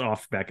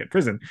off back at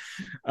prison.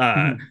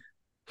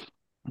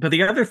 But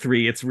the other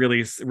three, it's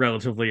really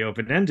relatively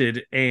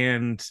open-ended,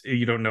 and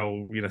you don't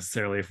know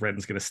necessarily if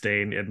Renton's going to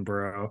stay in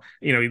Edinburgh.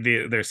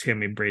 There's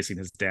him embracing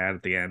his dad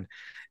at the end,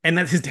 and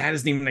that his dad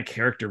isn't even a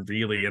character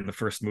really in the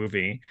first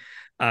movie.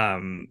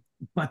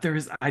 But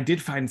I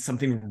did find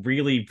something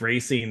really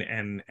bracing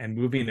and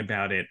moving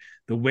about it.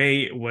 The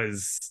way it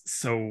was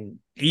so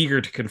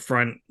eager to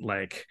confront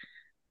like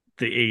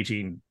the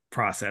aging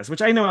process,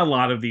 which I know a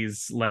lot of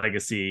these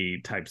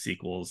legacy type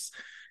sequels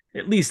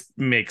at least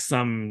make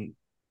some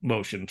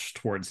motion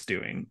towards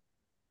doing.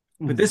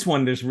 But this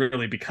one, there's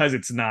really, because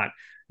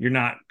you're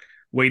not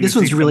waiting. This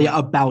one's really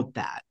about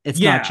that. It's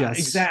not just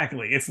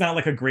exactly. It's not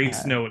like a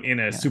grace note in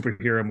a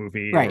superhero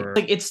movie, right?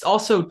 Like it's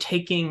also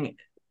taking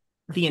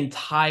the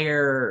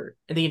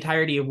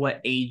entirety of what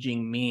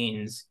aging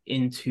means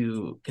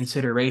into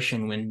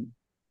consideration when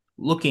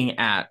looking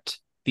at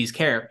these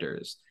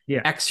characters.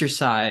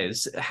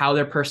 Exercise, how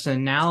their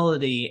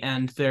personality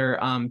and their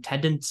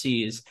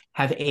tendencies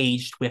have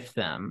aged with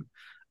them.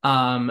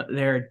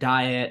 Their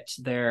diet,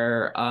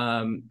 their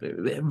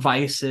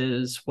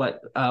vices,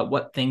 what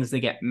things they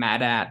get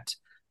mad at,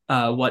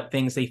 what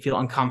things they feel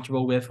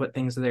uncomfortable with, what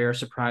things they are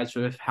surprised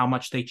with, how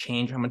much they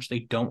change, how much they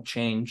don't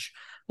change.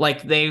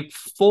 Like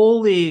it's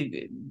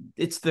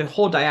the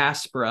whole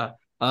diaspora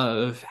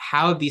of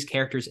how these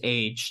characters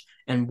aged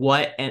and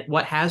what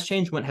has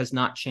changed, what has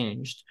not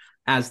changed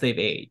as they've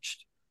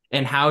aged,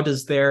 and how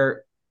does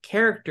their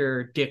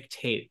character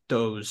dictate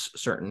those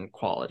certain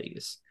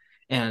qualities.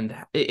 And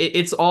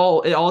it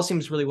all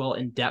seems really well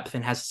in depth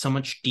and has so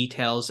much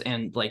details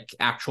and like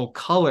actual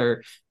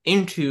color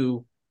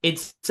into it,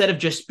 instead of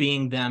just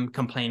being them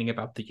complaining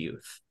about the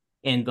youth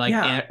and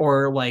like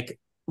or like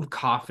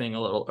coughing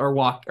a little or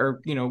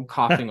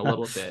coughing a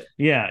little bit.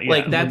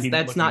 Like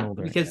that's not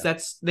older, because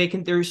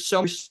there's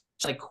so much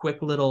like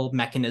quick little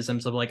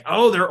mechanisms of like,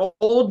 oh, they're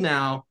old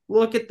now,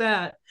 look at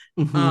that.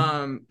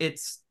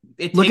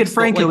 Look at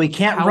Franco, he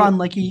can't run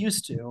like he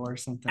used to or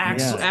something.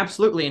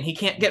 Absolutely, and he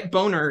can't get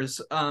boners.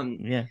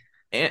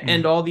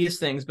 And all these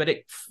things, but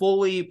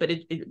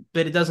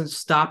it doesn't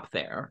stop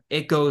there.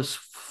 It goes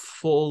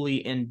fully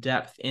in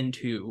depth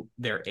into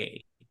their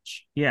age.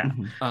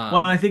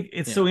 Well, I think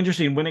it's so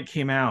interesting when it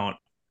came out.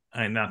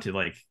 Not to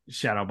like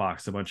shadow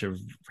box a bunch of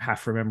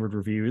half remembered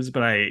reviews,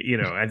 but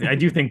I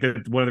do think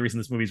that one of the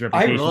reasons this movie's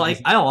reputation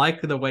I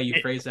like the way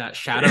you phrase that,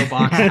 shadow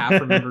box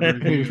half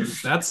remembered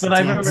reviews. That's what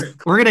I remember.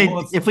 We're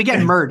gonna, if we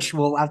get merch,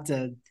 we'll have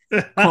to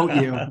quote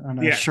you on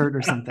a shirt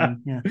or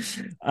something.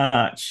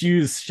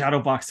 Choose shadow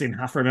boxing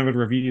half remembered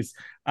reviews.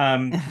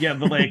 But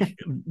like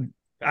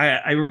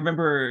I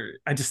remember,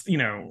 I just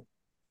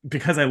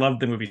because I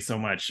loved the movie so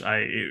much,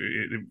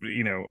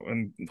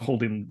 I'm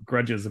holding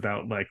grudges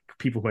about like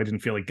people who I didn't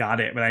feel like got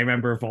it. But I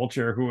remember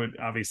Vulture, who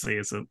obviously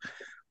is a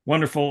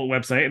wonderful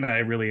website, and I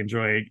really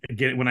enjoy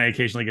when I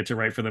occasionally get to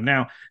write for them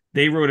now.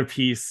 They wrote a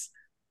piece.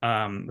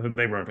 A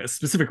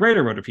specific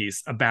writer wrote a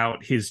piece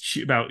about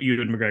about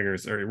Ewan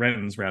McGregor's, or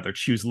Renton's rather,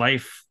 Choose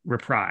Life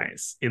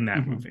reprise in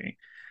that movie.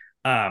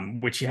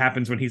 Which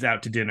happens when he's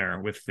out to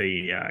dinner with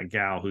the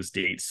gal who's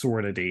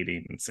sort of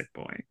dating Sick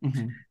Boy.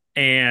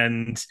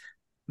 And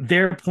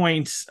their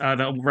point,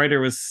 the writer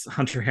was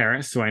Hunter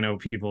Harris, who I know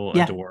people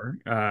adore.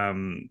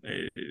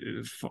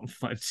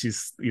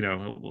 She's, you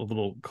know, a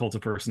little cult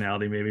of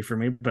personality maybe for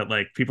me, but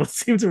like people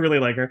seem to really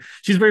like her.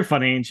 She's very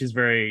funny and she's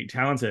very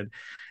talented.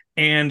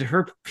 And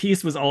her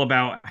piece was all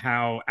about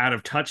how out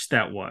of touch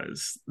that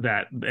was,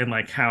 and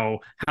like how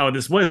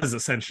this was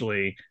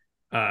essentially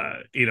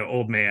you know,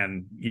 old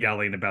man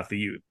yelling about the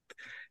youth,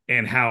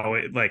 and how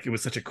it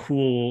was such a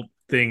cool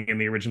thing in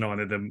the original,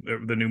 and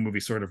the new movie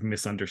sort of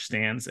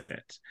misunderstands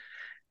it.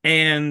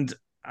 And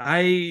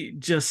I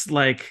just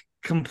like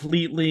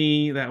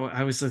completely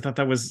I thought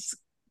that was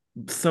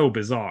so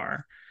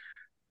bizarre.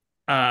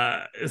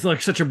 It's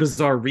like such a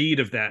bizarre read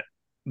of that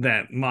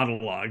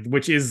monologue,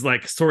 which is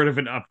like sort of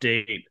an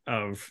update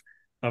of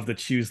the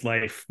Choose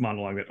Life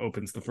monologue that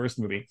opens the first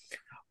movie.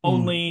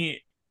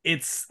 Only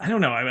it's, I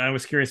don't know, I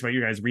was curious about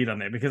your guys' read on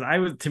that, because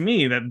to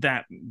me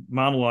that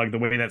monologue, the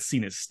way that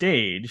scene is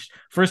staged,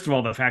 first of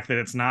all, the fact that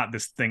it's not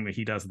this thing that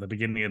he does at the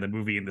beginning of the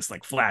movie in this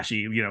like flashy,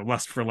 you know,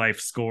 Lust for Life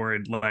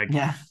scored like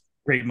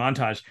great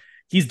montage.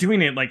 He's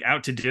doing it like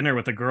out to dinner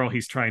with a girl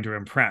he's trying to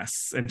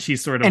impress, and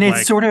she's sort of, and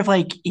it's sort of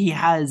like he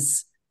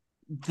has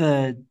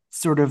the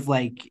sort of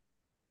like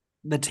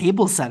the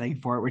table setting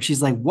for it, where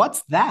she's like,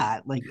 "What's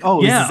that?" Like,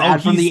 "Oh, yeah, this is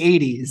ad from the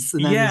 '80s."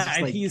 And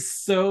then he's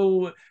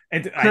so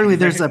clearly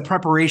there's a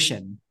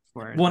preparation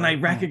for it. Well, I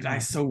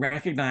recognize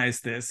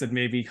this, and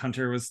maybe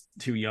Hunter was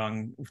too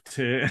young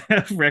to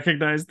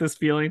recognize this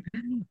feeling.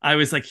 I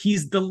was like,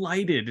 he's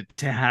delighted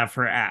to have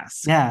her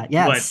ask. Yeah,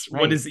 yes.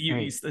 What is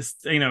you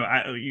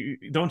know?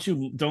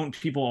 Don't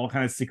people all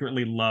kind of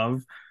secretly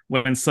love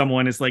when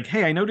someone is like,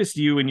 "Hey, I noticed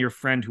you and your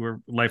friend who are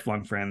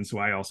lifelong friends, who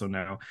I also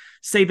know,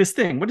 say this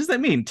thing. What does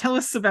that mean? Tell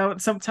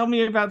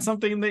me about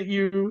something that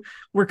you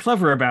were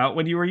clever about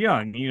when you were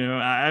young." You know,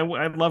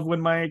 I love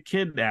when my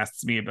kid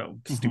asks me about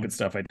stupid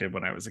stuff I did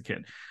when I was a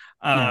kid.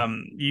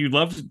 You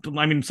love,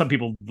 I mean, some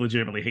people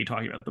legitimately hate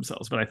talking about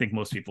themselves, but I think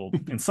most people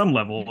in some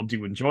level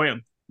do enjoy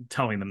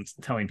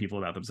telling people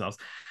about themselves.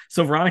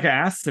 So Veronica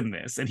asks him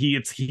this, and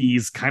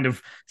he's kind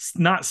of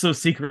not so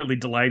secretly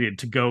delighted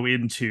to go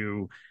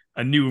into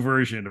a new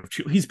version of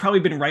he's probably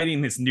been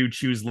writing this new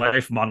Choose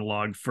Life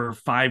monologue for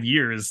 5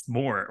 years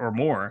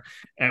more,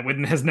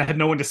 and has had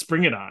no one to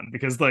spring it on,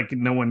 because like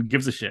no one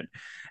gives a shit,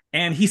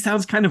 and he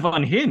sounds kind of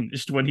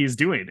unhinged when he's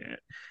doing it.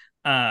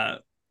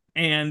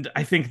 And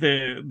I think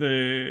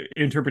the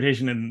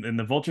interpretation in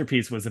the Vulture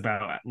piece was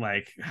about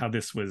like how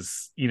this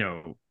was, you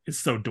know, it's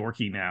so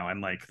dorky now,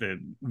 and like the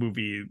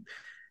movie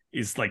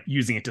is like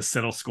using it to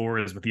settle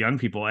scores with young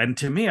people. And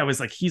to me, I was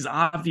like, he's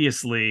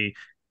obviously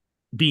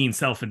being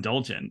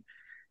self-indulgent.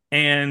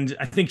 And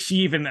I think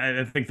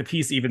the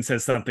piece even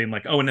says something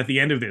like, "Oh, and at the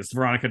end of this,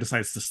 Veronica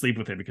decides to sleep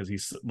with him because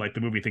he's like,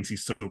 the movie thinks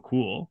he's so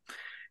cool."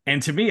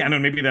 And to me, I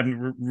don't know, maybe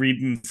I'm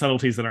reading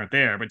subtleties that aren't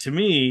there, but to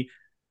me,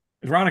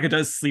 Veronica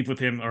does sleep with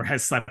him, or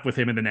has slept with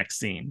him in the next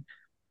scene.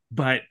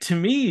 But to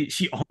me,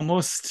 she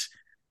almost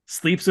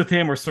sleeps with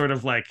him, or sort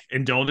of like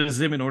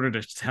indulges him in order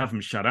to have him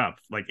shut up.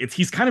 Like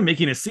he's kind of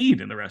making a scene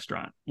in the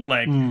restaurant,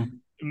 like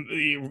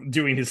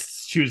doing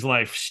his Choose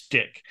Life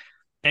shtick.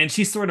 And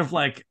she's sort of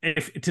like,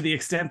 if to the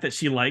extent that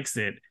she likes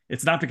it,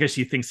 it's not because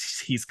she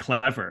thinks he's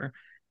clever.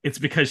 It's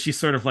because she's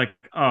sort of like,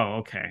 "Oh,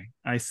 okay,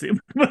 I see."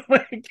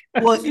 Like,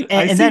 well,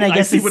 and then I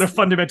guess I see what a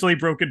fundamentally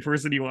broken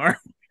person you are.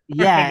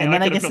 Yeah, and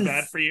then I guess feel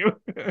bad for you.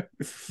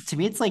 To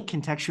me, it's like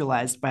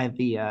contextualized by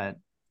the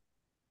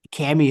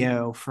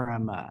cameo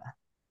from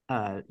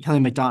Kelly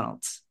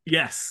McDonald's.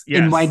 Yes.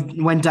 And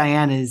when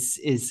Diane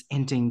is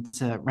hinting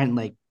to Rent,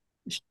 like,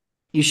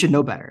 "You should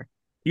know better."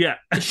 Yeah.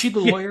 Is she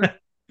the lawyer?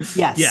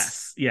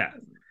 Yes. Yeah.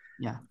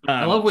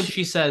 I love when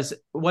she says,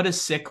 "What a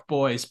sick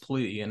boy's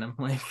plea," and I'm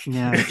like,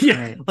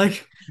 right.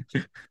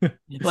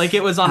 like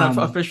it was on an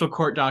official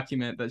court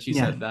document that she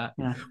said that.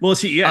 Yeah. Well,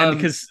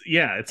 because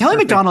it's Kelly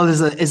McDonald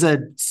is a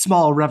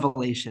small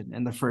revelation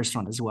in the first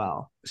one as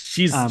well.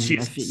 She's so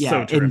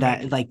terrific. In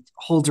that, like,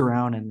 holds her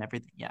own and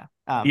everything. Yeah.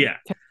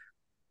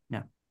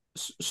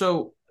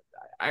 So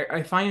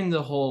I find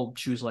the whole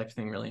Choose Life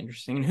thing really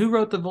interesting. And who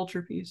wrote the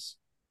Vulture piece?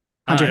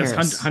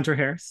 Hunter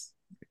Harris.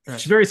 Right.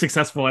 She's very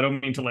successful. I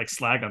don't mean to like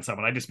slag on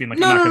someone. I just mean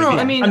like,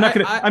 I'm not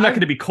going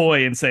to be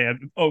coy and say,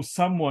 "Oh,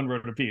 someone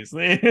wrote a piece."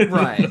 Right.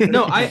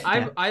 No,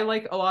 I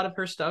like a lot of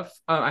her stuff.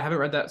 I haven't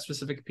read that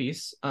specific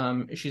piece.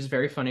 She's a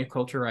very funny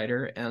culture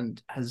writer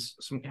and has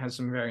some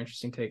very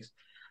interesting takes.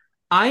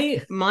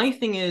 My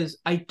thing is,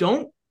 I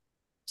don't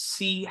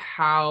see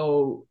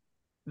how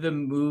the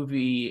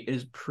movie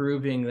is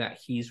proving that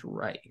he's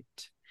right.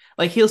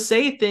 Like, he'll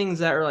say things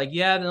that are like,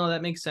 "Yeah, no,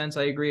 that makes sense.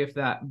 I agree with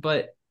that,"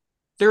 but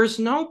there's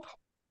no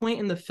point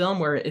in the film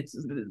where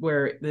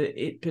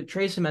it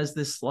portrays him as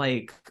this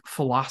like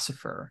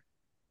philosopher,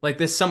 like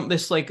this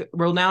like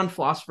renowned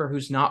philosopher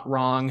who's not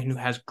wrong and who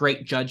has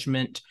great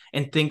judgment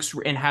and thinks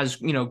and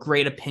has, you know,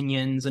 great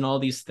opinions and all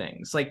these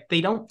things. Like,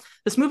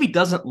 this movie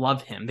doesn't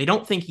love him. They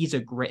don't think he's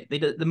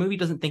the movie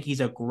doesn't think he's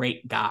a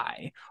great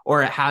guy,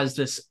 or it has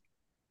this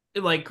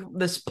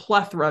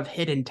plethora of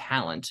hidden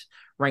talent,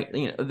 right?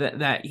 You know,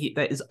 that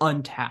is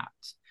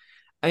untapped.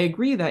 I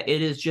agree that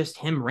it is just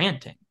him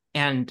ranting.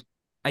 And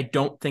I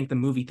don't think the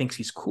movie thinks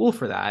he's cool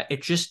for that.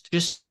 It just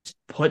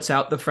puts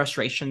out the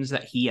frustrations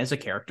that he as a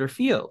character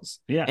feels.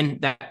 Yeah.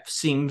 And that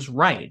seems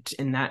right.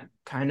 And that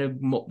kind of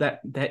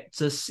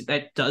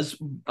that does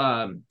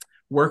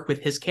work with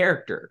his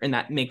character, and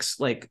that makes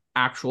like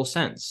actual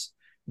sense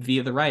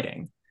via the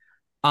writing.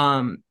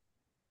 And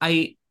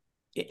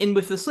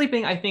with the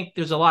sleeping, I think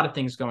there's a lot of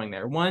things going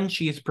there. One,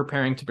 she's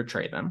preparing to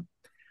betray them.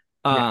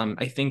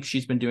 I think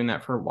she's been doing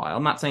that for a while.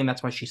 I'm not saying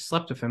that's why she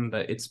slept with him,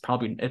 but it's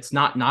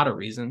not a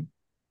reason.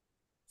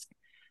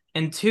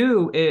 And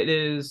two,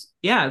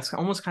 it's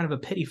almost kind of a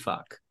pity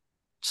fuck.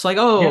 It's like,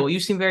 oh, you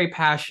seem very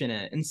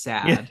passionate and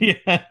sad.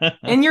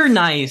 And you're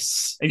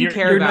nice. And you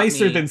care you're about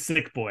nicer me. than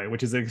Sick Boy,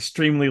 which is an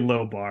extremely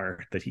low bar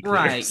that he clears.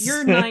 Right.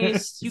 You're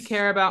nice. You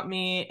care about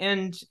me.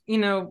 And,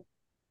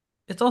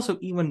 it's also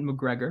Ewan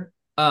McGregor.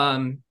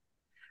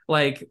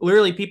 Like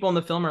literally people in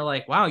the film are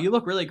like, wow, you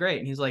look really great.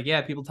 And he's like,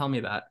 yeah, people tell me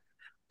that.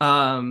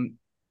 And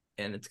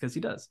it's because he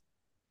does.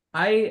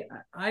 I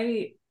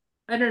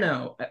don't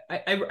know.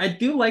 I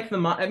do like the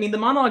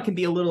monologue can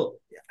be a little,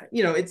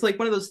 it's like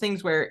one of those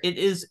things where it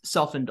is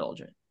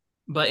self-indulgent,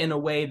 but in a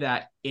way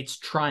that it's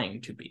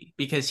trying to be,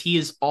 because he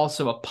is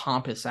also a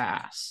pompous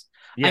ass.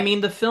 Yeah. I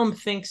mean, the film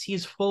thinks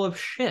he's full of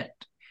shit.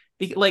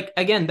 Like,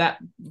 again,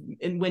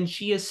 when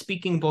she is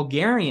speaking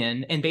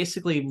Bulgarian and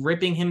basically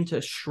ripping him to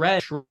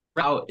shreds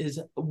out his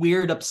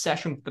weird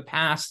obsession with the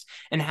past,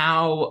 and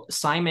how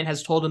Simon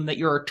has told him that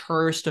you're a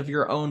tourist of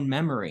your own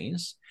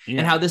memories,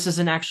 and how this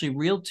isn't actually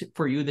real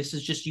for you. This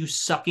is just you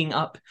sucking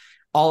up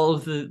all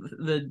of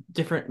the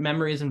different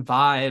memories and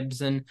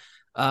vibes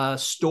and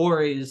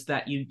stories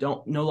that you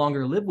no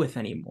longer live with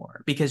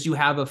anymore, because you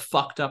have a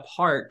fucked up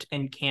heart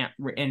and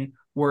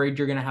worried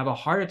you're going to have a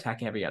heart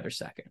attack every other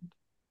second.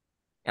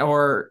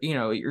 Or,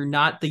 you're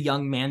not the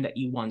young man that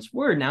you once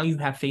were. Now you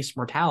have faced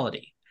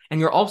mortality, and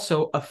you're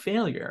also a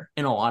failure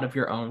in a lot of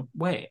your own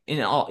way,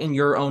 in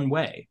your own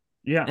way.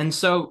 Yeah. And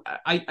so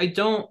I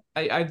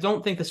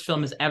don't think this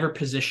film has ever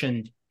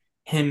positioned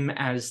him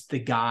as the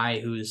guy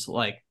who's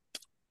like,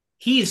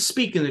 he's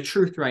speaking the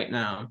truth right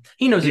now.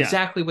 He knows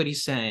exactly what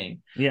he's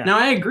saying. Yeah. Now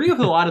I agree with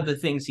a lot of the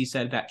things he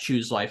said about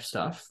choose life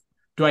stuff.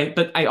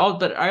 But I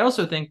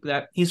also think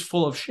that he's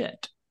full of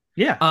shit.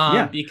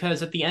 Yeah.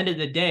 Because at the end of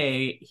the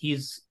day,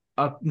 he's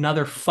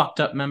another fucked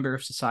up member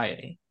of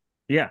society.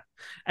 Yeah.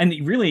 And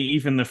really,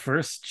 even the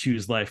first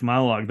Choose Life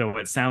monologue, though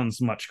it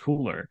sounds much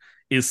cooler,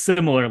 is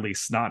similarly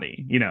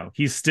snotty.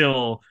 He's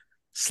still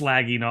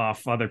slagging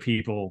off other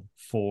people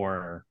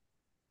for,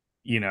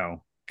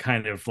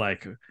 kind of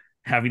like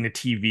having a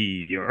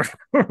TV or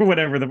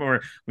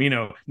whatever,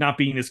 not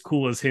being as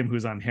cool as him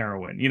who's on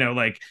heroin.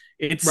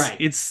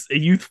 It's a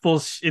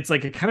youthful, it's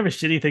like a kind of a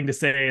shitty thing to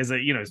say, is that,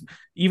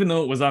 even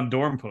though it was on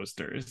dorm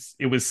posters,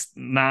 it was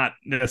not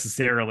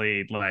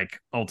necessarily like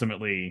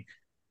ultimately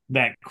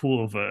that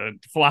cool of a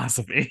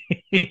philosophy.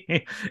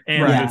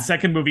 And the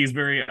second movie is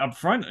very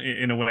upfront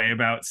in a way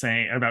about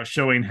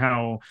showing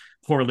how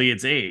poorly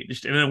it's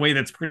aged, and in a way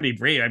that's pretty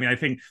brave. I mean, I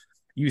think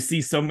you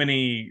see so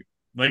many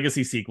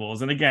legacy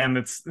sequels, and again,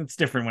 it's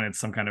different when it's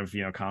some kind of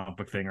comic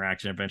book thing or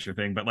action adventure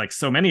thing, but like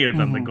so many of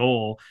them, the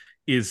goal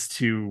is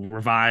to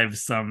revive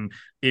some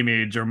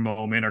image or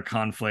moment or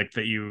conflict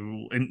that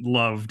you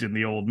loved in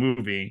the old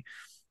movie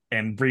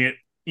and bring it,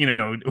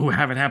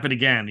 have it happen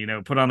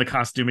again, put on the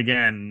costume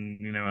again,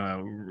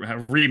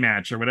 a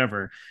rematch or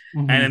whatever.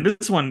 And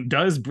this one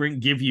does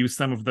give you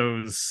some of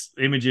those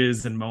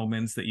images and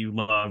moments that you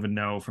love and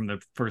know from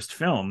the first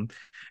film.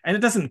 And it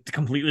doesn't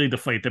completely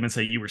deflate them and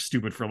say you were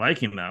stupid for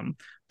liking them,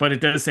 but it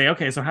does say,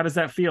 okay, so how does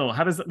that feel?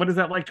 What is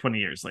that like 20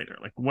 years later?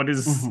 Like,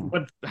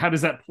 how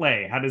does that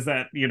play? How does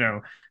that,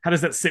 how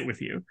does that sit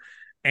with you?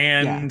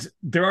 And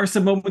there are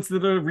some moments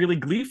that are really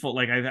gleeful.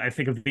 Like I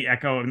think of the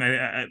Echo, and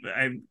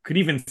I could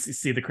even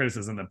see the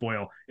criticism that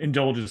Boyle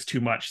indulges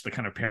too much, the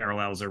kind of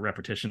parallels or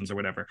repetitions or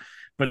whatever.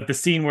 But the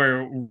scene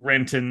where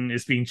Renton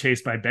is being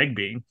chased by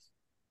Begbie,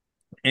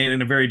 and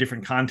in a very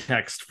different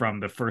context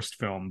from the first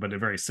film, but a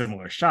very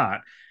similar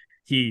shot,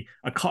 he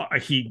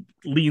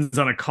leans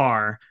on a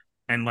car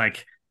and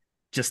like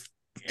just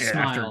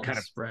smiles, after kind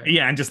of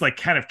and just like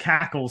kind of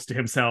cackles to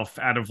himself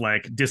out of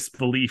like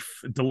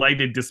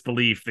delighted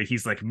disbelief that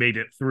he's like made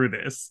it through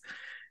this,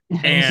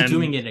 and he's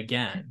doing it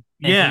again.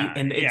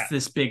 And it's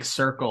this big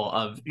circle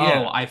of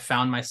I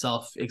found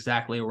myself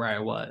exactly where I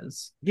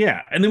was.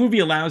 And the movie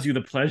allows you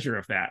the pleasure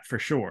of that for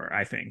sure.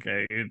 I think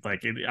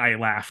I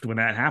laughed when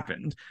that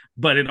happened,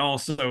 but it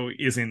also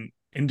isn't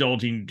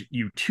indulging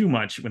you too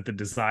much with the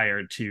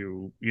desire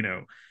to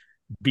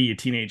be a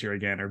teenager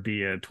again, or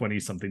be a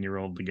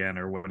 20-something-year-old again,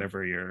 or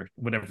whatever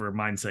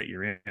mindset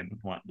you're in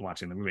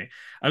watching the movie.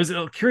 I was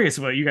curious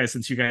about you guys,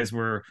 since you guys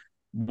were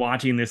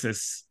watching this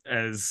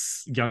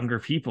as younger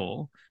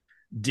people.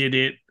 Did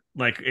it,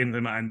 like, in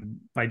the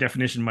by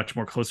definition much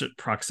more closer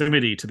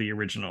proximity to the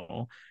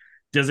original?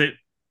 Does it,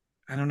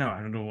 I don't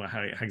know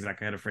how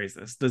exactly how to phrase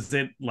this. Does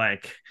it,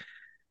 like,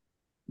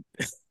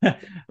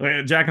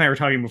 Jack and I were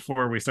talking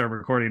before we started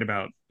recording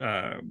about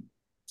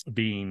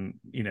being,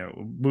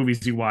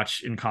 movies you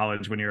watch in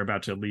college when you're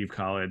about to leave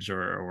college,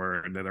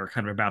 or that are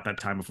kind of about that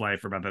time of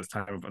life or about that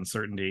time of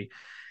uncertainty,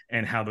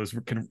 and how those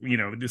can,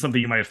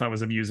 something you might have thought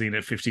was amusing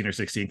at 15 or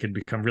 16 can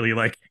become really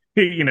like,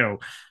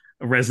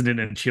 resonant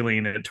and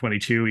chilling at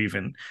 22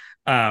 even.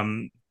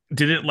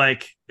 Did it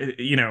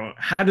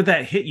how did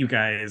that hit you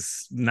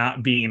guys,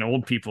 not being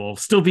old people,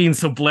 still being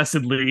so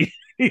blessedly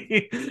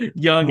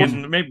young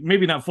and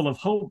maybe not full of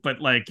hope, but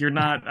like you're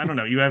not, I don't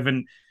know, you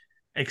haven't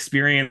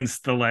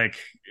experienced the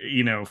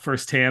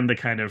firsthand the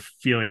kind of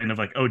feeling of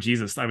like, oh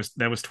Jesus,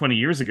 that was 20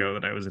 years ago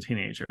that I was a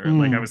teenager.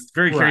 Like I was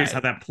very curious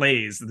how that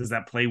plays. Does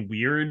that play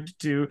weird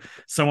to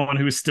someone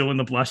who's still in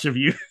the blush of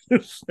youth?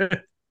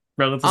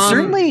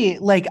 Certainly,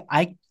 like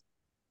I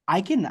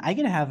can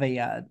have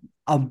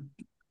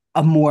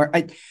a more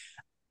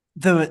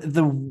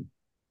the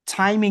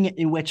timing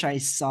in which I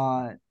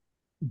saw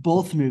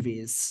both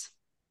movies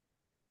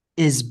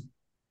is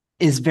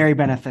very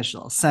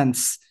beneficial,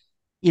 since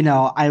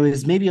I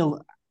was maybe I'm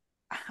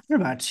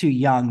about too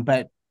young,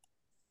 but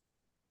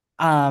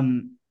I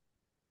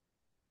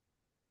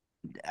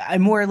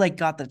more like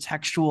got the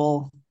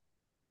textual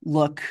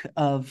look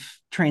of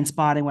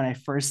Trainspotting when I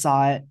first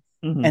saw it.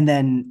 And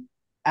then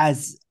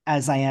as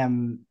I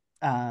am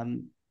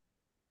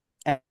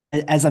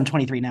as I'm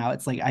 23 now,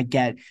 it's like I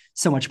get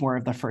so much more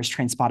of the first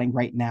Trainspotting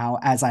right now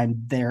as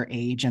I'm their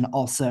age, and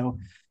also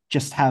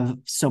just have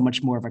so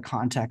much more of a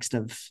context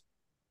of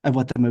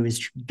what the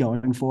movie's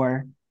going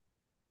for.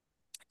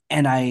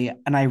 And I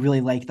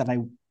really like that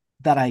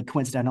I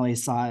coincidentally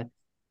saw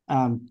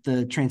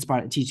the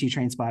T2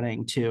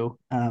 Trainspotting 2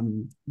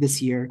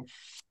 this year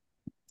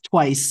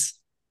twice,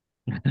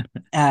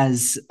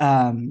 as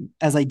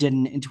I did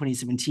in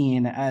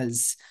 2017.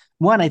 As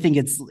one, I think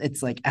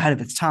it's like ahead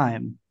of its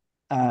time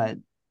a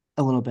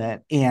little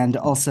bit, and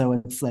also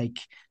it's like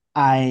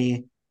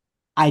I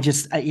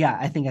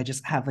think I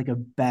just have like a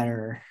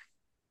better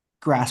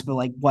grasp of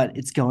like what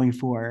it's going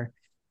for,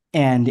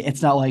 and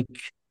it's not like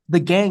the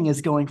gang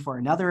is going for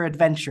another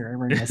adventure.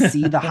 We're going to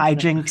see the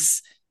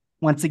hijinks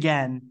once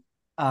again.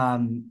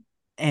 And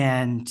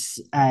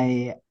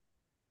I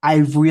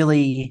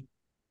really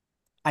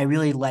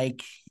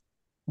like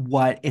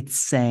what it's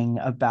saying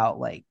about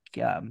like,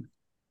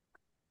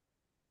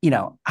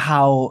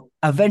 how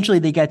eventually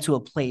they get to a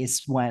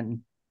place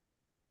when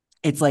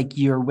it's like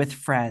you're with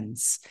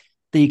friends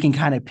that you can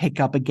kind of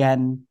pick up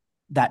again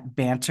that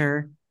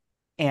banter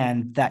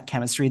and that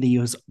chemistry that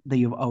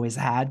you've always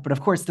had. But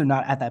of course, they're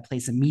not at that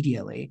place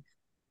immediately.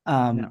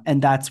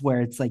 And that's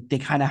where it's like they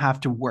kind of have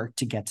to work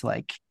to get to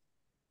like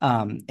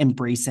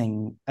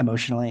embracing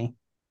emotionally.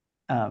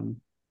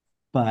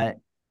 But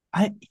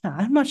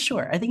I'm not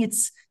sure. I think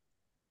it's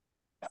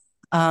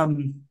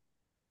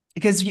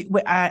because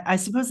I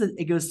suppose that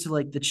it goes to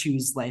like the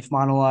choose life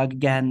monologue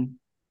again,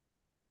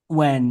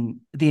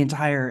 when the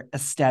entire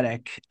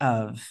aesthetic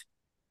of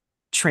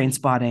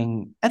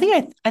Trainspotting, I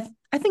think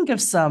I think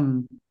of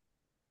some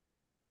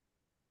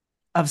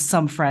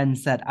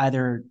friends that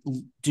either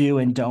do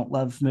and don't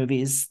love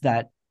movies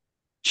that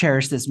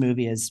cherish this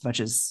movie as much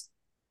as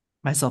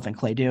myself and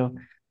Clay do.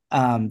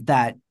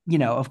 That,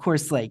 of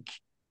course, like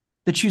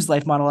the choose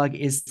life monologue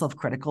is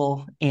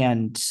self-critical,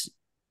 and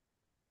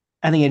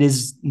I think it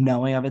is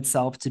knowing of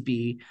itself to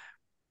be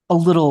a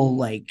little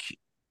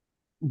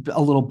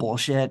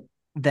bullshit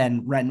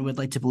than Renton would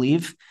like to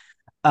believe.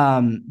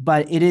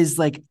 But it is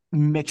like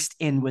mixed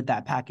in with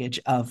that package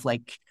of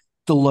like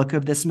the look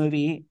of this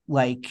movie,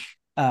 like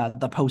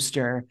the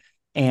poster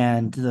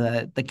and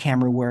the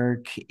camera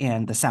work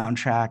and the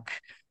soundtrack,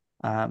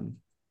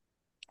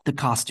 the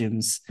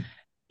costumes,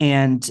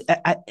 and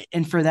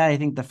for that I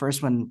think the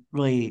first one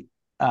really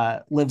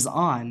lives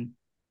on.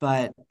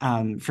 But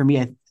for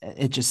me,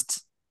 it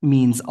just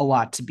means a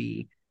lot to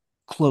be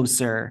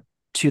closer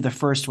to the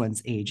first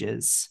one's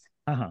ages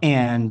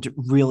and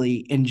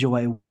really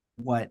enjoy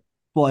what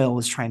Boyle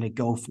was trying to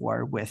go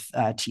for with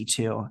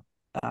T2.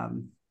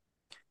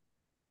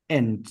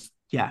 And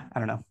yeah, I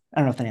don't know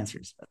if that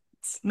answers. But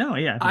no,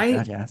 yeah,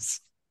 I guess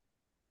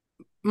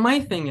my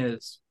thing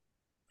is,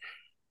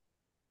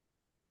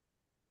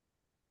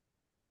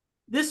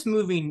 this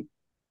movie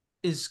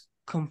is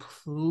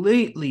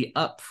completely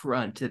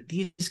upfront that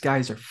these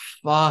guys are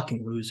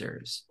fucking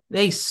losers.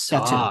 They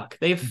suck.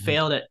 They've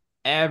failed at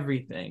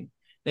everything.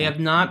 They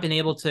have not been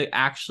able to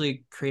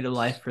actually create a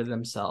life for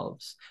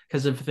themselves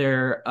because of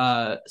their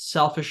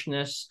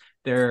selfishness,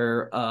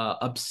 their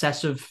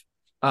obsessive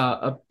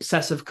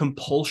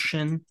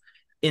compulsion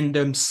in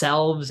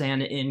themselves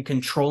and in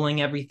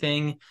controlling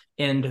everything,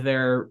 and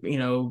their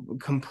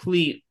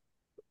complete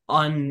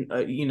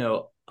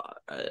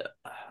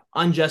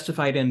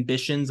unjustified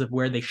ambitions of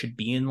where they should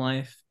be in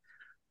life,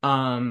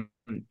 and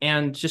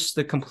just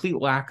the complete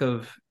lack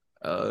of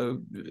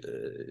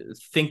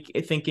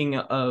thinking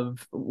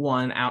of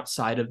one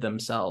outside of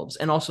themselves,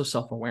 and also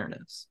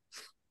self-awareness.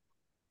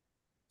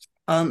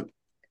 I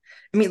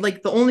mean,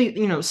 like the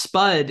only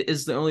Spud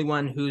is the only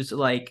one who's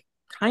like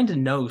kind of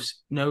knows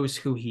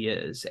who he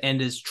is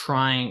and is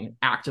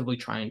actively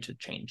trying to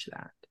change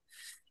that.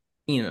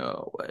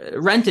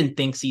 Renton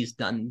thinks he's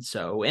done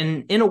so,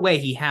 and in a way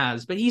he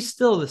has, but he's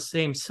still the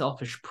same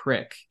selfish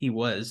prick he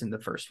was in the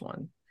first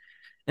one,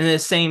 and the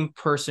same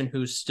person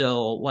who's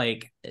still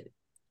like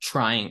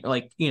trying,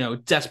 like,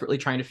 desperately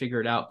trying to figure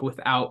it out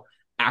without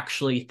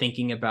actually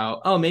thinking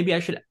about, oh, maybe I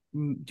should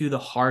do the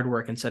hard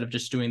work instead of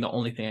just doing the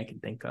only thing I can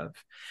think of.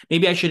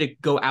 Maybe I should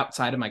go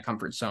outside of my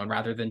comfort zone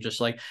rather than just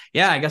like,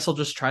 yeah, I guess I'll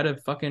just try to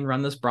fucking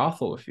run this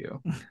brothel with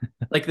you.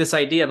 Like this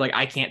idea of like,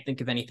 I can't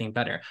think of anything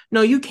better.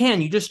 No, you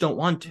can, you just don't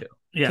want to.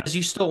 Yeah. Because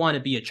you still want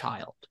to be a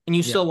child and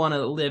you still want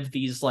to live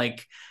these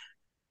like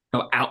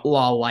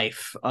outlaw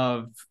life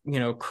of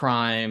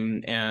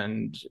crime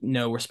and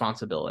no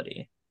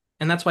responsibility.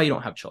 And that's why you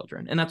don't have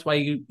children. And that's why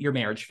your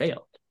marriage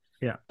failed.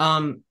 Yeah.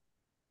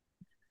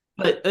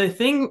 But the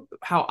thing,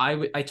 how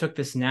I took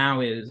this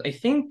now is, I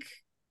think,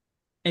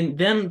 and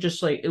them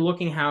just like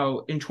looking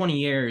how in 20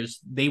 years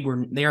they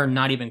are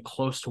not even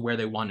close to where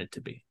they wanted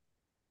to be.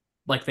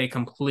 Like they're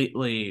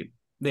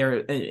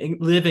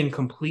live in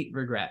complete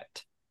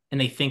regret, and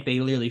they think they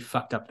literally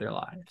fucked up their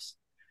lives,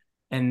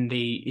 and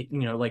they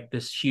like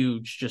this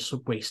huge just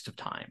waste of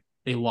time.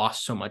 They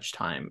lost so much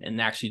time and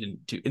actually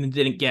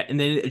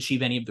didn't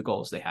achieve any of the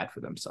goals they had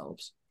for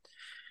themselves.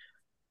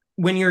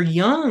 When you're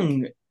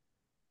young,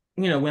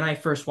 when I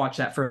first watched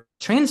that for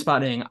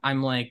Trainspotting,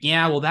 I'm like,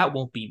 yeah, well, that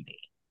won't be me.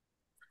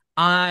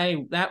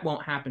 That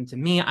won't happen to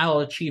me.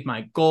 I'll achieve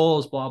my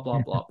goals, blah,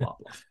 blah, blah, blah,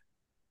 blah.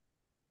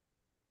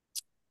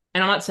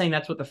 And I'm not saying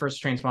that's what the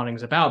first Trainspotting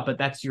is about, but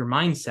that's your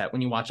mindset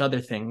when you watch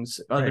other things,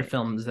 other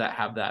films that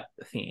have that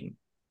theme.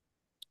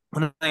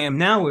 When I am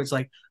now, it's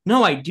like,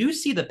 no, I do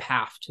see the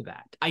path to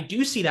that. I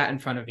do see that in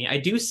front of me. I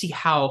do see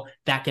how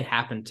that can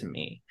happen to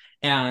me,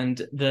 and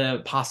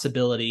the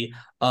possibility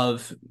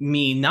of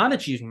me not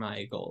achieving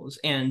my goals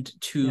and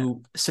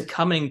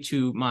succumbing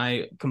to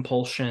my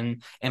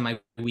compulsion and my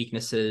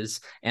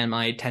weaknesses and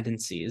my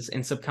tendencies,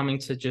 and succumbing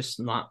to just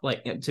not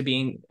like to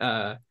being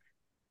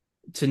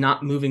to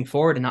not moving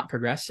forward and not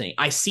progressing.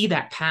 I see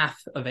that path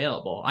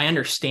available. I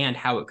understand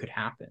how it could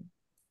happen.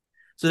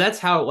 So that's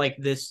how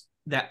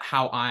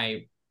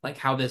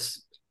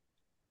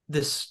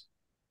this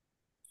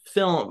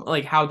film,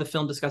 like how the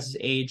film discusses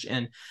age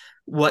and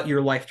what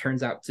your life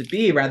turns out to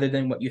be rather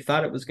than what you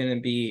thought it was going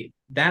to be.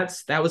 That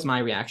was my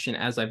reaction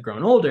as I've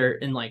grown older,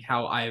 and like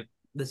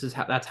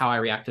that's how I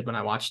reacted when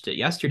I watched it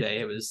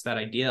yesterday. It was that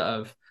idea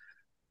of,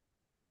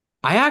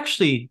 I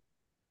actually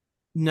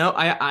know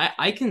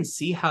I can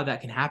see how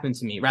that can happen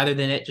to me, rather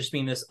than it just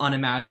being this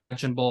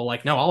unimaginable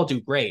like, no, I'll do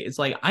great. It's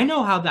like, I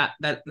know how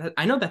that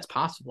I know that's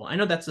possible. I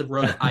know that's the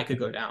road I could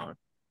go down,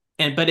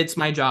 but it's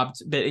my job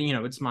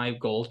it's my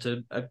goal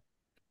to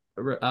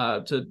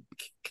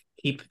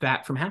keep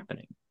that from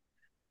happening.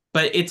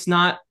 But it's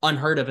not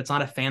unheard of. It's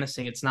not a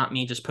fantasy. It's not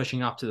me just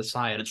pushing off to the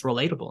side. It's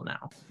relatable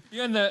now.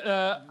 Yeah, and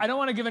I don't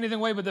want to give anything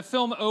away, but the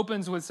film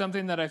opens with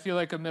something that I feel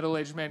like a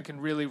middle-aged man can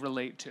really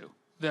relate to.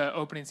 The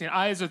opening scene.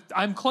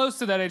 I'm close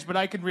to that age, but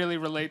I can really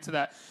relate to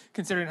that,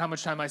 considering how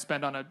much time I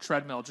spend on a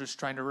treadmill just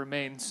trying to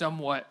remain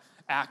somewhat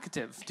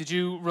active. Did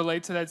you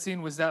relate to that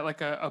scene? Was that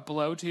like a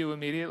blow to you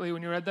immediately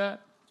when you read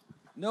that?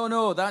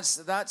 No,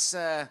 that's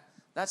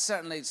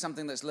certainly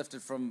something that's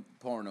lifted from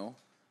porno.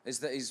 Is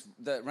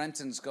that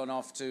Renton's gone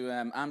off to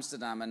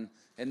Amsterdam, and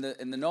in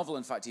the novel,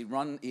 in fact, he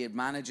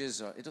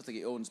manages, or I don't think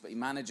he owns, but he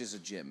manages a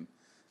gym,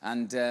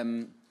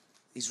 and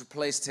he's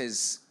replaced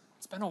his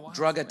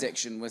drug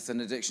addiction with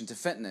an addiction to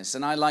fitness.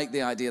 And I like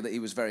the idea that he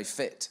was very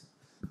fit,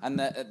 and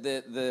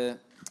that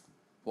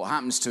what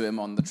happens to him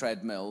on the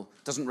treadmill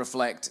doesn't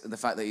reflect the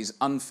fact that he's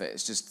unfit.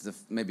 It's just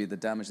maybe the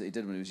damage that he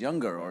did when he was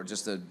younger, or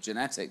just the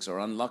genetics, or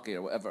unlucky,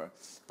 or whatever.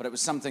 But it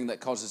was something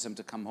that causes him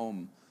to come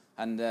home,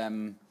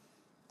 and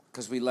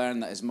because we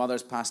learned that his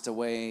mother's passed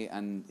away,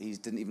 and he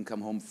didn't even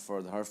come home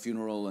for her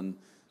funeral, and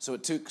so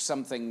it took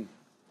something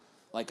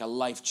like a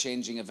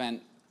life-changing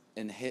event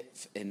in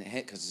Hit,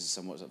 because he's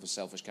somewhat of a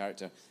selfish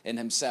character, in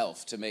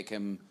himself, to make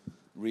him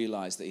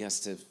realize that he has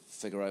to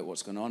figure out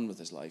what's going on with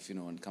his life,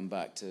 and come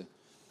back to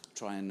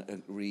try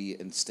and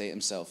reinstate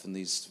himself in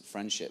these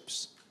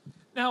friendships.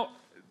 Now,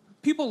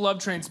 people love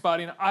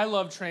Trainspotting. I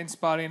love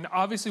Trainspotting.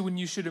 Obviously, when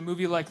you shoot a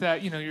movie like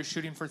that, you're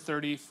shooting for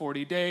 30,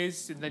 40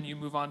 days, and then you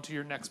move on to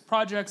your next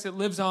projects. It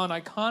lives on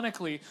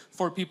iconically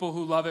for people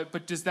who love it,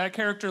 but does that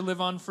character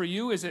live on for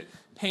you? Is it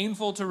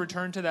painful to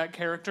return to that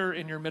character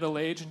in your middle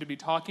age and to be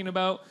talking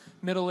about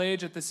middle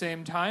age at the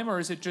same time, or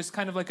is it just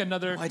kind of like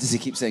another... Why does he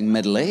keep saying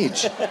middle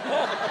age?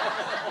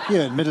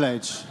 Yeah, middle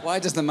age. Why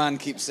does the man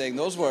keep saying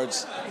those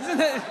words? Isn't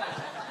it...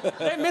 Did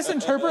I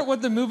misinterpret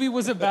what the movie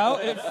was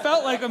about? It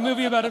felt like a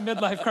movie about a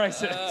midlife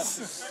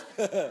crisis.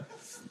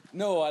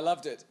 No, I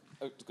loved it.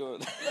 Oh, go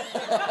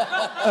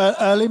on.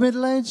 Early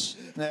middle age?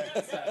 No.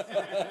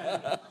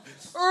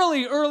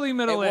 Early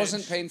middle age. It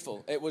wasn't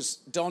painful. It was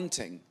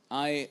daunting.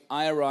 I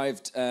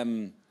arrived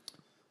a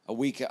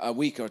week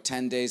or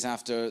 10 days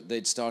after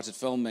they'd started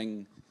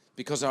filming,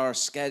 because our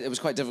schedule, it was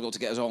quite difficult to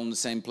get us all in the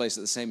same place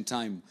at the same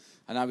time.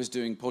 And I was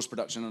doing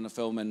post-production on a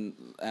film in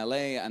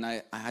LA, and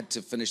I had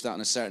to finish that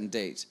on a certain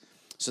date.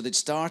 So they'd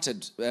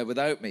started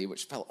without me,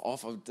 which felt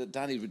awful.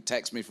 Danny would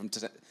text me from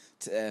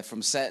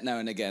set now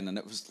and again, and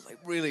it was like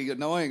really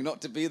annoying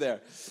not to be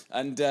there.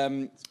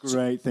 And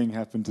great thing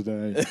happened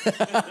today.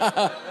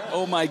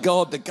 oh my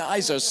God, the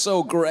guys are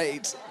so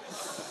great.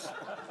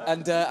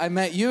 And I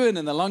met Ewan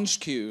in the lunch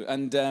queue,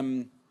 and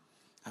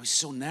I was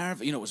so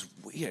nervous. You know, it was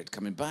weird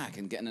coming back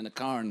and getting in a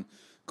car and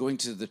going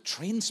to the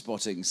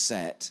Trainspotting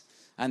set.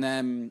 And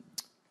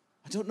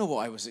I don't know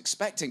what I was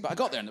expecting, but I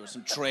got there and there were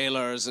some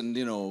trailers and,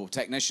 you know,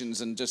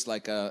 technicians and just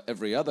like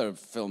every other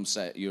film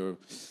set you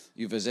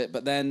visit.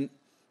 But then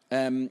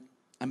I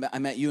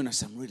met you and I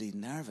said, I'm really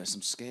nervous.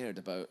 I'm scared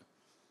about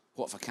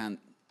what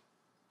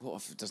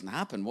if it doesn't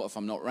happen? What if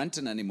I'm not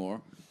renting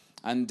anymore?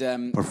 And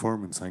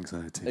performance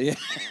anxiety. Yeah.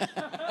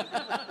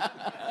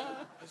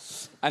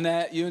 And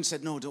Ewan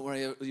said, no, don't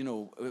worry. You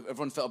know,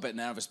 everyone felt a bit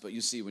nervous, but you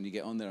see when you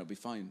get on there, it'll be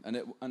fine. And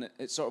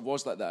it sort of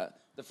was like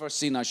that. The first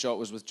scene I shot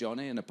was with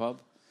Johnny in a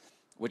pub,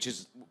 which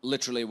is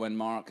literally when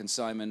Mark and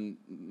Simon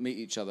meet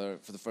each other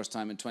for the first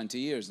time in 20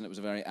 years. And it was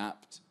a very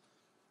apt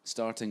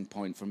starting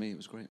point for me. It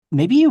was great.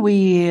 Maybe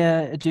we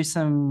do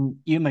some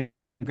Ewan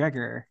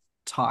McGregor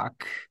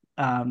talk.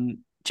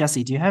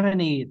 Jesse, do you have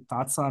any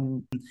thoughts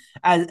on,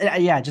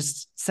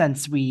 just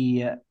since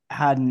we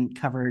hadn't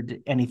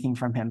covered anything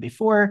from him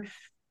before,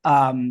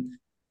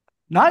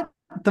 not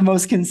the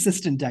most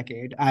consistent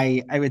decade,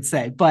 I would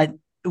say, but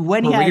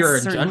when he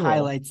has certain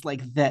highlights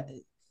like that,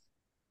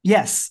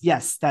 yes,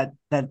 that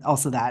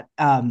also that,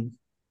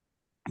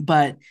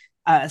 but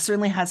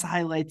certainly has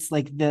highlights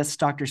like this,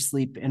 Dr.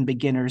 Sleep and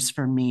Beginners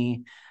for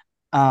me,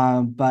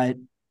 but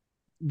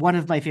one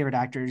of my favorite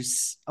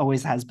actors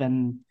always has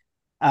been,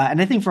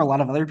 and I think for a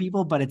lot of other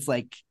people, but it's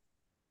like,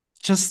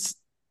 just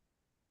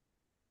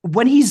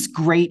when he's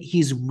great,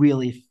 he's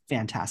really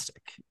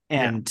fantastic.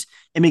 And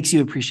it makes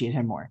you appreciate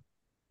him more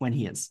when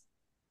he is.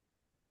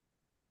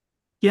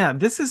 Yeah,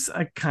 this is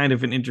a kind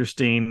of an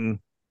interesting,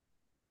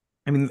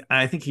 I mean,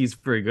 I think he's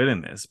very good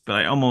in this,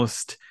 but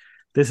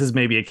this is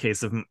maybe a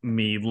case of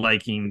me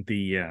liking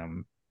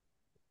the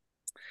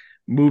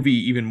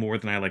movie even more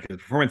than I like his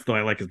performance, though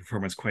I like his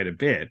performance quite a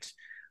bit.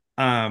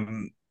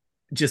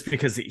 Just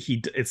because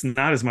it's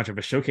not as much of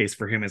a showcase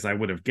for him as I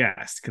would have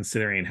guessed,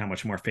 considering how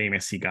much more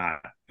famous he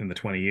got in the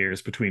 20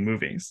 years between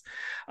movies.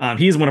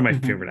 He's one of my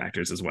favorite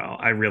actors as well.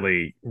 I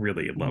really,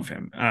 really love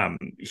him.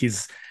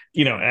 He's,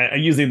 you know,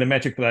 using the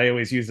metric that I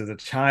always used as a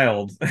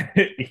child,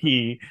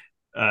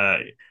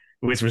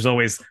 which was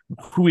always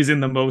who is in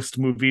the most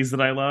movies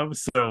that I love.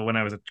 So when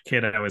I was a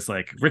kid, I was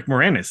like, Rick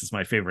Moranis is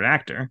my favorite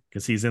actor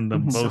because he's in the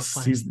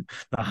most, he's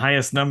the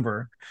highest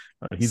number.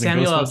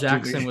 Samuel L.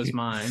 Jackson was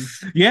mine.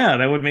 Yeah,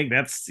 that would make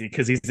that's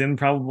because he's in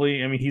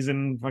he's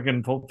in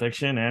fucking Pulp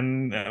Fiction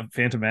and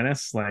Phantom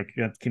Menace. Like,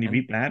 can you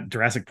beat that?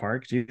 Jurassic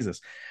Park,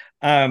 Jesus.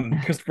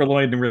 Christopher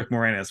Lloyd and Rick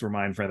Moranis were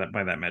mine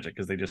by that magic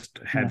because they just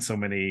had so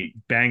many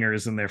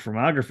bangers in their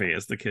filmography,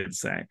 as the kids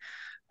say.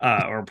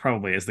 Or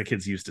probably as the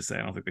kids used to say.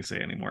 I don't think they say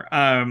anymore.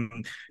 No,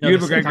 they're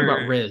talking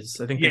about Riz.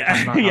 I think they're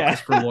talking about how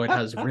Christopher Lloyd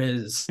has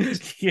Riz.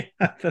 Yeah,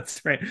 that's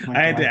right.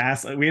 I had to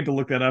ask. We had to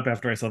look that up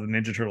after I saw the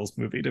Ninja Turtles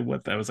movie.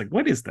 I was like,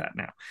 what is that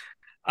now?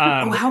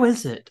 How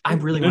is it? I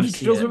really want to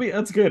see it. Movie,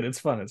 that's good. It's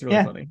fun. It's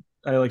really funny.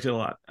 I liked it a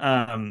lot.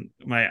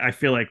 I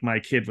feel like my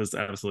kid was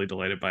absolutely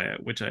delighted by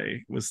it, which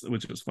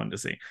was fun to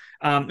see.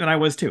 And I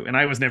was too. And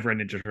I was never a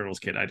Ninja Turtles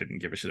kid. I didn't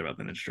give a shit about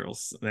the Ninja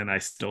Turtles, and I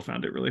still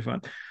found it really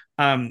fun.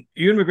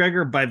 Ewan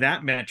McGregor, by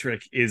that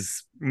metric,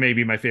 is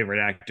maybe my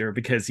favorite actor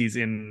because he's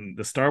in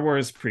the Star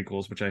Wars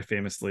prequels, which I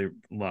famously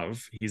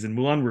love. He's in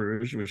Moulin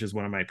Rouge, which is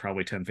one of my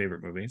probably 10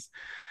 favorite movies.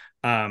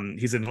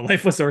 He's in The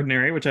Lifeless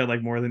Ordinary, which I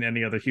like more than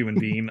any other human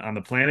being on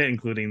the planet,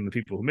 including the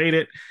people who made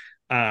it.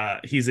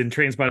 He's in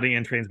Trainspotting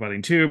and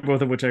Trainspotting 2,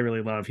 both of which I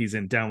really love. He's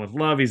in Down with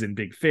Love. He's in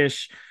Big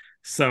Fish.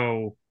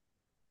 So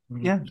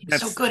yeah,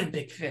 he's so good in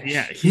Big Fish.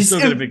 Yeah, he's so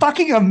good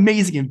fucking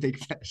amazing in Big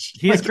Fish.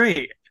 He's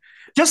great.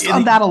 Just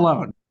on that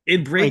alone.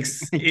 It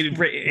breaks.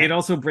 It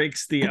also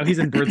breaks the. He's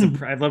in Birds of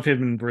Prey. I love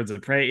him in Birds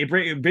of Prey.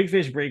 Big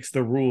Fish breaks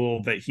the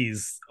rule that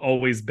he's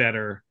always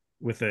better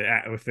with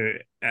a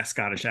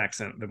Scottish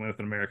accent than with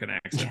an American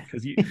accent,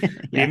 because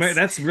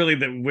that's really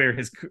where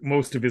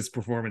most of his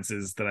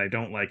performances that I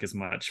don't like as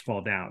much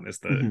fall down is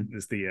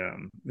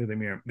the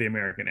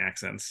American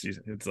accents.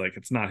 It's like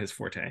it's not his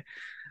forte.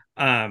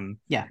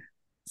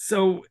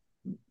 So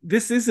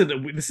this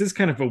is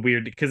kind of a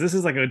weird, because this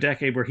is like a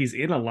decade where he's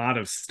in a lot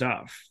of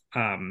stuff.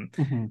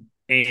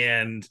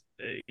 And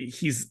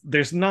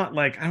there's not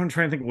like, I'm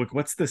trying to think, like,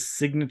 what's the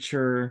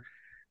signature,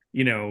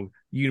 Ewan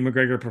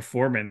McGregor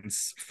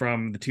performance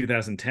from the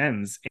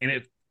 2010s?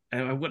 And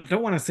I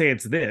don't want to say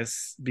it's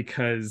this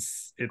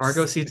because it's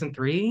Fargo season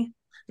 3.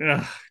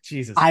 Ugh,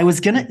 Jesus. I was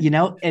gonna,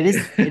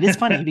 it is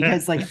funny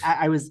because like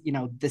I was,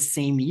 the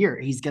same year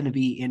he's gonna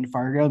be in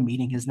Fargo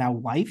meeting his now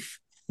wife.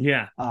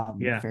 Yeah.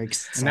 Very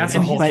exciting. And that's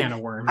a whole can of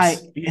worms.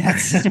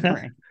 He's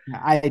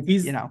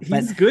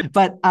good.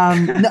 But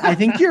no, I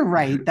think you're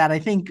right that I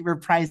think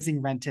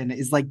reprising Renton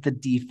is like the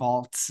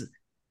default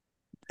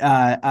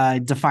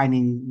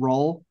defining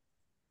role.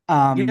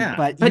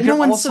 But But no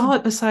one also saw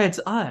it besides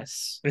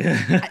us.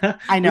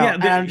 I know. Yeah,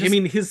 and I'm just, I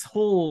mean, his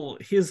whole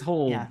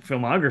Yeah.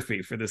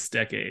 filmography for this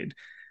decade,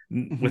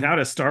 Mhm. without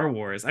a Star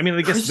Wars. I mean,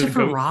 I guess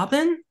Christopher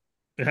Robin?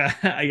 Yeah,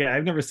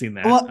 I've never seen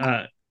that.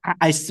 well,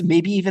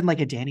 maybe even like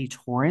a Danny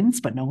Torrance,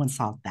 but no one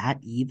saw that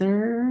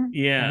either.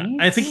 Yeah, right?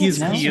 I think he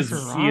Christopher is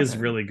Robin.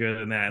 really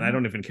good in that, and I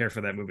don't even care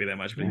for that movie that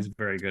much, but Yeah. he's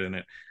very good in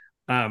it.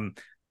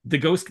 The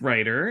Ghost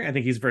Writer, I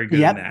think he's very good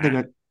Yep. in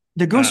that.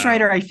 The Ghost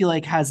Rider, I feel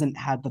like hasn't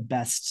had the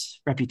best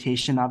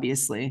reputation,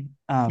 obviously.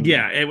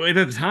 Yeah, at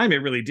the time it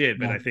really did,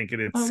 but Yeah. I think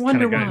it's I kind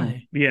wonder of got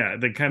why.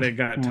 they kind of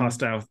got Yeah.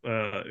 tossed out.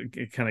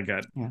 It kind of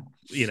got got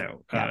Did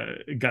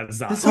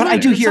zapped. someone, I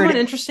do did hear someone it-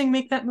 interesting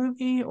make that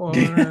movie? Or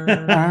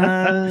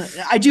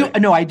I do.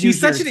 No, I do.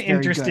 He's hear such an it's very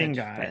interesting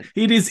good, guy.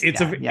 but It is.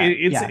 It's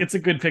yeah. it's a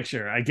good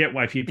picture. I get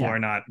why people Yeah. are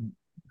not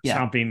Yeah.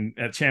 champing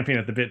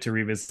at the bit to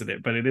revisit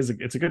it, but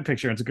it's a good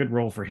picture. It's a good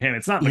role for him.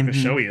 It's not like the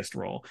Mhm. showiest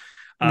role.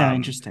 No,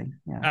 interesting.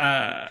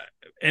 Yeah.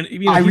 And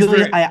I he's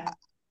really, very-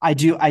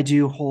 I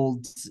do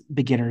hold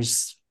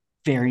Beginners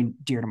very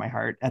dear to my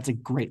heart. That's a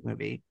great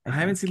movie. I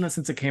haven't seen that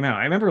since it came out.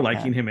 I remember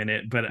liking him in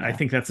it, but I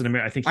think that's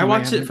I think I he may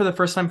watched have it for the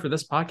first time for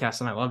this podcast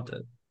and I loved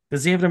it.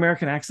 Does he have an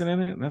American accent in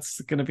it?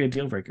 That's going to be a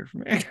deal breaker for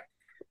me.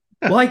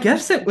 Well, I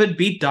guess it would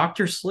be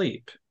Doctor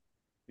Sleep.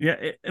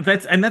 Yeah,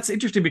 that's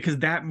interesting because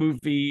that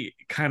movie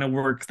kind of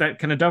works. That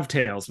kind of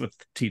dovetails with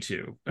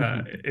T2.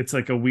 It's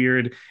like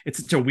it's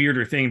such a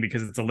weirder thing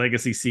because it's a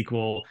legacy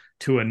sequel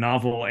to a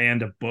novel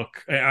and a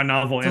book, a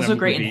novel It's and also a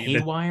great in movie.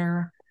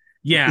 Haywire.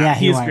 Yeah,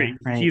 he is Haywire, great.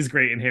 right. He's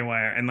great in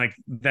Haywire, and like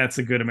that's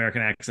a good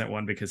American accent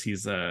one because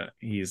he's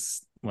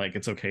like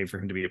it's okay for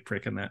him to be a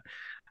prick in that.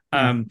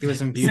 He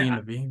was in Beauty and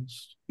the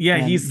Beast. Yeah,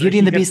 he's Beauty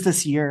and the he Beast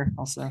this year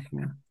also.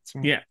 Yeah,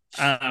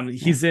 that's right.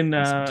 he's in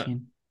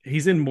 2017.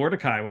 he's in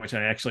Mordecai, which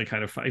I actually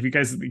kind of, if you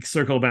guys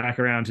circle back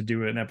around to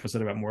do an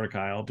episode about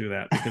Mordecai, I'll do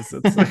that because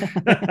it's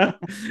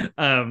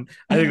I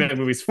think that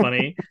movie's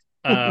funny.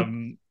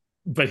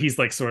 But he's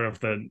like sort of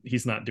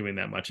he's not doing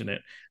that much in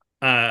it.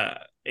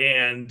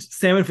 And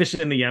Salmon Fish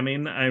in the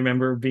Yemen, I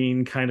remember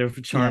being kind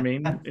of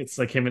charming. Yeah. It's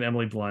like him and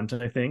Emily Blunt,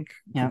 I think,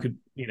 Yeah. who could,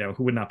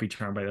 who would not be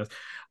charmed by this.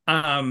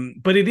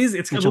 But it's a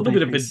Rachel little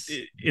bit of Pace.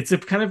 it's a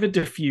kind of a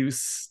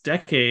diffuse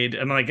decade.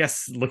 And I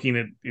guess looking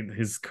at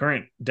his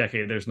current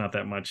decade, there's not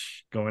that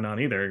much going on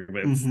either,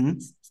 but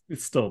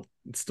it's still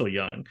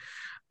young.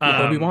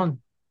 Obi-Wan.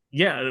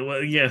 Yeah,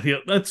 well, yeah,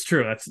 that's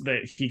true. I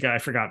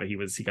forgot that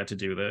he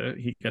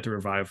got to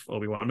revive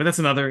Obi-Wan, but that's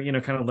another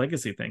kind of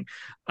legacy thing.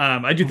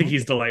 I do think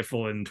he's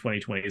delightful in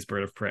 2020's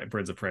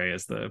Birds of Prey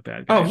as the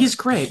bad guy. Oh, he's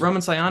great.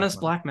 Roman Sionis,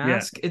 Black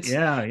Mask.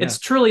 Yeah. It's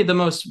truly the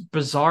most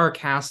bizarre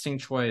casting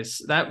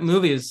choice. That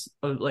movie is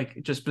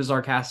like just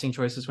bizarre casting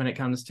choices when it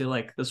comes to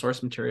like the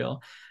source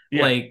material.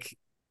 Yeah. Like,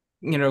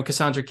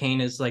 Cassandra Cain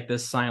is like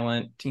this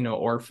silent,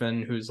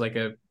 orphan who's like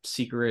a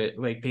secret,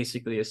 like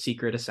basically a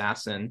secret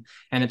assassin.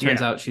 And it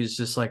turns out she's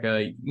just like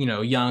a,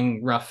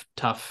 young, rough,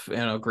 tough,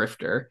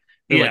 grifter,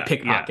 like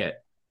pickpocket.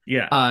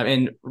 Yeah.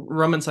 And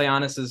Roman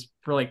Sionis is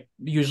like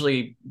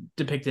usually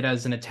depicted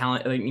as an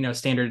Italian, like,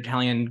 standard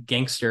Italian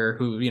gangster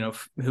who,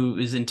 who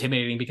is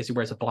intimidating because he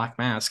wears a black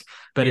mask.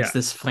 But it's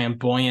this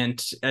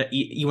flamboyant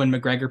Ewan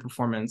McGregor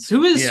performance,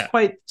 who is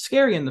quite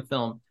scary in the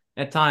film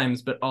at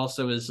times, but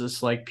also is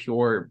just like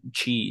pure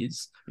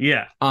cheese.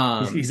 Yeah.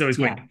 He's always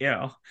going,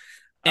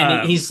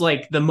 and he's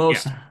like the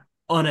most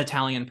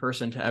un-Italian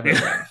person to ever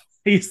live.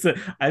 He's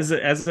as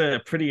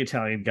a pretty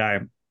Italian guy,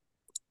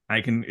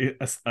 I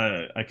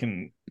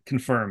can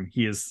confirm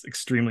he is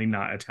extremely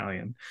not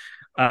Italian.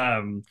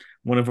 One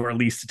of our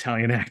least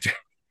Italian actors.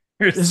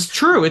 It's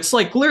true. It's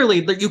like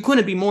clearly that you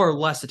couldn't be more or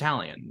less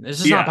Italian.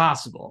 This is not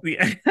possible.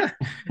 Yeah.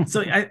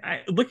 So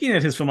I looking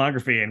at his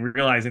filmography and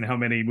realizing how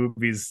many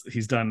movies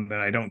he's done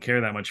that I don't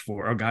care that much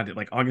for. Oh God,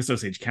 like August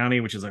Osage County,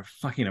 which is a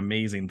fucking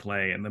amazing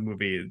play, and the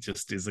movie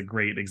just is a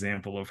great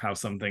example of how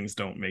some things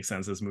don't make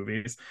sense as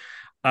movies.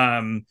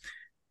 And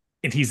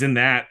he's in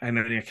that, and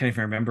I can't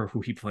even remember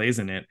who he plays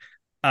in it.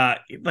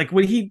 Like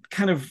when he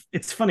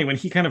it's funny when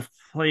he kind of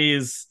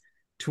plays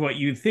to what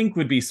you'd think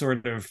would be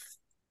sort of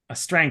a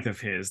strength of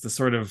his, the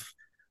sort of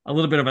a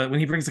little bit of when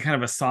he brings a kind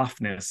of a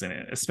softness in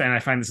it. And I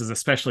find this is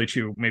especially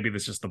true. Maybe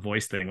this is just the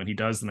voice thing when he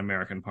does an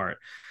American part,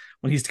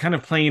 when he's kind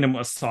of playing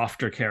a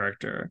softer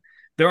character.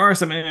 There are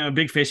some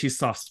Big Fish, he's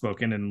soft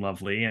spoken and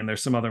lovely, and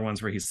there's some other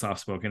ones where he's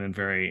soft spoken and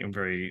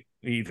very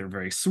either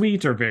very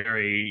sweet or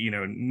very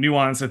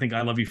nuanced. I think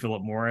I Love You,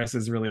 Philip Morris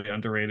is a really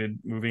underrated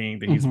movie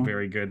that he's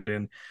very good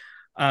in.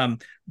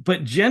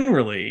 But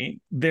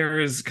generally, there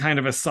is kind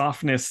of a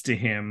softness to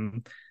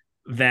him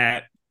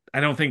that I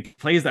don't think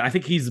plays that. I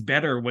think he's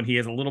better when he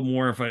has a little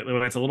more of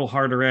when it's a little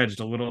harder edged,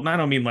 a little, I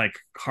don't mean like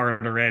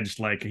harder edged,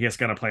 like he has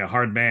got to play a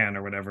hard man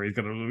or whatever. He's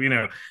got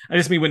to, I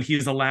just mean when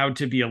he's allowed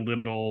to be a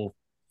little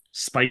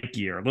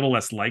spikier, a little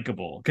less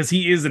likable, because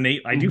he is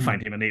I do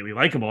find him innately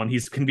likable, and he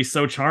can be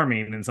so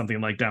charming in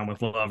something like Down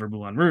with Love or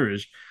Moulin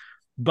Rouge.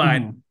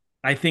 But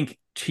I think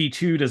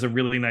T2 does a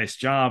really nice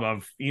job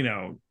of,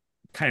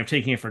 kind of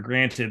taking it for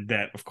granted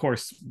that, of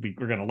course,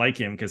 we're going to like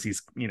him because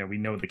he's, we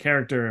know the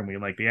character and we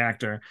like the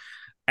actor.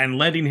 and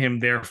letting him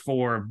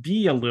therefore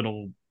be a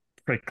little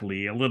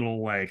prickly, a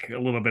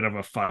little bit of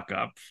a fuck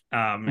up.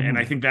 And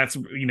I think that's,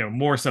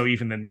 more so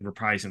even than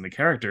reprising the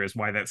character, is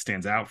why that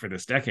stands out for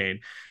this decade,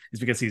 is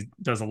because he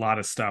does a lot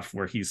of stuff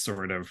where he's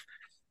sort of,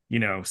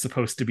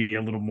 supposed to be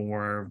a little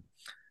more,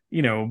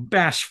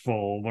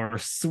 bashful or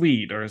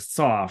sweet or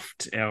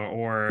soft,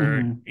 or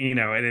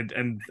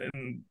and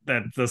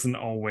that doesn't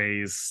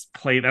always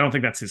play. I don't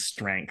think that's his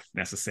strength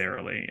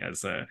necessarily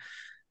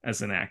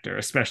as an actor,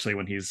 especially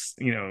when he's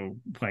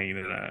playing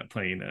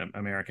an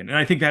American. And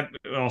I think that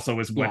also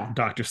is what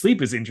Dr.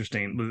 Sleep is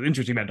interesting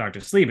about Dr.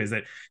 Sleep, is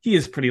that he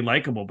is pretty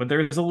likable, but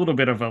there's a little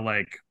bit of a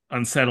like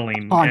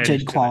unsettling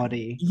haunted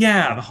quality.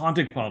 The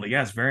haunted quality.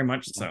 Yes, very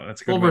much so.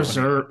 That's good.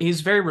 Reserved.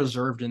 He's very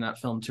reserved in that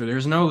film too.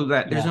 There's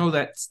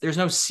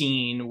no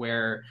scene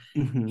where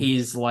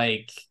he's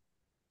like,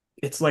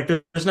 it's like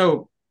there's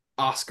no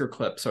Oscar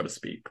clip, so to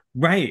speak.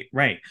 Right.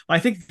 I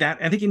think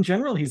in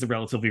general he's a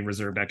relatively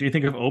reserved actor. You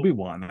think of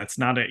Obi-Wan. That's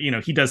not a,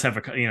 he does have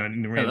a,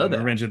 in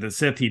Revenge of the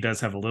Sith, he does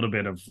have a little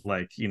bit of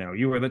like,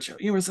 you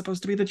were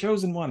supposed to be the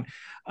chosen one.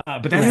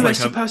 But that's like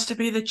supposed to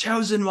be the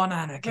chosen one,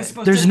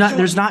 Anakin.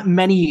 There's not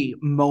many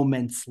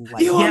moments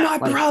like you are my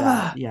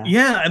brother. That.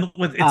 And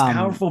it's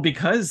powerful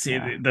because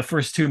the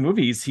first two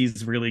movies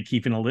he's really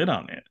keeping a lid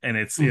on it, and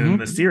it's in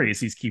the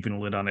series he's keeping a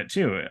lid on it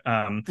too.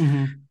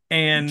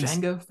 And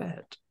Jango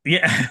Fett.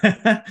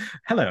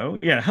 Hello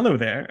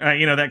there.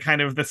 That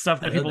kind of the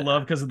stuff that people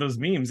love because of those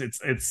memes.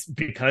 It's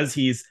because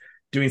he's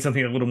doing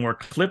something a little more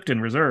clipped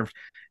and reserved.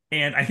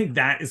 And I think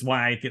that is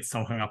why I get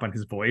so hung up on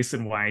his voice,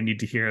 and why I need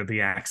to hear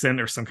the accent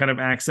or some kind of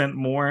accent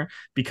more,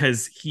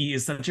 because he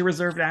is such a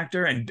reserved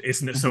actor and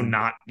isn't so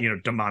not,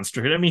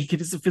 demonstrative. I mean,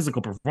 he's a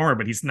physical performer,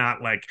 but he's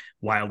not like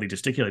wildly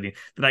gesticulating,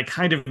 that I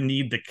kind of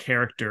need the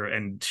character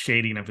and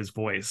shading of his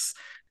voice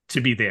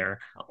to be there,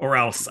 or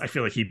else I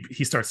feel like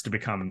he starts to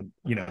become,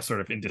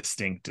 sort of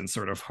indistinct and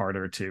sort of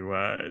harder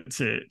to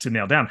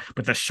nail down.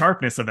 But the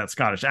sharpness of that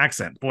Scottish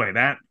accent, boy,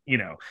 that,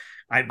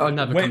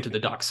 never come to the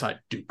dark side,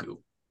 Dooku.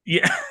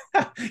 Yeah.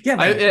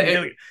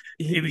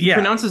 He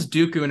pronounces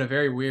Dooku in a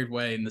very weird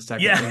way in the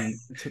second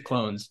in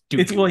Clones.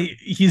 Dooku.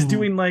 He's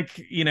doing like,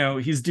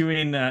 he's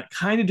doing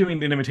kind of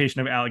doing an imitation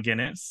of Alec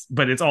Guinness,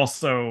 but it's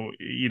also,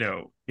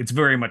 it's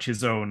very much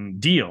his own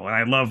deal. And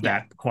I love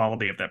that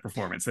quality of that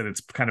performance, that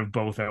it's kind of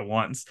both at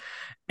once.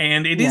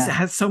 And it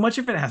has so much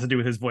of it has to do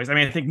with his voice. I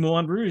mean, I think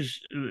Moulin Rouge,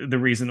 one of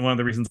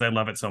the reasons I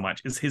love it so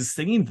much is his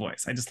singing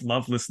voice. I just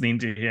love listening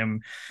to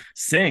him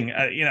sing.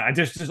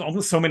 There's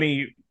almost so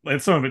many.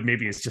 Some of it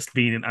maybe is just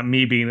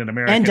me being an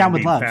American and Down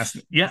with Love. And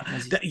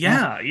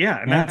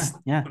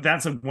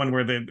that's a one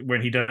where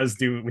when he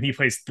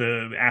plays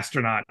the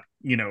astronaut,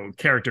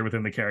 character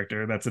within the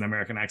character, that's an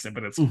American accent,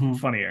 but it's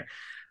funnier.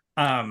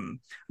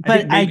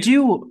 But I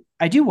do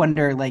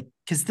wonder, like,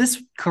 because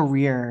this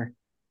career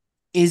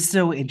is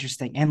so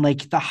interesting, and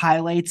like the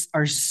highlights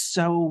are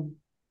so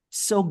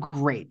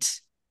great.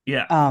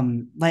 Yeah.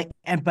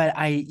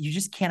 You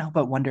just can't help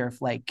but wonder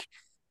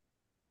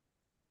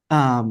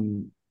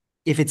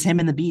if it's him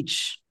in the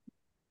beach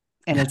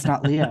and it's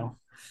not Leo,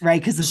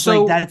 right? Because it's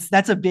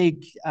that's a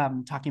big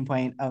talking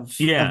point of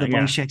the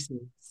Blank Shakespeare.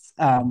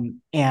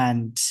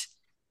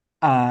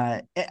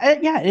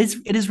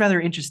 It is rather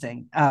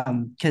interesting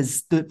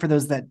because for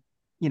those that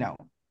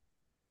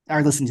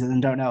are listening to them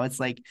and don't know, it's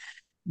like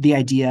the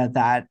idea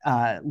that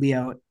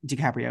Leo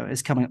DiCaprio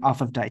is coming off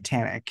of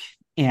Titanic,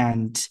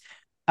 and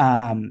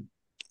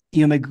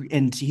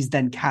he's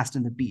then cast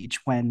in The Beach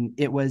when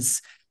it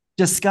was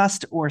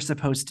discussed or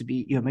supposed to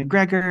be Ewan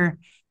McGregor.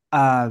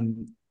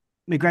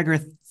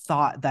 McGregor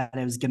thought that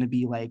it was going to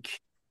be like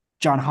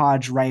John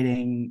Hodge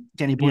writing,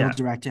 Danny Boyle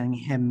directing,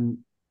 him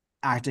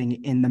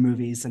acting in the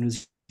movies, and it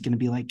was going to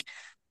be like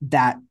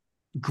that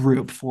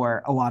group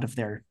for a lot of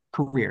their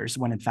careers,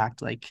 when in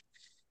fact, like,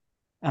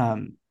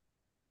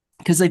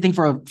 because I think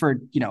for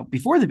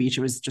before The Beach,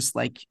 it was just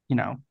like,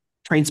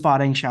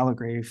 Trainspotting, Shallow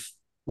Grave,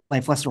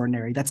 Life Less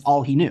Ordinary. That's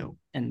all he knew.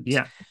 And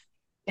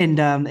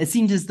it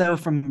seemed as though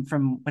from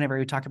whenever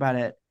we talk about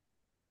it,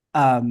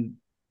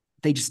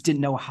 they just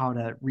didn't know how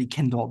to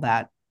rekindle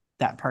that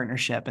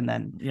partnership. And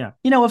then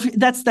if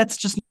that's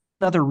just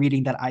another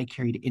reading that I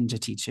carried into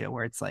T2,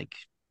 where it's like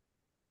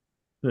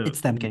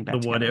it's them getting back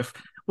the together. What If.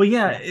 Well,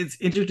 it's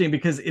interesting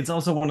because it's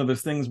also one of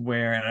those things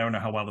where, and I don't know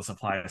how well this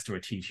applies to a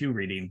T2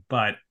 reading,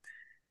 but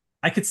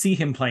I could see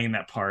him playing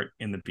that part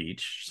in The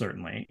Beach,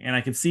 certainly. And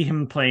I could see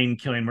him playing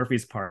Cillian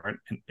Murphy's part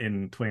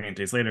in 28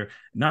 Days Later,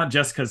 not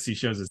just because he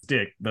shows his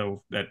dick,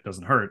 though that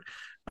doesn't hurt.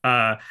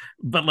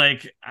 But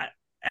like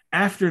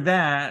after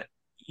that,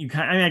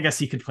 I guess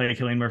he could play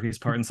Cillian Murphy's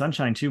part in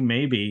Sunshine too,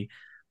 maybe.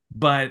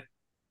 But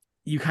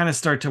you kind of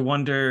start to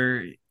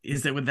wonder,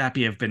 would that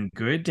have been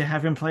good to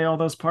have him play all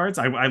those parts?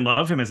 I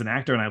love him as an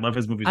actor, and I love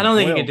his movies. I don't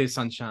think he could do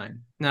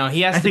Sunshine. No,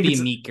 he has to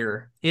be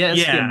meeker. He has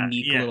to be a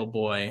meek little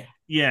boy.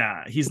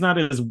 Yeah, he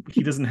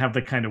doesn't have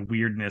the kind of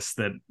weirdness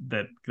that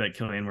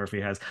Cillian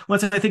Murphy has.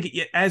 Once I think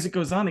as it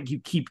goes on, you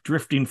keep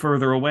drifting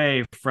further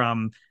away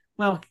from,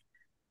 well,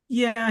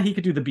 he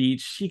could do The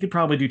Beach. He could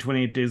probably do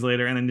 28 Days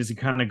Later. And then as you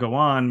kind of go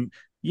on,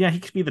 Yeah, he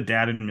could be the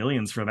dad in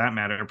Millions for that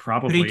matter,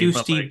 probably. Could he do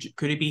but Steve?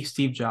 Could he be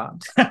Steve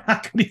Jobs?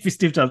 Could he be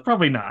Steve Jobs?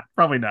 Probably not.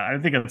 Probably not. I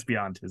think that's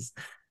beyond his.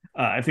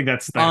 I think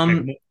that's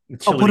that.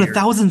 I'll put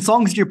 1,000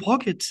 songs in your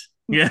pocket.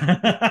 Yeah.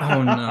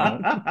 Oh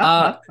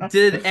no.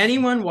 Did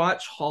anyone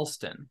watch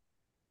Halston,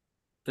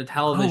 the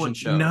television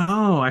show?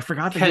 No, I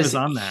forgot that he was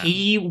on that.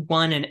 He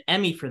won an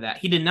Emmy for that.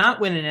 He did not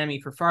win an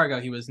Emmy for Fargo.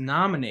 He was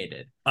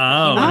nominated.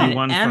 Oh, he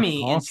won an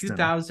Emmy in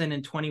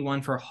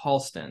 2021 for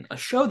Halston, a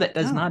show that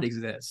does not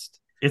exist.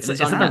 Is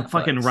that a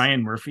fucking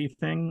Ryan Murphy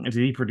thing? Did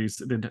he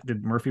produce it?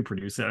 Did Murphy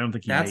produce it? I don't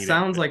think he that made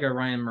sounds it. like a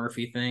Ryan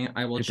Murphy thing.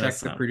 I will check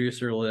the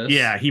producer list.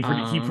 Yeah, he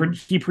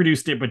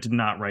produced it, but did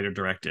not write or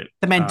direct it.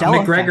 The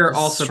Mandela McGregor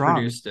also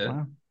produced it.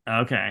 Wow.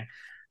 Okay.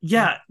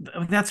 Yeah,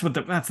 that's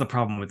the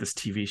problem with this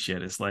TV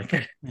shit is like,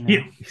 I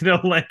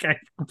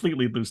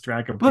completely lose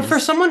track of. But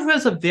for someone who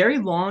has a very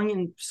long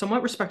and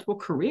somewhat respectable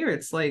career,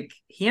 it's like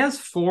he has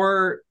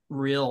 4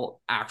 real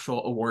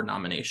actual award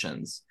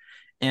nominations.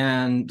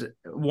 And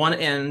one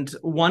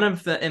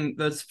of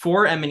those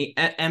 4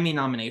 Emmy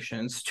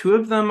nominations, 2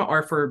 of them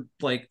are for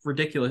like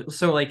ridiculous.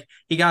 So like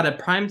he got a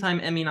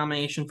primetime Emmy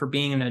nomination for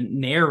being a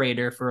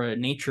narrator for a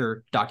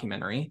nature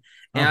documentary,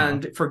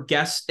 and for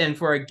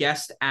a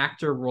guest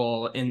actor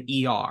role in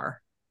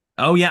ER.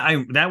 Oh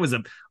yeah, that was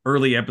an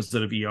early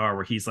episode of ER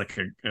where he's like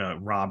a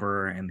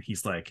robber, and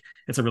he's like,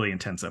 it's a really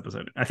intense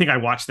episode. I think I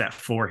watched that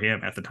for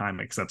him at the time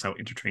because that's how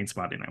into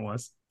Trainspotting I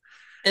was.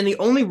 And the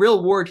only real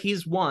award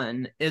he's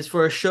won is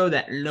for a show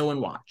that no one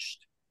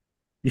watched.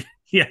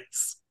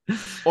 Yes.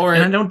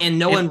 And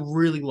no one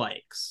really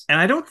likes. And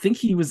I don't think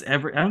he's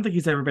ever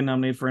been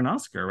nominated for an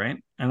Oscar, right?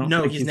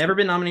 No, he's never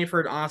been nominated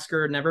for an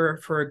Oscar, never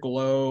for a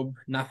Globe,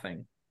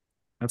 nothing.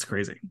 That's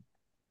crazy.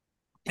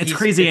 It's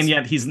crazy, and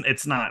yet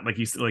it's not like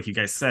you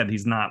guys said,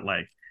 he's not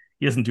like,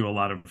 he doesn't do a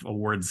lot of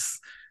awards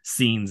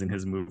scenes in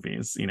his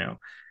movies, you know.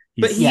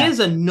 But he is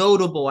a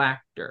notable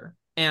actor.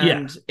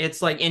 And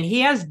it's like, and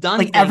he has done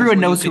like everyone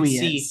knows who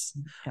he is.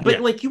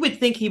 But like you would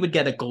think he would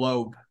get a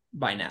Globe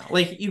by now.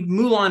 Like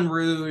Moulin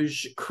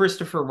Rouge,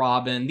 Christopher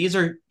Robin, these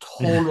are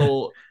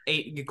total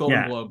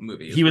Golden Globe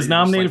movies. He was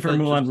nominated for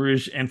Moulin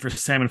Rouge and for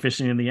Salmon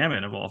Fishing in the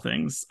Yemen, of all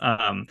things.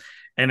 And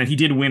then he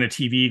did win a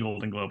TV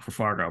Golden Globe for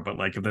Fargo, but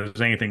like if there's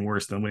anything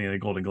worse than winning a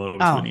Golden Globe,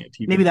 winning a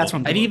TV. Maybe that's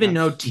one. I didn't even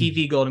know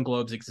TV Golden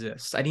Globes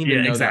exist. I didn't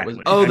even know that was.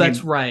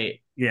 That's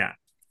right. Yeah.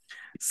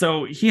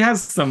 So he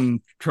has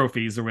some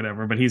trophies or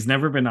whatever, but he's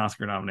never been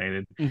Oscar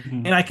nominated.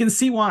 And I can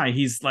see why.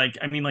 He's like,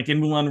 I mean, like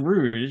in Moulin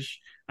Rouge,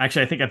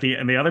 actually, I think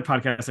in the other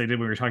podcast I did,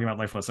 we were talking about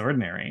Life Less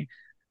Ordinary.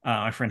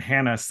 My friend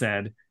Hannah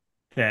said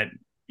that,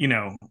 you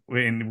know,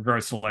 in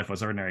regards to Life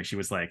Less Ordinary, she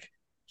was like,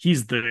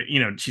 she's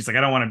like,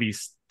 I don't want to be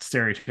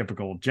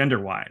stereotypical gender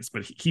wise,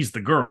 but he's the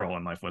girl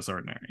in Life Less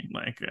Ordinary.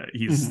 Like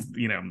he's,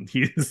 you know,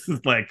 he's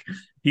like,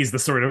 he is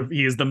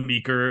the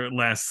meeker,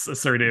 less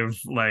assertive,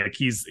 like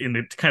he's in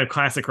the kind of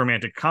classic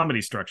romantic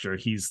comedy structure.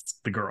 He's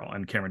the girl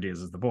and Cameron Diaz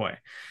is the boy.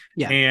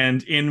 Yeah.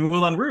 And in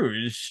Moulin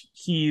Rouge,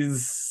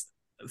 he's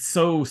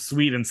so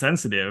sweet and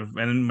sensitive,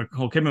 and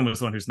Nicole Kidman was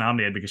the one who's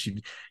nominated because she,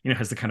 you know,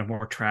 has the kind of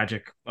more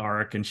tragic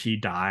arc, and she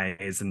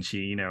dies, and she,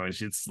 you know,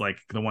 it's like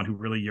the one who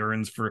really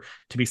yearns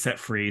to be set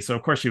free. So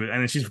of course she would,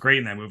 and she's great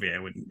in that movie.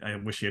 I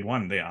wish she had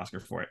won the Oscar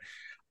for it.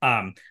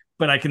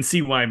 But I can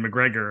see why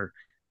McGregor,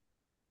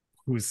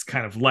 who's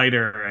kind of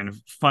lighter and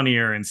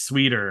funnier and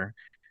sweeter,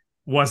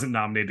 wasn't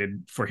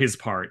nominated for his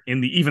part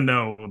even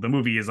though the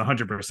movie is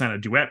 100% a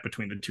duet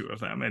between the two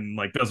of them, and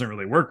like doesn't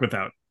really work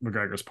without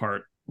McGregor's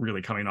part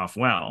really coming off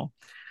well.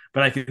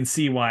 But I can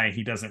see why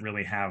he doesn't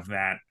really have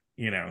that,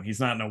 you know, he's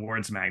not an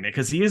awards magnet,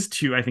 because he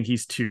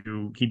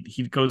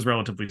goes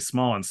relatively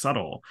small and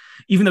subtle,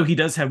 even though he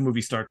does have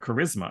movie star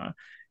charisma.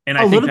 And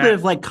a little bit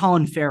of like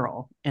Colin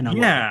Farrell in a way.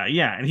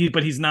 Yeah. And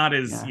he's not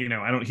as, you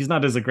know, he's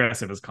not as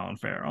aggressive as Colin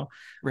Farrell.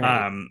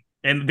 Right.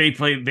 And they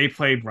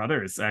played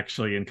brothers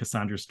actually in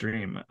Cassandra's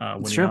Dream.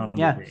 It's true.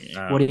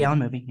 Woody Allen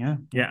movie.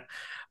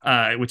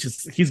 Yeah. Which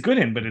is, he's good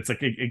in, but it's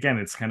like, again,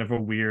 it's kind of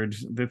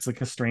it's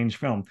like a strange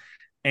film.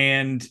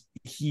 And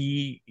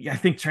I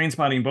think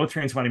both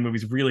Trainspotting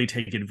movies really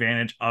take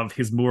advantage of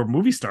his more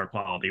movie star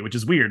quality, which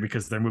is weird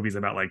because they're movies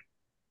about like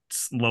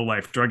low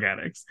life drug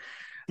addicts.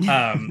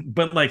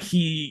 But like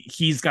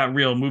he's got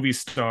real movie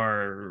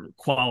star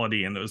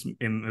quality in those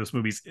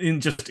movies, in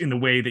the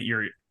way that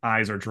your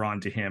eyes are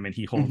drawn to him, and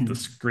he holds the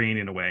screen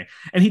in a way,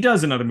 and he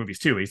does in other movies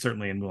too. He's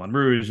certainly in Moulin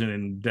Rouge and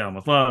in Down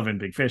with Love and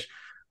Big Fish.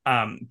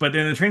 But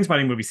in the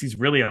Trainspotting movies, he's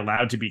really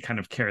allowed to be kind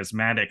of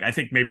charismatic. I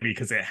think maybe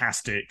because it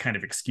has to kind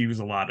of excuse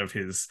a lot of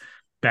his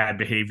bad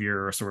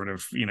behavior, or sort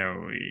of, you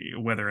know,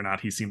 whether or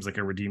not he seems like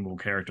a redeemable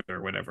character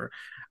or whatever.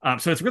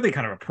 So it's really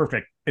kind of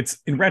it's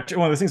one of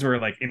those things where,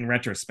 like, in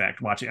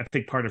retrospect, I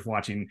think part of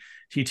watching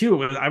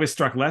T2 I was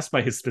struck less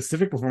by his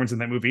specific performance in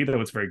that movie, though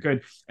it's very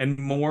good, and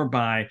more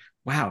by,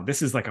 wow,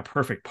 this is like a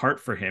perfect part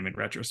for him in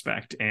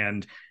retrospect.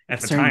 And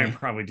at the time,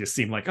 probably just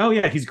seemed like, oh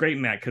yeah, he's great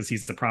in that because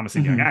he's the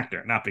promising young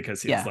actor, not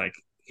because he's like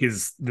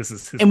this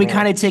is his. And we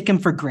kind of take him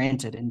for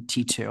granted in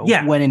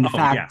T2, when in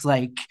fact,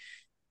 like,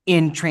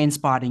 in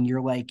Trainspotting,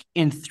 you're like,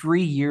 in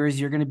 3 years,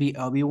 you're gonna be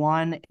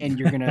Obi-Wan and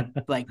you're gonna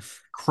like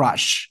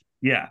crush.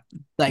 Yeah.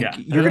 Like Yeah.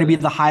 you're gonna be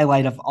the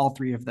highlight of all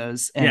three of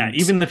those. And yeah,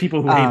 even the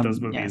people who hate those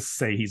movies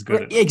say he's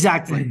good at them.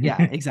 Exactly. Yeah,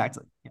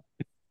 exactly.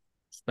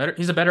 Yeah.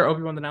 He's a better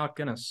Obi-Wan than Alec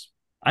Guinness.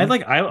 I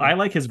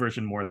like his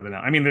version more than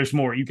that. I mean, there's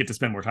more. You get to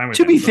spend more time with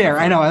To him. be fair,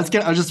 I know. I was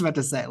just about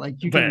to say,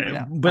 like, you but, can.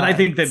 Yeah. But I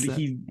think that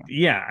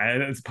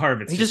it's part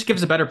of it. He just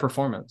gives a better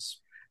performance.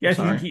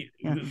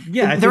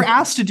 Yeah, they're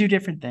asked to do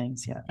different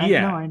things.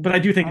 Yeah, but I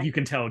do think you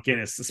can tell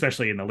Guinness,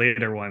 especially in the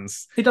later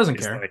ones, he doesn't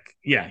care. Like,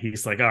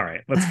 he's like, all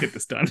right, let's get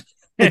this done.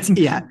 It's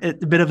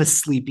a bit of a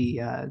sleepy,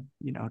 turn.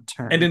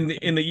 And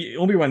in the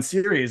Obi-Wan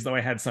series, though,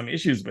 I had some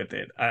issues with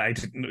it.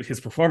 His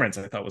performance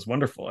I thought was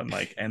wonderful and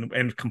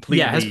completely.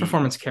 Yeah, his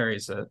performance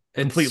carries it.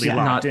 It's completely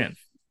locked in.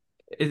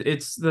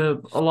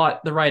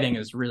 The writing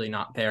is really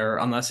not there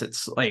unless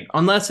it's with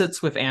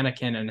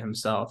Anakin and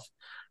himself.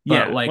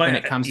 But when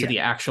it comes to the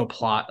actual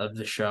plot of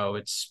the show,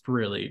 it's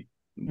really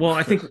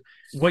I think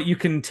what you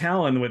can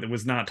tell and what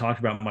was not talked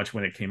about much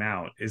when it came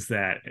out is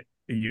that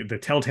the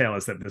telltale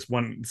is that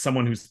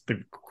someone who's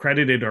the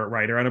credited or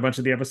writer on a bunch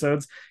of the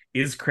episodes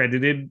is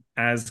credited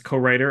as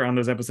co-writer on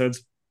those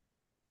episodes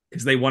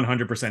because they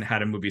 100%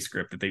 had a movie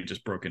script that they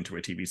just broke into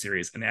a TV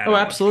series and added. Oh,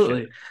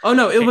 absolutely. Oh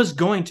no, it was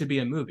going to be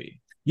a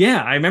movie.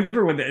 Yeah, I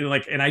remember when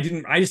I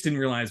just didn't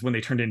realize when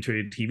they turned into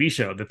a TV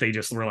show that they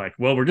just were like,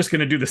 well, we're just going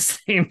to do the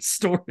same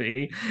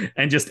story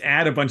and just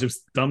add a bunch of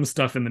dumb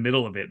stuff in the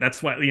middle of it.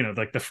 That's why,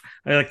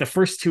 the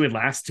first two and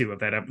last two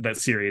of that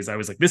series, I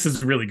was like, this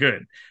is really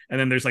good. And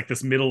then there's like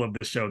this middle of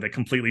the show that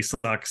completely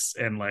sucks.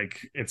 And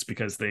like, it's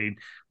because they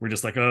were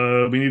just like,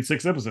 we need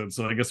 6 episodes.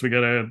 So I guess we got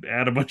to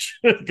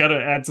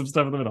add some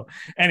stuff in the middle.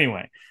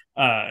 Anyway,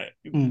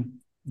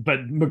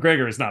 but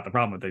McGregor is not the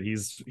problem with it.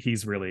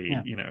 He's really,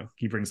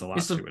 he brings a lot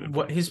to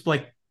it. He's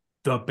like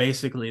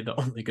basically the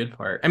only good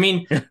part. I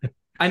mean,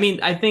 I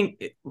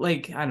think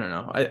I don't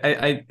know.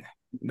 I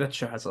that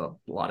show has a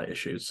lot of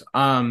issues.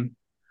 But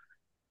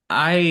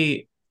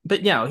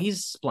yeah,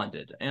 he's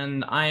splendid,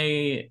 and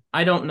I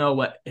don't know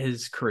what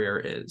his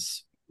career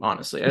is.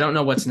 Honestly, I don't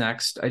know what's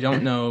next. I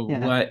don't know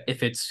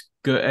if it's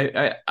good.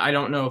 I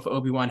don't know if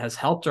Obi-Wan has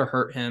helped or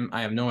hurt him.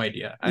 I have no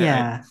idea.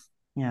 I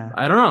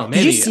don't know.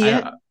 Maybe. Did you see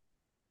it?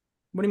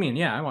 What do you mean?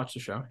 Yeah, I watched the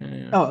show.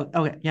 Yeah. Oh,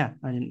 okay. Yeah,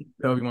 I didn't.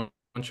 Obi-Wan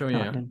show.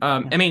 Yeah.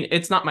 I mean,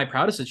 it's not my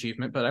proudest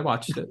achievement, but I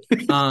watched it.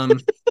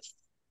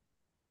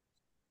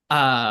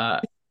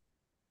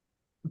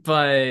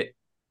 But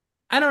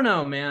I don't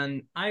know,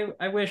 man.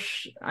 I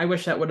wish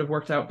that would have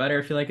worked out better.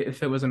 I feel like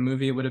if it was a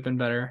movie, it would have been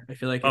better. I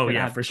feel like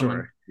for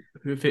sure.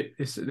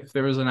 If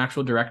there was an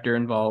actual director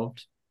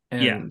involved,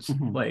 and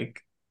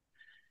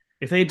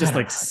if they had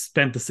just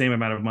spent the same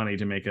amount of money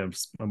to make a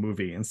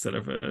movie instead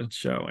of a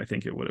show, I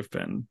think it would have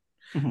been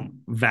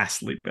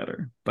vastly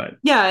better. But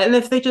and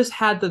if they just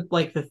had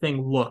the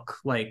thing look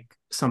like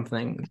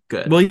something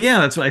good. Well, yeah,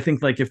 that's what I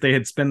think. Like if they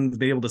had been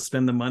able to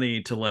spend the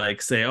money to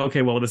say,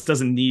 okay, well, this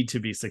doesn't need to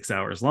be 6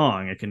 hours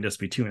long. It can just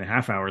be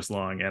 2.5 hours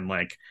long, and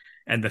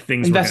the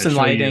things invest in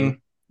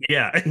lighting.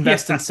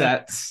 Invest in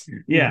sets.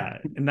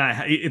 And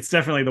it's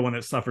definitely the one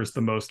that suffers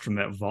the most from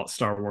that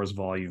Star Wars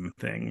volume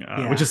thing,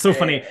 which is so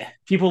funny.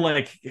 People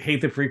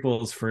hate the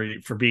prequels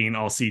for being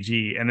all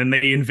CG, and then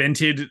they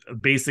invented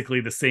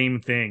basically the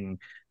same thing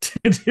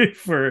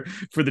for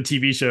the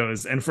TV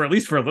shows, and for at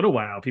least for a little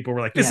while people were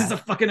like, this is a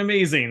fucking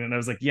amazing, and I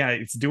was like,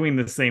 it's doing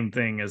the same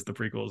thing as the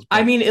prequels.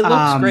 I mean, it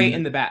looks great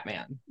in the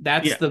Batman.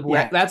 That's that's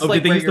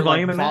did they use the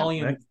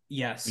volume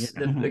yes,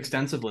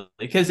 extensively,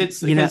 because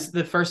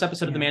the first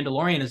episode of The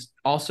Mandalorian is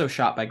also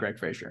shot by Greg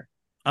Fraser.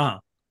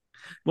 Well,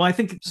 I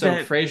think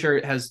so.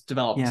 Fraser has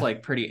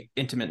developed pretty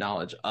intimate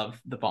knowledge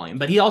of the volume,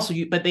 but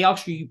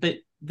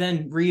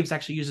then Reeves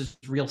actually uses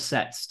real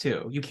sets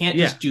too. You can't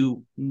just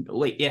do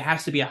it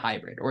has to be a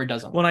hybrid or it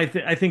doesn't work. Well,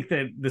 I think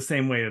that the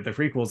same way that the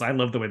prequels, I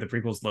love the way the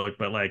prequels look,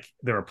 but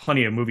there are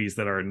plenty of movies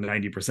that are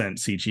 90%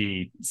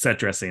 CG set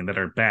dressing that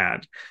are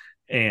bad.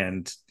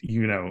 And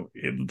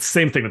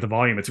same thing with the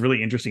volume. It's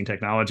really interesting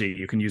technology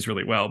you can use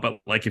really well, but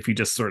if you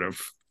just sort of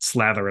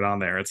slather it on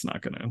there, it's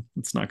not gonna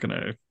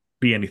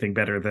be anything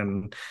better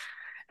than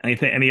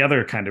any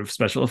other kind of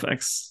special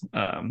effects.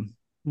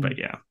 But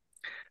yeah.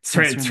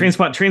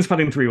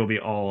 Trainspotting 3 will be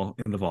all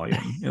in the volume.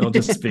 It'll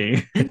just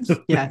be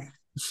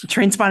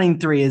Trainspotting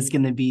 3 is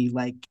going to be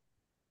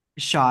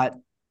shot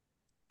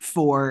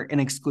for and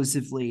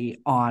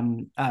exclusively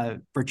on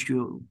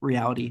virtual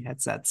reality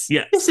headsets.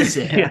 This is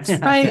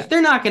it, right?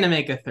 They're not going to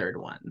make a third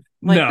one.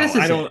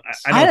 I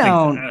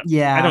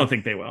don't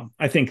think they will.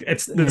 I think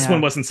this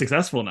one wasn't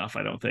successful enough.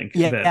 I don't think.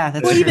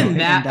 That's well, even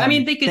that. I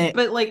mean, they could,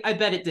 but I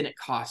bet it didn't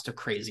cost a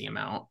crazy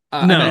amount.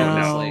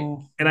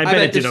 No. And I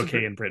bet it did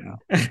okay in Britain.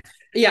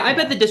 Yeah, I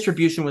bet the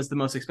distribution was the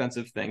most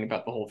expensive thing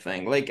about the whole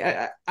thing.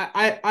 I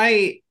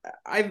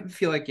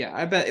feel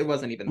I bet it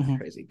wasn't even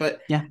crazy.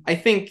 But I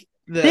think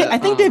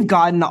they've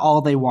gotten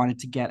all they wanted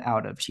to get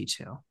out of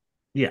T2.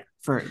 Yeah,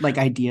 for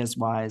ideas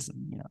wise,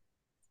 and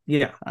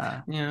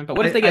but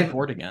what if they get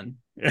bored again?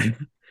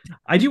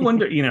 I do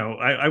wonder,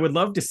 I would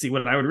love to see,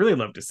 what I would really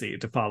love to see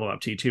to follow up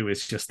T2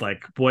 is just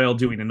like Boyle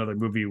doing another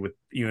movie with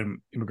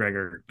Ewan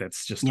McGregor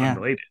that's just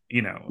unrelated,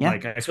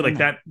 like I feel like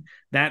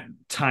that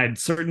tied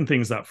certain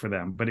things up for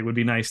them, but it would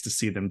be nice to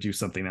see them do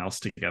something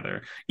else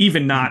together.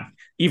 Even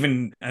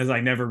as I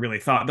never really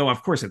thought, though,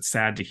 of course, it's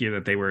sad to hear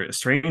that they were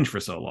estranged for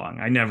so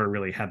long. I never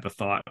really had the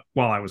thought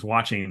while I was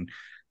watching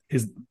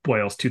his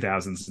Boyle's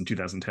 2000s and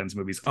 2010s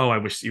movies, I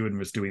wish Ewan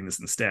was doing this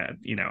instead.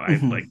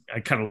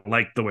 I kind of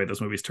like the way those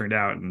movies turned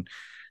out and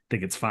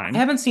think it's fine. I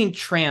haven't seen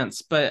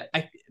Trance, but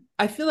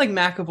I feel like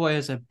McAvoy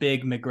is a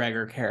big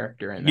McGregor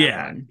character in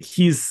that one.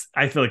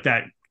 I feel like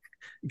that,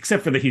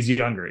 except for that he's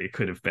younger, that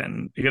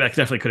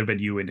definitely could have been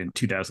Ewan in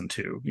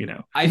 2002,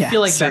 I feel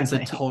like that's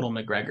a total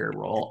McGregor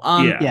role.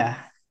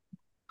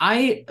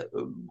 I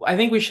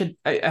think we should.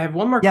 I have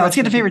one more question. Let's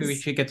get to favorite. We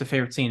should get to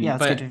favorite scene. Yeah,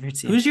 let's get to favorite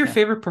scene. Who's your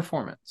favorite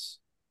performance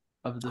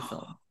of the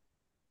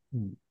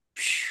film?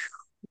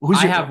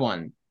 I have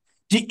one.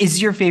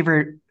 Is your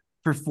favorite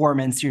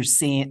performance the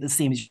same as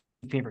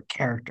your favorite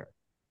character?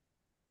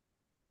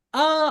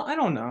 I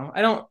don't know.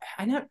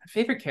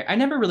 I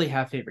never really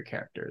have favorite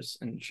characters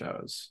in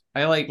shows.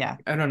 I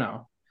don't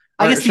know.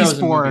 I guess these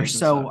four are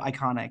so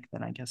iconic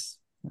that I guess.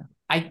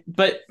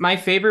 But my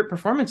favorite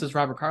performance is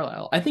Robert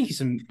Carlyle. I think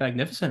he's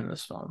magnificent in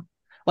this film.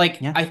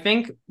 I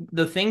think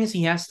the things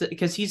he has to,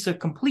 because he's a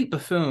complete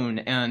buffoon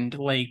and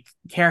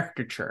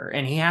caricature,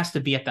 and he has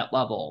to be at that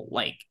level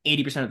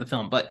 80% of the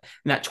film. But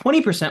in that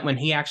 20%, when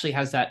he actually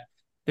has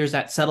there's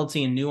that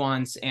subtlety and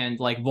nuance and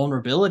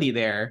vulnerability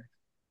there.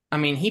 I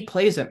mean, he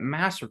plays it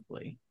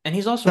masterfully, and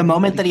he's also the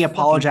moment that he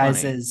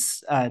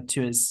apologizes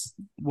to his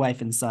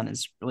wife and son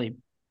is really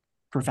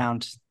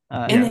profound.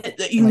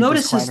 You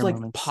notice his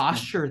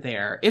posture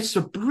there. It's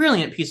a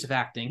brilliant piece of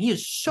acting. He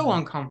is so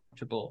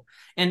uncomfortable,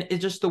 and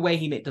it's just the way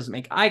he doesn't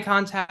make eye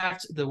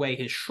contact, the way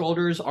his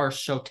shoulders are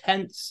so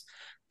tense.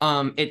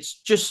 It's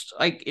just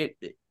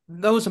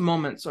those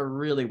moments are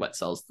really what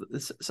sells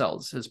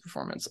his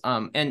performance.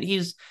 And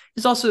he's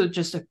also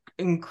just an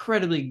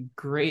incredibly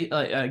great,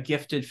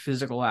 gifted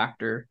physical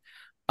actor,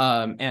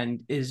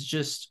 and is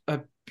just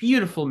a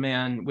beautiful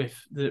man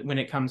when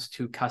it comes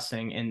to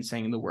cussing and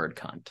saying the word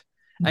cunt.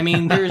 I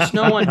mean, there's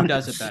no one who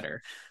does it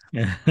better.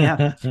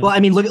 Yeah. Well, I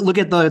mean, look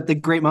at the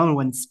great moment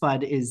when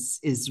Spud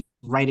is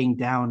writing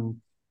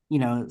down,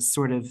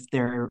 sort of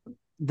their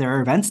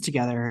events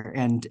together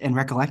and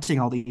recollecting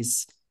all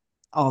these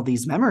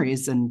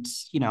memories, and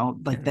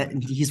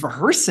that he's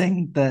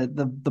rehearsing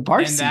the bar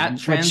and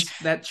scene.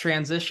 That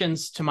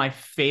transitions to my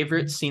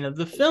favorite scene of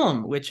the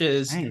film, which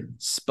is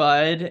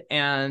Spud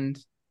and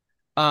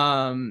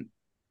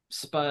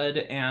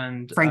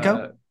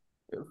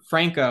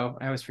Franco,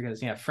 I always forget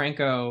his name.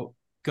 Franco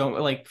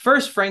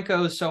first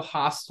Franco is so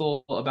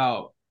hostile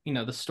about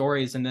the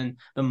stories, and then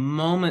the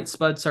moment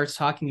Spud starts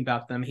talking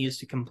about them, he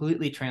is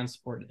completely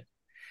transported,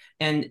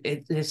 and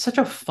it's such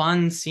a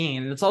fun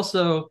scene. It's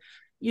also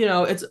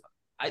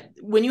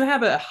when you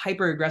have a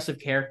hyper aggressive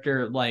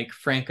character like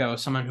Franco,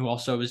 someone who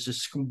also is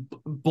just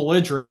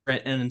belligerent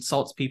and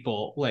insults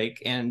people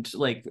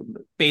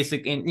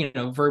basic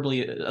and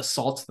verbally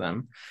assaults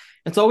them.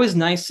 It's always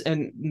nice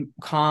and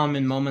calm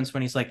in moments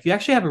when he's like, you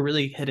actually have a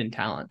really hidden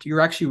talent. You're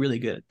actually really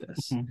good at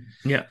this.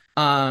 Mm-hmm. Yeah.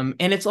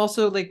 And it's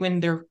also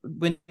when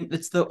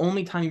it's the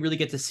only time you really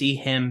get to see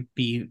him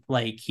be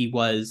like he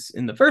was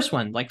in the first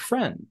one, like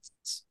friends,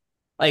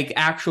 like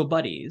actual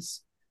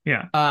buddies.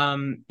 Yeah.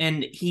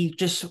 And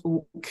he's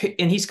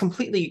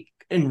completely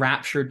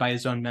enraptured by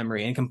his own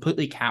memory and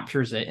completely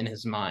captures it in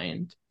his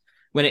mind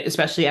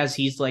especially as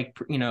he's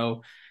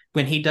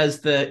when he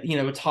does the,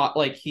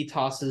 he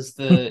tosses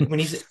the, when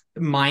he's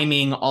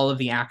miming all of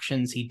the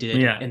actions he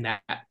did in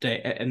that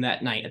day, in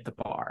that night at the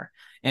bar,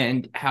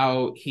 and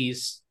how he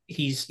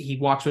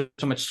walks with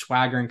so much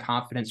swagger and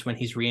confidence when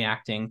he's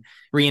reenacting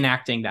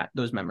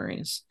those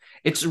memories.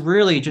 It's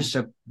really just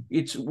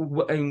it's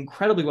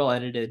incredibly well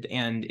edited,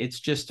 and it's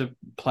just a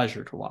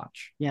pleasure to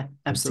watch. Yeah,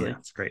 absolutely.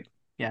 It's great.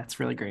 Yeah,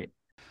 it's really great.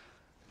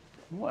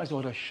 What is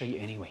all this shite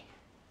anyway?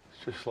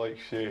 It's just like,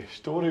 say,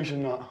 stories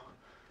and that.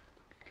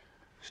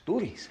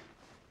 Stories?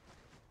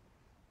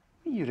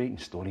 What are you writing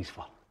stories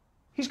for?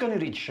 He's going to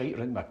read shite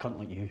written by a cunt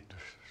like you.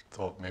 Just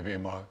thought maybe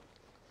my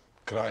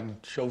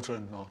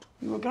grandchildren or...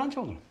 You got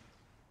grandchildren?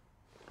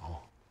 No.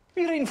 What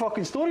are you writing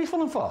fucking stories for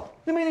them for?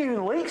 They might not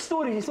even like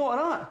stories, you thought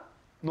of that?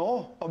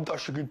 No,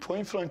 that's a good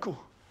point, Franco.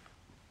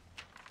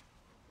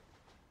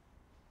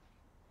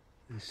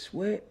 The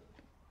sweat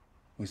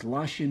was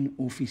lashing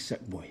Opie's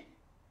sick boy.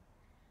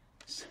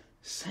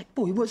 Sick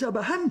boy? What's that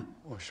about him?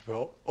 Oh,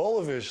 well, all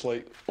of us,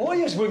 Oh,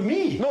 yes, with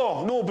me?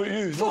 No, but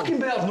you. Fucking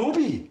no. better no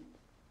be.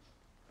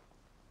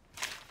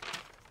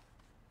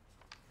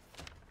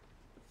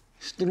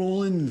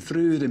 Strolling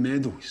through the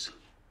meadows.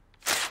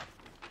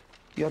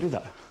 You read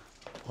that?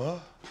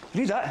 What?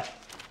 Read that.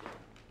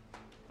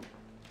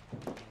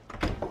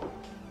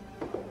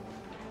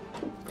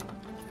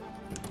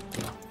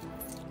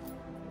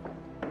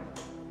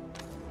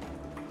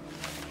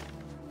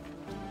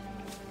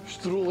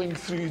 Strolling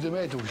through the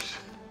meadows.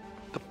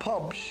 The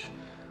pubs,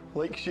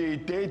 say,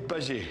 dead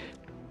busy.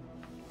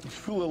 It's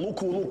full of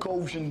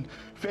locals and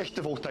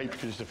festival type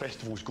because the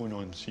festival's going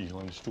on, see,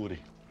 on the story.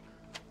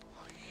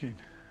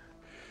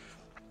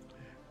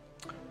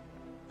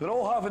 They're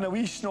all having a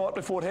wee snort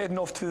before heading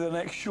off to the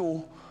next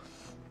show.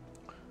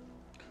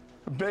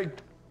 A big...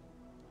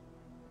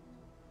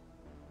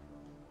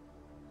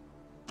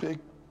 I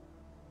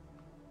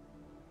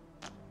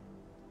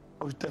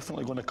was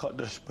definitely going to cut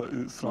this bit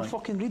out front. Well,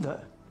 fucking read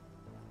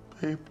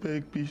it.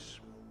 Begbie's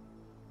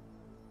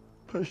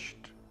pushed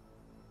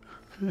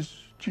his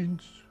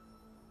jeans.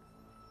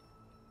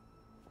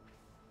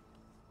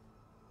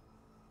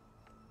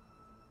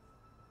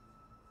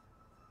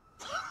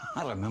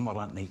 I remember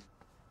that night.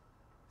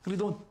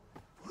 Read on.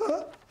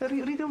 What?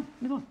 Read on.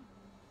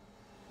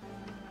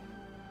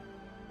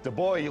 The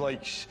boy,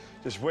 like,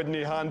 just wouldn't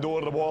hand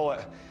over the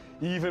wallet.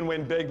 Even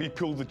when Begbie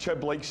pulled the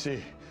chib, like,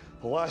 say,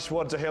 the last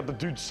words I heard the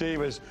dude say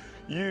was,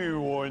 "You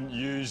won't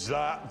use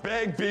that."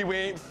 Begbie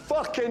went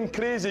fucking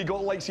crazy,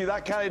 got, like, see,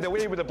 that carried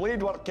away with the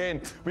blade work,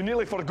 Ken. We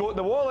nearly forgot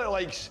the wallet,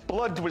 like,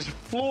 blood was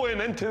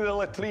flowing into the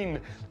latrine,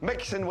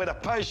 mixing with a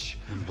pish.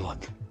 And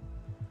blood.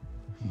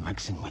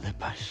 Mixing with the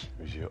pish.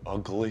 It was your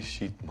ugly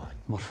seed, man.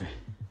 Murphy,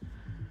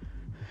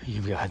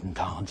 you've got hidden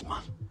talents,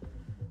 man.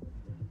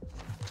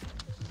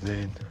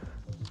 Then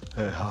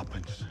it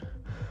happens.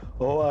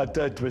 All I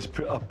did was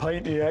put a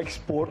pint of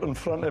export in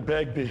front of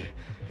Begbie.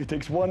 He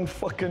takes one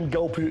fucking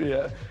gulp out of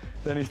it,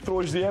 then he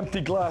throws the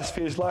empty glass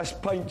for his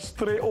last pint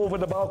straight over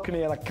the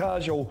balcony in a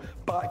casual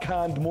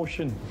backhand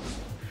motion.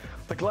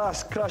 The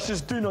glass crashes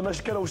down on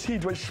this girl's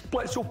head, which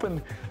splits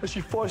open as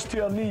she falls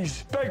to her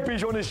knees.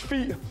 Begbie's on his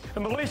feet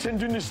and racing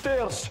down the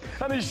stairs,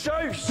 and he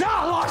shouts,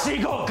 "That lassie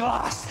got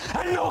glass,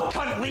 and no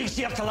cunt leaves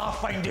here till I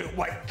find out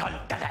what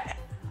cunt did it."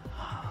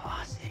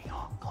 Lassie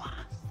got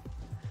glass,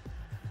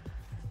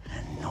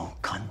 and no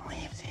cunt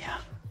leaves here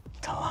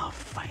till I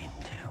find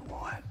out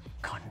what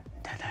cunt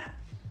did it.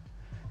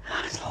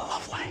 That's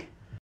lovely.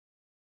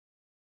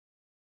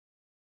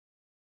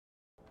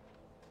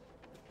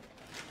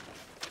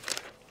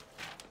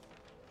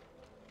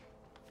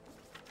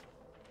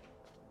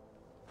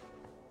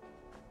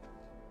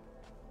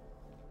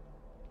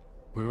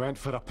 We went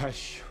for a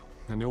pish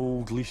in the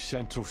old Leaf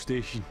Central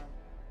Station.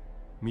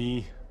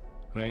 Me,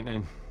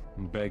 Renton,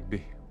 and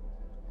Begbie.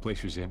 The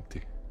place was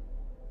empty,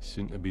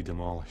 soon to be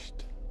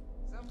demolished.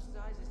 Some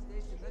size of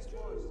station this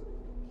was.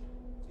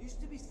 There used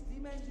to be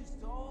steam engines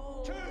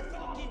tall. Chew,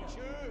 fucking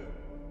chew!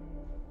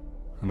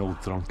 An old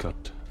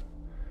drunkard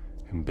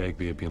whom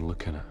Begbie had been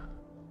looking at,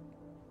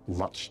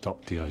 lurched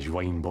up to his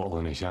wine bottle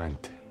in his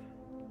hand.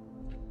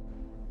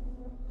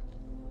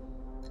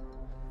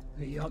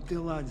 What are you up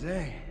to, lads,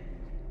 eh?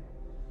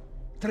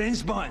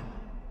 Trainspotting.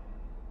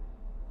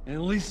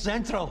 In Leaf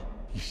Central.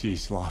 You see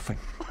he's laughing.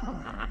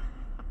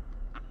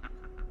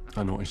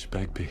 I noticed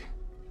Begbie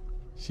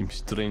seemed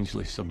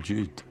strangely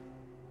subdued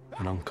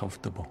and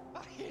uncomfortable.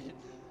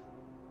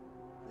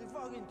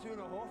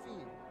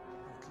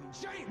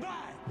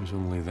 It was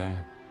only then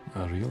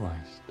I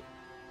realised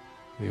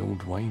the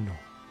old wino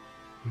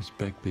was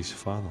Begbie's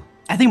father.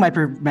 I think my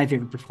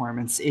favorite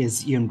performance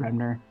is Ewan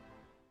Bremner.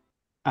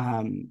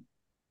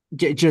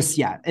 Just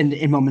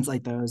in moments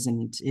like those,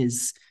 and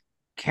his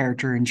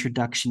character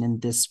introduction in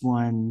this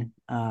one,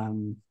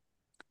 and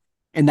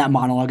that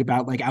monologue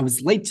about, like, I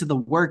was late to the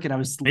work and I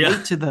was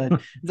late to the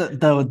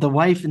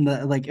wife, and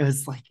the, like, it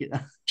was like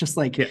just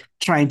like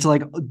trying to,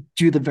 like,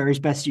 do the very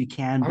best you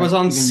can. I was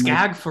on SCAG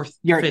like, for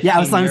 15 I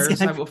was on years.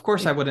 SCAG. Of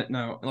course I wouldn't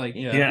know. Like,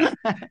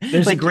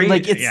 There's like, a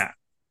great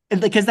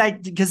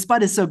because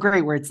Spud is so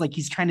great, where it's like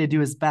he's trying to do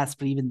his best,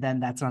 but even then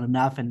that's not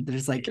enough, and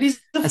there's like a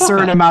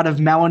certain amount of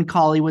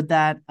melancholy with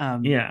that.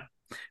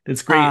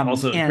 It's great.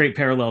 Also, a great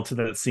parallel to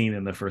that scene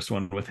in the first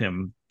one with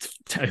him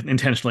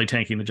intentionally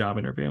tanking the job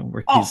interview,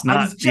 where he's not.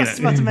 I was just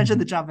about to mention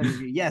the job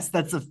interview. Yes,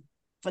 that's a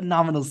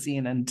phenomenal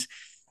scene, and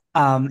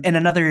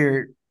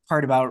another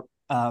part about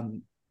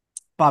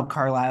Bob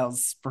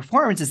Carlyle's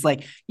performance is,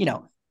 like,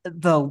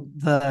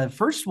 the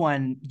first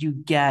one you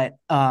get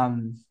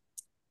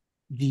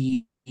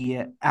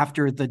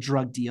after the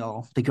drug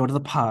deal, they go to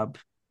the pub,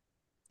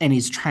 and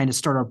he's trying to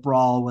start a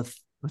brawl with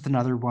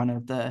another one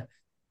of the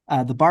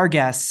bar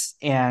guests,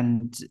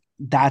 and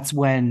that's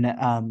when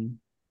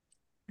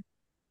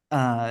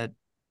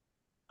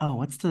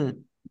what's the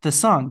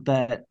song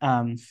that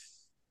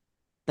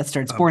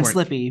starts Born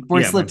Slippy.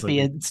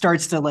 It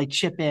starts to, like,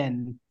 chip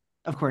in,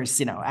 of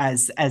course,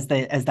 as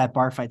that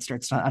bar fight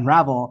starts to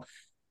unravel.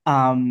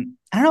 I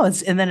don't know,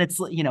 it's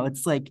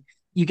like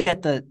you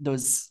get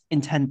those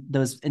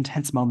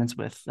intense moments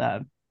with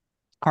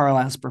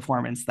Carlisle's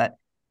performance that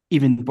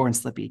even Born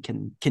Slippy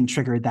can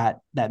trigger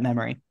that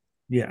memory.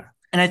 Yeah.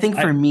 And I think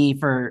for me,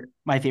 for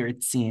my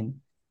favorite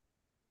scene,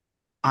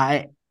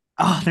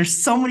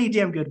 there's so many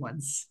damn good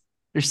ones.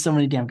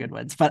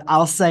 But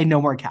I'll say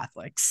No More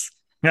Catholics.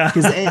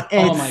 Because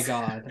oh my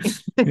God.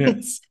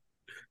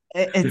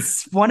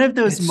 It's one of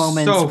those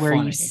moments so where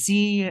funny. you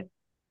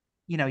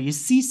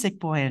see Sick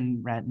Boy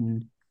and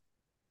Renton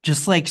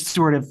just, like,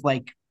 sort of,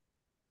 like,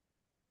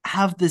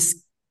 have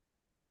this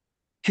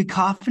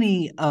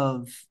cacophony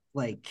of,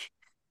 like,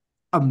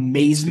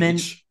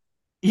 amazement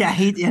Yeah,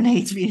 hate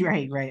speed,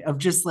 right. Of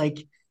just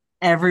like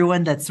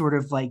everyone that's sort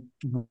of like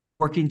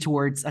working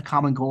towards a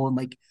common goal, and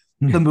like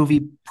the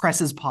movie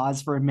presses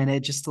pause for a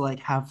minute just to like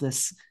have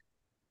this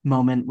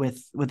moment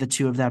with the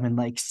two of them, and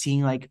like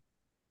seeing like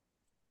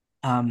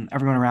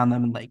everyone around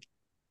them, and like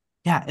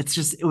yeah, it's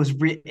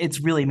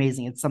really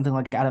amazing. It's something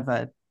like out of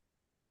a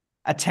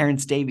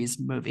Terrence Davies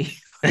movie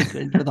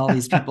with all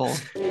these people.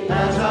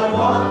 As I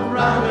walk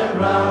round and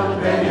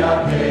round the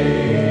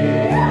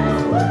arcade,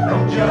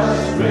 and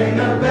just ring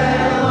a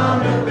bell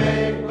on the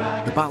big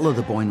back. The Battle of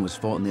the Boyne was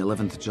fought on the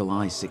 11th of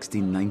July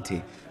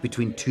 1690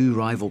 between two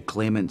rival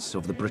claimants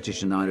of the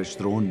British and Irish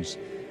thrones,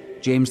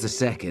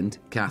 James II,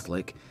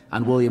 Catholic,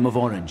 and William of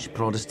Orange,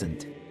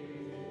 Protestant.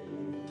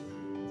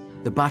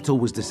 The battle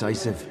was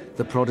decisive.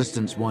 The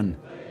Protestants won.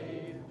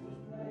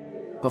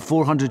 But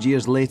 400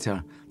 years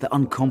later, the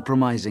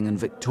uncompromising and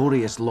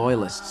victorious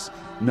loyalists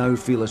now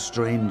feel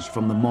estranged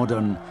from the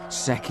modern,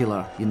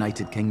 secular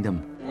United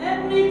Kingdom.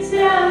 Let me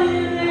tell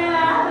you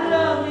that I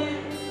love you,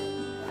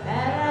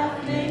 that I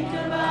think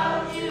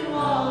about you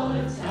all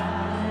the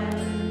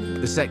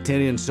time. The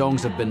sectarian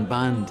songs have been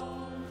banned,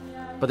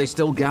 but they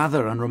still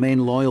gather and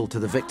remain loyal to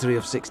the victory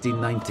of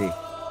 1690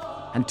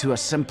 and to a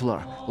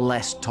simpler,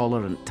 less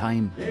tolerant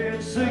time.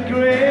 It's the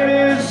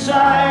greatest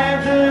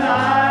sight that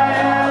I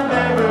have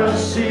ever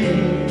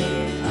seen.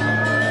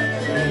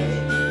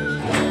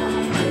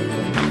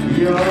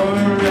 You're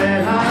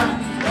red hot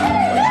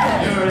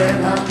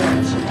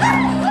dancer.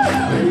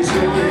 When you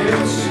swing your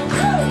hips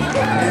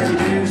and you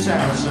do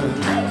salsa,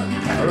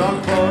 rock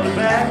for the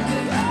back,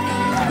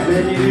 and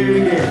then you do it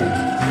again.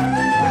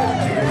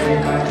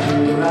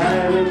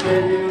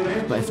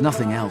 But if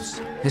nothing else,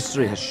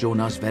 history has shown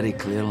us very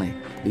clearly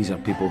these are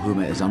people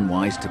whom it is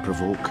unwise to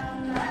provoke.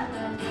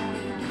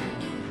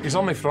 He's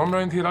only from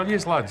round here, are you,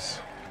 lads?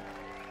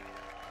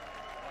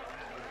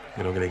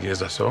 You're not going to give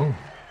us a song?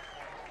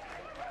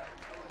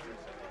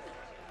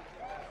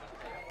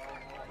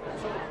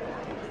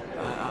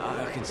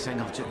 I can sing,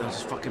 I'll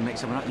just fucking make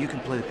something up. You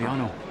can play the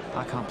piano.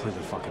 I can't play the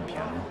fucking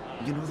piano.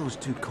 You know those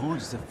two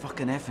chords, the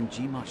fucking F and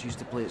G March used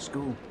to play at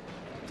school?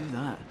 Do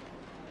that.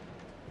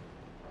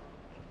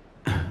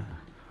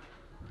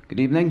 Good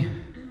evening.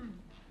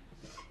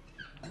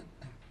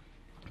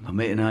 My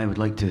mate and I would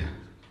like to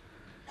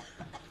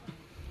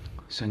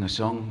sing a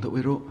song that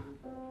we wrote.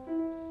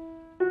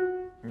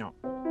 No.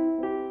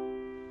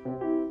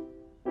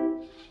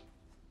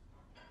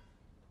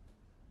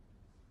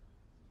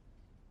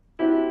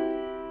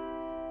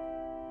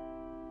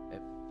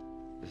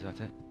 Is that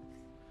it?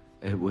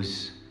 It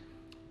was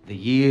the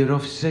year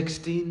of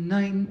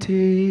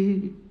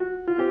 1690.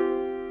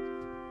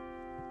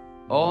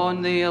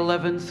 On the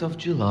 11th of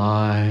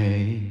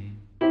July.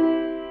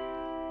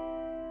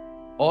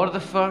 Or the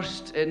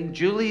first in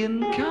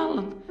Julian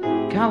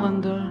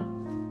calendar.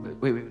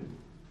 Wait.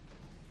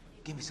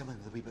 Give me something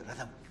with a wee bit of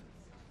rhythm.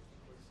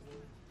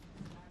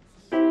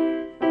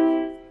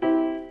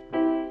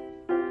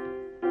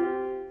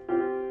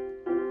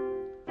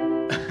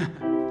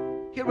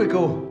 Here we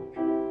go.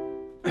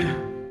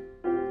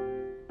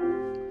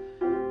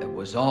 It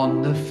was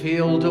on the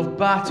field of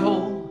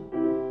battle,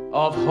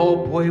 of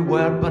hope we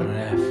were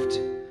bereft.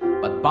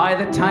 But by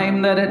the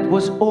time that it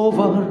was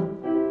over,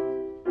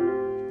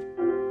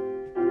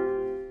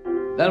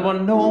 there were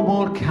no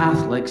more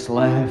Catholics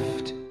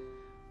left.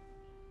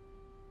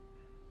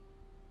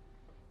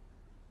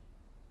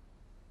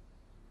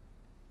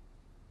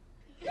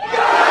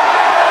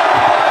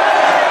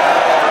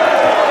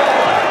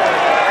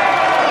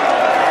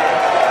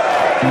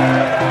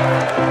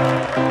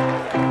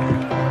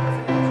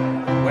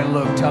 We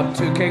looked up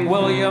to King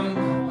William,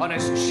 on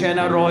his chin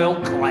a royal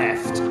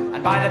cleft.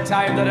 And by the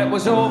time that it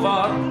was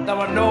over, there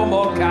were no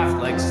more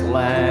Catholics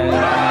left.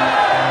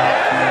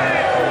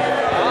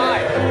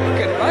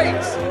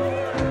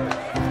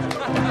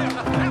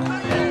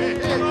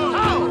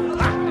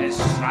 His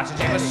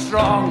strategy was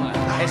strong,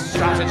 his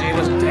strategy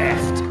was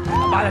deft.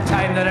 And by the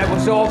time that it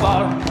was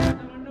over,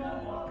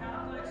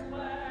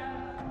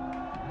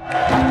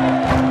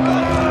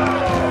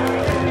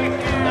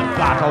 the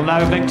battle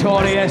now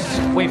victorious,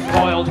 we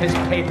foiled his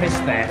papist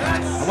theft.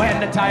 And when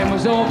the time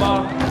was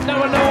over, there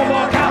were no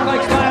more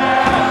Catholics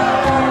left.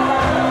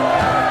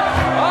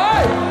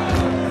 Aye.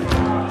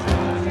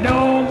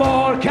 No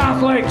more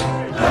Catholics.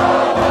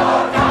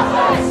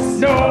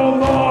 No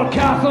more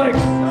Catholics!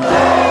 No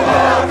more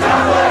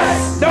Catholics!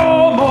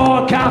 No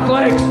more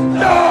Catholics!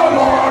 No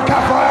more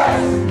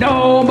Catholics!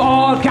 No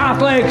more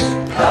Catholics!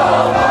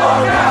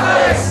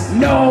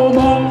 No more! No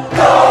more!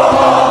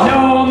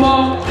 No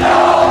more!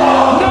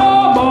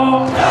 No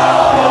more!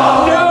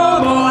 No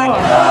more!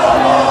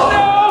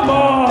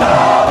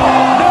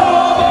 No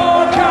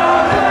more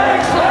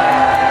Catholics!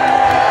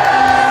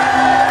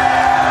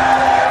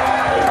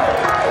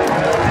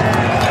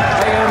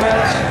 Thank you very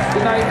much.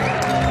 Good night.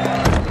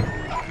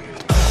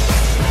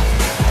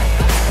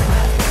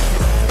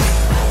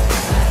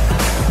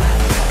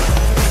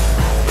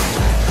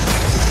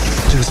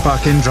 Just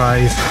fucking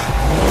drive.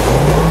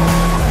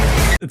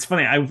 It's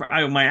funny.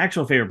 My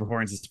actual favorite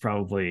performance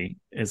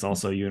is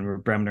also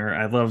Ewan Bremner.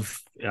 I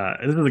love.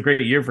 This is a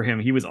great year for him.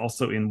 He was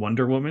also in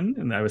Wonder Woman,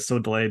 and I was so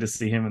delighted to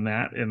see him in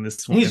that. In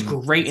this, he's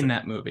great in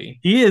that movie.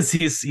 He is.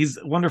 He's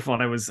wonderful.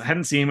 And I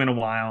hadn't seen him in a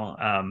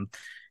while.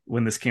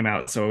 When this came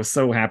out, so I was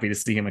so happy to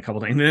see him a couple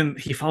times. And then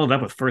he followed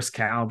up with First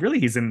Cow. Really,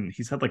 he's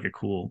had like a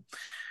cool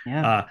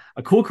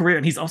career,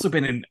 and he's also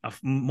been in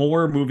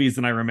more movies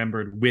than I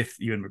remembered with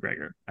Ewan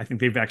McGregor. I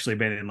think they've actually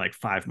been in like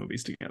 5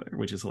 movies together,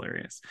 which is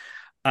hilarious.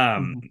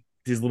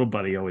 His little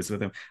buddy always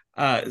with him.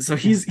 So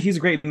he's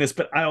great in this.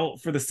 But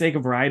for the sake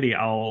of variety,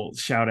 I'll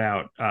shout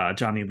out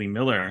Johnny Lee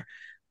Miller,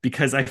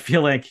 because I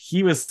feel like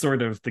he was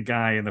sort of the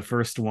guy in the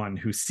first one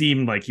who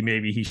seemed like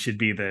he should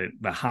be the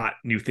hot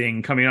new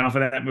thing coming off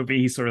of that movie.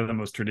 He's sort of the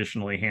most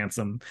traditionally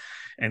handsome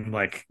and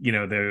like,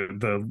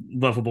 the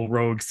lovable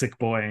rogue sick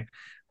boy.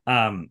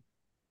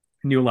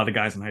 Knew a lot of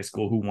guys in high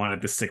school who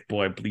wanted the sick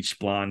boy bleached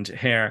blonde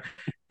hair,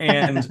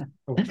 and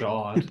oh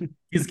god,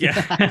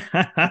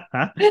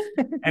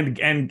 and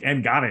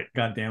got it.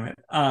 God damn it.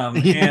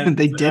 And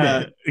they did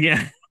it.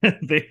 Yeah.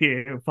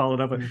 They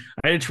followed up.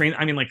 I had a train.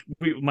 I mean, like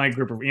my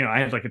group of, I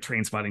had like a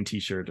Trainspotting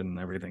t-shirt and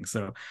everything.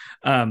 So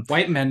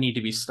white men need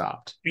to be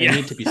stopped. They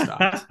need to be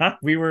stopped.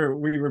 we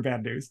were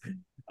bad news.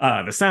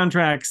 The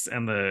soundtracks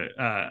and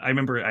I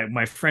remember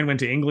my friend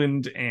went to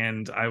England,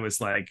 and I was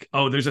like,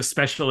 oh, there's a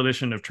special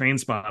edition of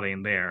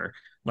Trainspotting there,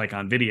 like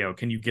on video.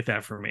 Can you get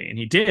that for me? And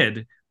he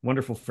did.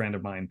 Wonderful friend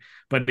of mine.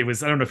 But it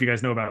was, I don't know if you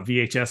guys know about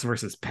VHS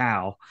versus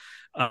PAL.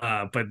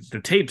 But the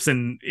tapes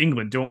in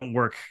England don't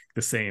work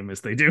the same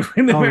as they do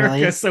in America.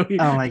 Really? So he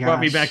brought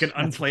me back an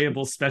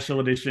unplayable special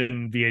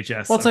edition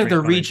VHS. Well, it's like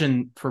the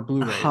region for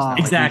Blu-rays.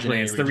 Exactly.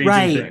 Like it's the region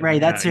right, thing. right.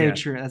 That's very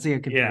true. That's a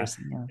good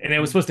comparison. Yeah. And it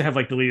was supposed to have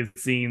like deleted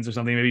scenes or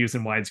something. Maybe it was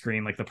in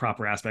widescreen, like the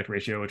proper aspect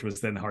ratio, which was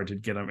then hard to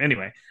get them.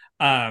 Anyway,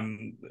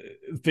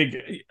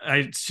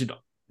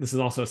 this is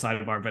also a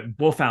sidebar, but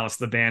Wolf Alice,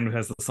 the band who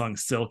has the song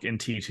Silk in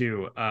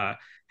T2, I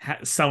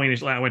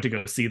went to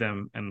go see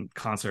them in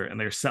concert, and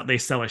they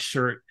sell a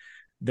shirt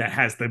that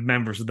has the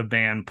members of the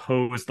band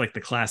posed like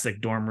the classic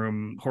dorm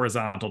room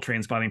horizontal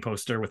Trainspotting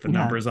poster with the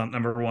numbers on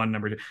number 1,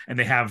 number 2, and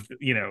they have,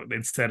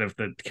 instead of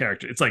the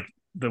character, it's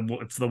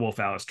the Wolf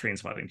Alice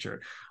Trainspotting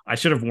shirt. I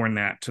should have worn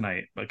that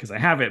tonight because I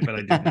have it, but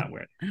I did not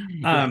wear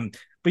it.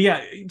 But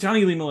yeah,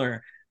 Johnny Lee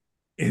Miller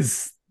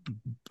is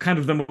kind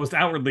of the most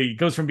outwardly,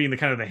 goes from being the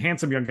kind of the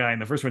handsome young guy in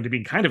the first one to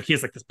being he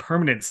has like this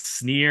permanent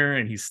sneer,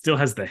 and he still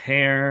has the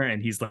hair,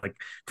 and he's like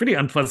pretty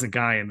unpleasant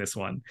guy in this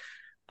one.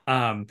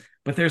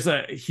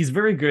 But he's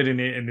very good in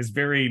it, and it's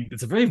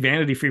a very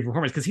vanity free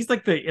performance, because he's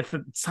like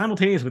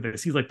simultaneous with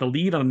this, he's like the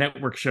lead on a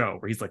network show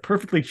where he's like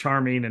perfectly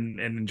charming and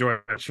enjoy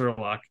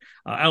Sherlock,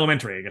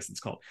 Elementary, I guess it's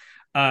called.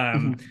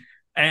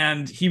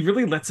 And he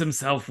really lets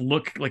himself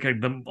look like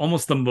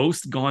almost the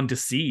most gone to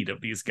seed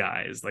of these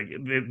guys. Like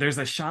there's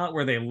a shot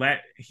where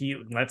he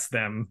lets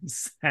them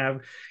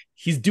have,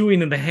 he's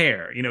doing in the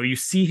hair, you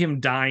see him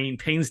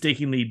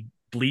painstakingly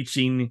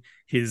bleaching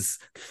his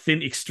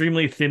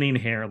extremely thinning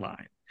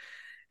hairline.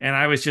 And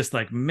I was just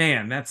like,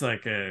 man, that's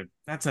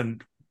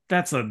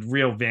a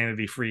real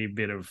vanity-free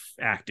bit of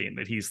acting,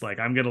 that he's like,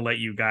 I'm going to let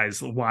you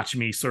guys watch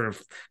me sort of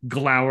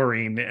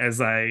glowering as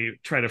I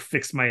try to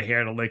fix my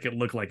hair to make it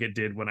look like it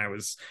did when I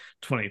was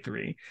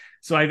 23.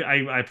 So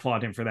I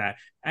applaud him for that.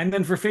 And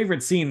then for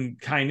favorite scene,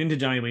 tying into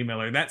Johnny Lee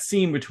Miller, that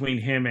scene between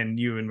him and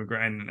Ewan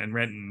McGregor and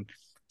Renton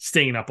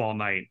staying up all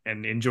night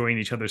and enjoying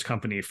each other's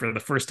company for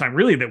the first time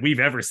really that we've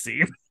ever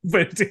seen,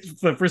 but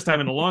it's the first time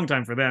in a long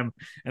time for them,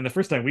 and the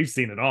first time we've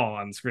seen it all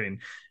on screen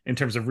in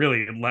terms of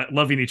really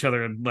loving each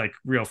other like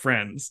real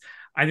friends.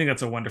 I think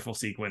that's a wonderful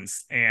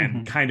sequence,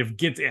 and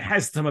it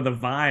has some of the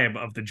vibe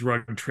of the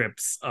drug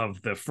trips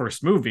of the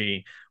first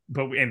movie,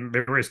 but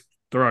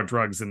there are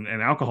drugs and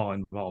alcohol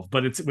involved,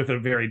 but it's with a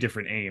very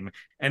different aim.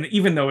 And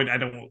even though I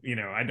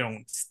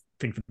don't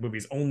think the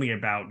movie's only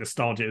about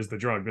nostalgia is the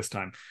drug this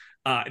time,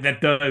 that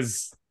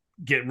does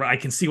I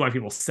can see why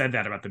people said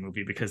that about the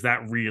movie, because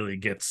that really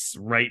gets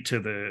right to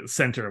the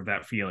center of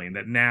that feeling,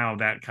 that now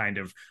that kind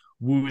of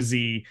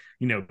woozy,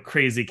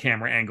 crazy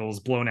camera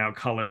angles, blown out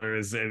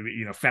colors,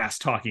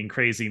 fast talking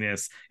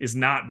craziness is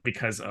not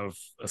because of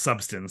a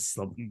substance,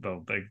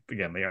 though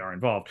they are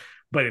involved,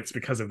 but it's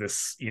because of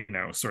this,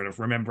 sort of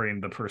remembering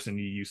the person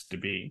you used to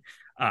be.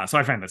 So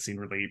I find that scene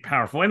really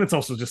powerful, and it's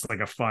also just like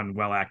a fun,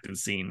 well acted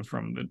scene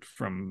from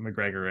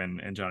McGregor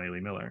and Johnny Lee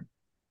Miller.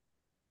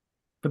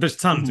 But there's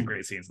tons of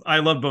great scenes. I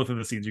love both of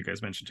the scenes you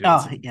guys mentioned too.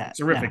 It's a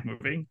terrific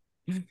movie.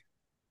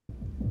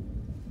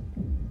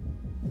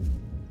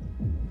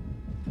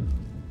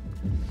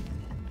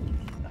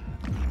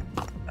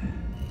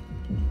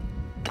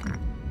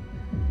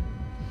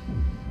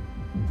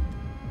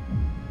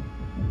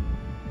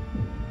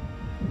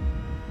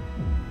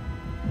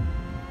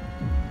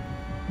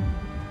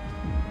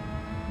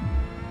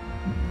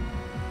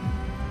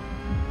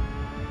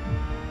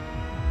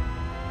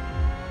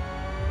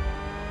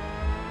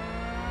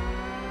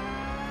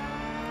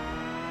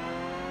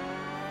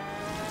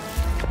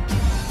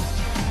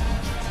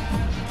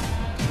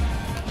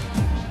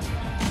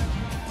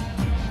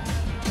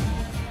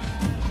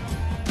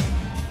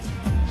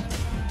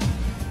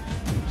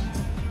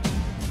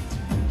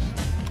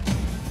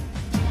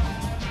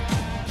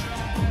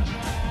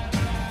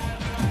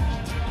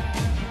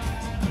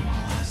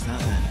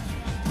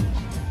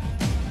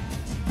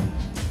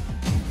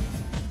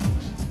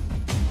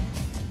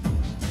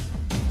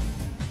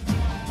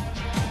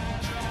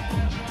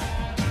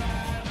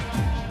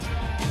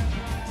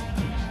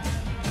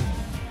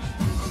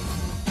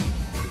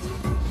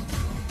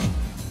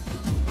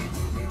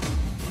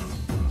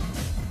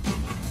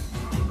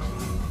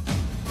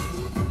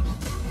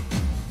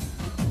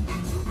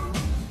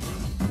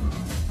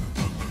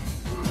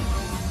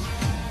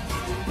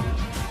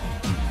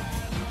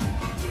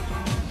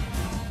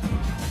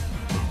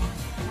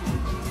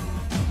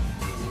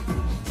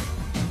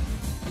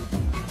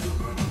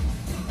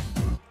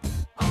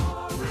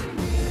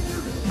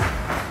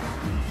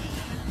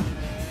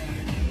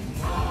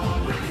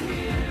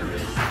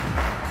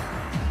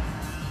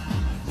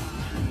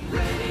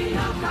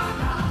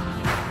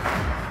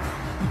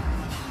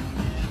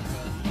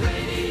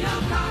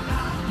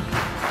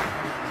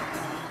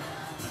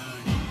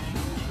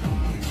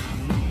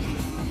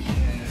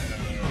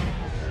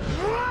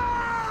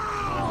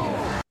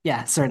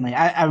 Yeah, certainly.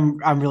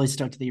 I'm really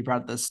stoked that you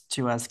brought this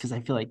to us because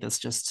I feel like this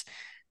just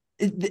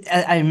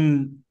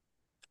I'm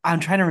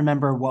trying to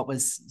remember what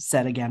was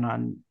said again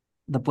on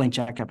the Blank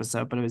Check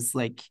episode, but it was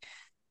like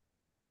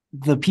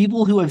the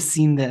people who have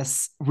seen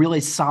this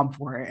really stomp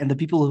for it, and the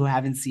people who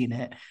haven't seen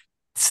it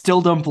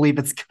still don't believe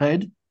it's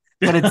good.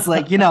 But it's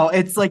like,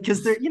 it's like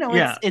because they're,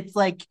 Yeah. it's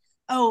like,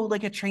 oh,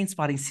 like a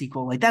Trainspotting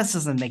sequel. Like that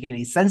doesn't make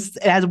any sense.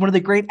 It has one of the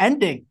great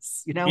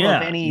endings, of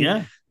any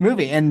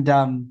movie. And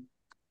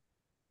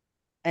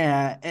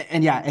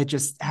yeah, it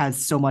just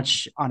has so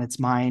much on its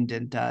mind,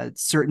 and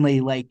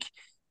certainly like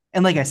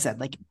I said,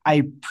 like I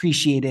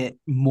appreciate it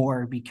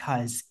more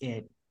because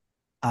it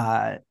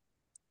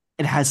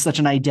has such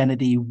an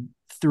identity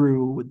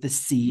through the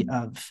sea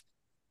of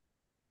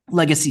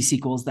legacy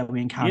sequels that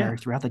we encounter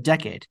throughout the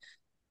decade.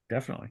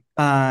 Definitely.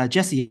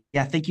 Jesse,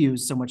 thank you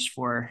so much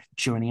for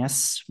joining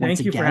us once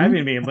Thank you again. for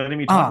having me and letting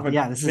me talk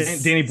about this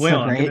is Danny Boyle.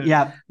 So great.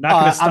 Not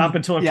going to stop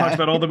until I've talked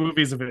about all the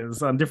movies of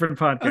his on different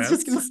podcasts. I was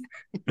just gonna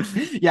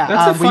say,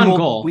 that's a fun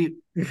goal.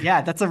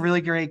 That's a really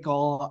great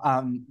goal.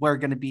 We're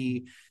going to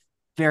be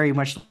very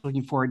much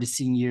looking forward to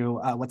seeing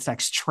you. What's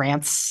next?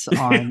 Trance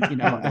on,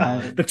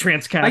 the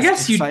Transcast. I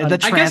guess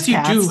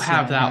you do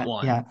have that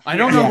one. Yeah. I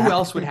don't know who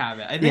else would have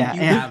it. I think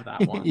you have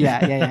that one.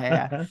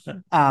 Yeah.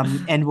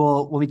 And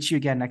we'll meet you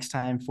again next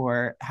time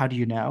for How Do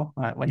You Know,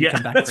 when you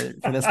come back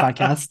for this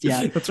podcast.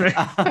 Yeah, that's right.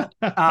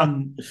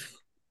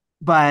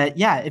 But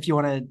yeah, if you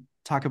want to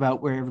talk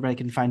about where everybody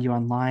can find you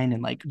online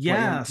and like what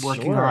you're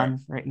working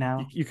on right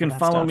now, you can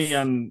follow me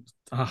on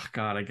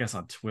I guess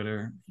on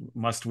Twitter.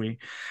 Must we?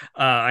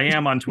 I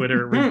am on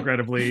Twitter,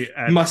 regrettably.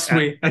 That's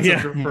a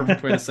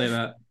perfect way to say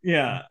that.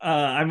 Yeah,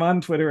 I'm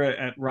on Twitter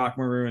at Rock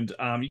Marooned.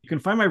 You can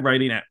find my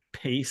writing at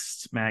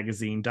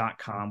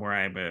pastemagazine.com, where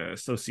I'm an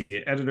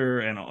associate editor,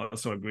 and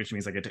also, which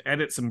means I get to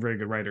edit some very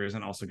good writers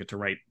and also get to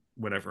write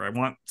whatever I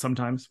want,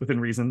 sometimes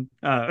within reason.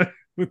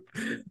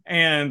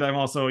 And I'm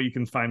also, you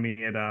can find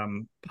me at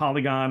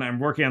Polygon. I'm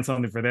working on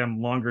something for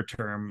them longer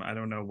term. I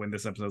don't know when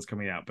this episode is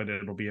coming out, but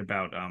it'll be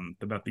about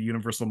the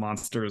Universal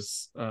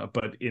monsters,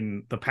 but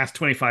in the past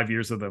 25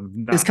 years of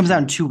them. This comes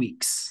out in 2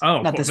 weeks.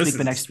 Oh, not cool. this week,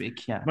 but next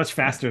week. Yeah, much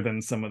faster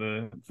than some of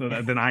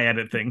than I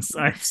edit things.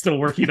 I'm still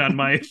working on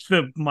my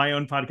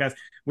own podcast,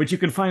 which you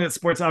can find at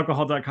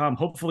sportsalcohol.com.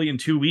 Hopefully in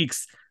 2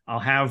 weeks, I'll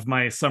have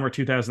my summer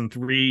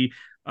 2003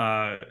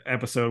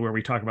 episode where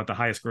we talk about the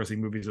highest grossing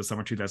movies of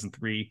summer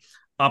 2003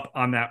 up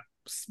on that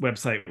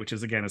website, which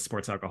is again is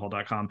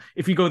sportsalcohol.com.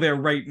 If you go there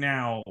right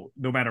now,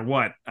 no matter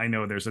what, I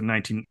know there's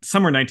a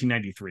summer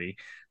 1993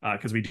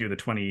 because we do the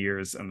 20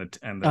 years and the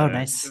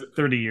nice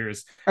 30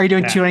 years. Are you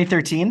doing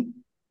 2013?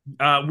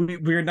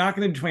 We're not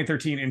going to do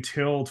 2013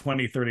 until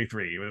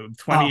 2033.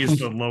 20 is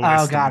the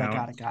lowest. Got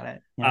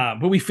it. Yeah.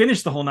 But we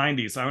finished the whole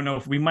 90s. So I don't know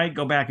if we might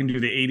go back and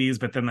do the 80s,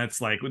 but then that's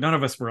like none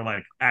of us were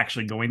like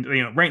actually going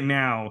to, right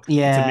now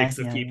it's a mix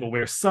of people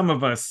where some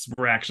of us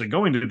were actually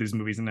going to these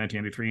movies in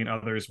 1993 and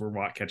others were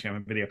catching up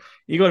on video.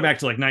 You go back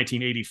to like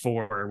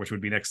 1984, which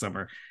would be next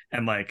summer,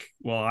 and I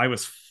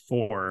was 4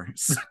 or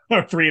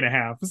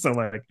 3.5, so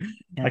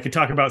I could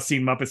talk about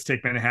seeing Muppets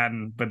Take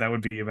Manhattan, but that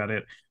would be about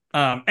it.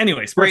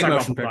 Anyway, great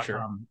motion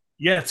picture.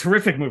 Yeah,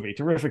 terrific movie,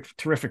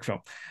 terrific film.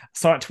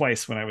 Saw it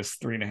twice when I was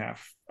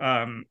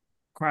 3.5.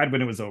 Cried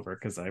when it was over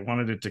because I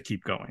wanted it to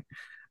keep going.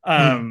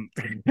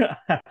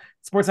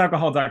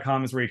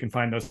 Sportsalcohol.com is where you can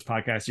find those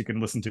podcasts. You can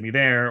listen to me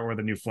there, or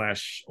The New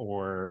Flesh,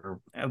 or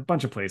a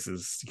bunch of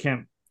places. You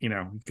can't, you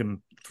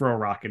can throw a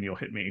rock and you'll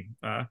hit me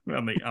on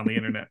the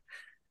internet.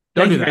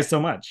 Thank you guys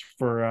so much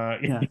for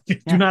do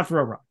not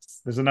throw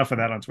rocks. There's enough of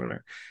that on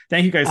Twitter.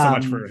 Thank you guys so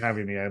much for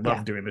having me. I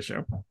love doing the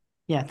show.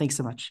 Yeah, thanks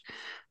so much.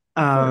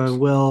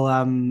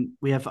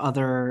 We have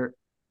other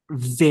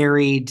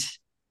varied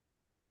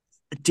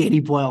Danny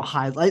Boyle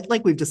highlight,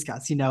 like we've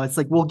discussed. It's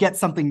like we'll get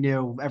something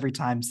new every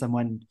time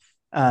someone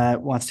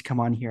wants to come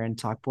on here and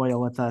talk Boyle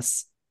with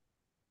us.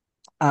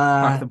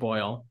 Talk the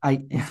Boyle.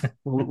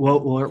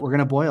 We're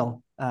gonna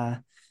boil.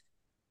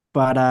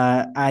 But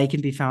I can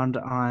be found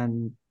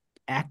on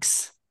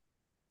X.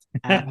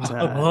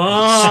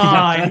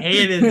 I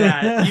hated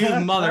that, you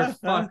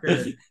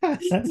motherfucker.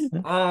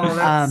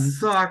 That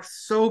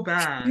sucks so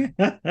bad.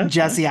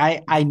 Jesse,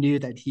 I knew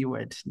that he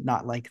would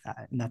not like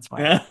that, and that's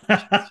why.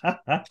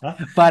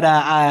 But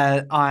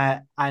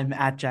I'm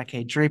at Jack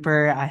A.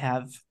 Draper. I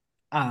have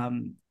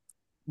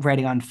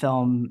writing on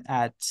film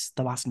at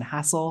the Boston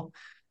Hassle,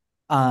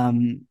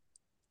 on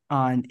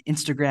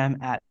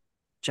Instagram at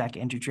Jack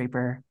Andrew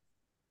Draper,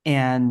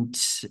 and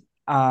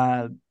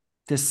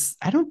this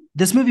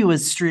movie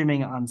was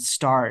streaming on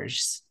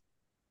Stars,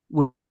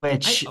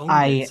 which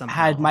I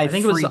had my I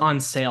think it was on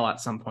sale at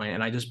some point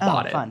and I just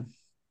bought it. Fun.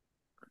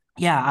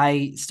 Yeah,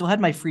 I still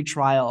had my free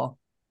trial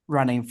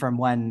running from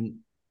when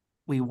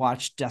we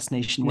watched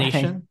Destination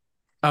Wedding.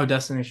 Oh,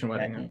 Destination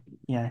Wedding.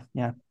 Yeah.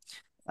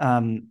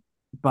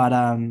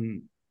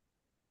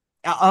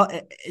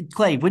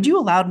 Clay, would you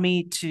allow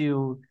me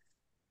to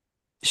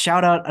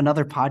shout out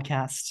another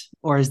podcast,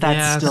 or is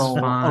that still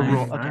a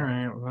rule? Okay.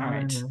 All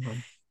right.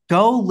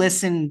 Go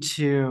listen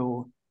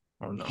to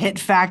Oh, no. Hit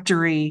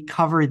Factory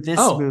covered this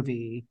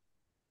movie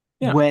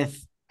Yeah.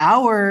 with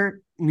our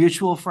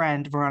mutual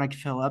friend Veronica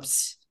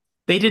Phillips.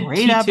 They did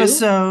great T2?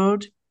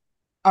 episode.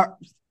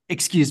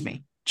 Excuse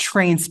me,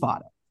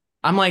 Trainspotting.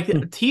 I'm like,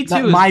 T2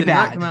 did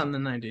not come out in the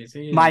 90s.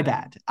 Yeah. My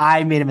bad.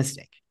 I made a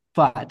mistake.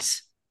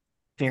 But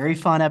very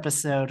fun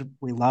episode.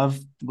 We love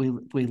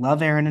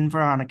Aaron and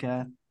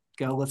Veronica.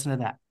 Go listen to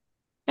that.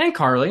 And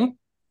Carly.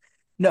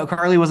 No,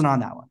 Carly wasn't on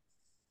that one.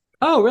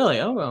 Oh, really?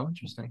 Oh, well,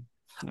 interesting.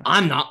 No.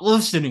 I'm not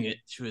listening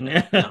to it.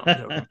 No,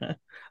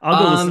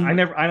 I'll go listen.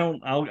 I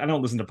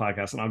don't listen to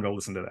podcasts, and I'll go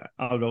listen to that.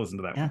 I'll go listen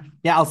to that.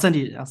 Yeah. I'll send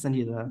you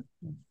the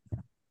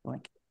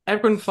link.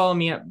 Everyone follow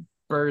me at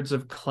Birds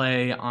of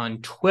Clay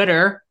on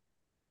Twitter.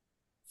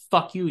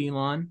 Fuck you,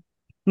 Elon.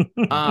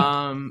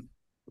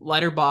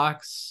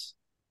 Letterbox,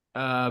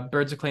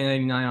 Birds of Clay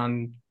 99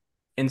 on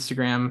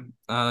Instagram.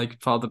 You can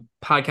follow the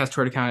podcast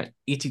Twitter account at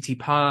ETT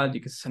Pod.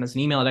 You can send us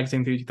an email at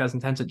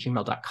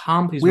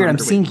exiting2010s@gmail.com. Please weird. I'm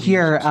seeing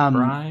here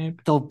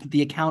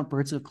the account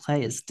Birds of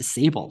Clay is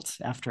disabled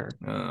after.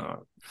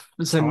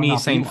 Is it me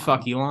saying Elon.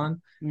 fuck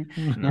Elon?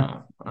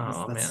 No.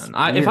 Oh That's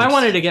man. If I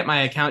wanted to get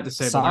my account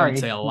disabled, I would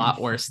say a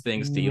lot worse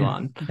things to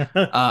Elon.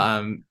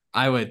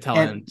 I would tell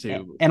him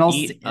to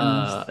eat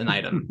an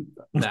item.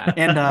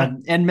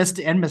 and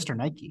Mr.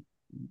 Nike.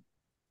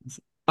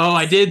 Oh,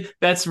 I did.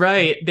 That's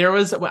right. There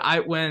was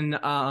when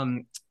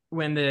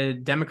the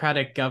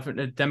Democratic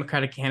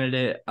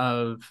candidate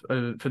for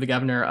the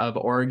governor of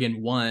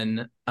Oregon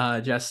won,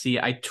 Jesse,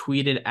 I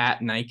tweeted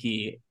at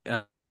Nike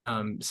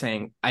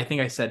saying, I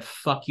think I said,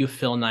 "Fuck you,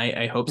 Phil Knight.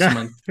 I hope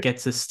someone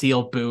gets a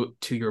steel boot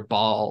to your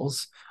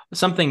balls."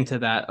 Something to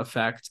that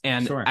effect.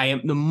 And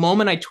the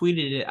moment I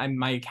tweeted it,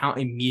 my account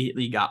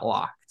immediately got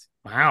locked.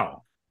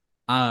 Wow.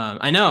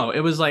 I know. It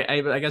was like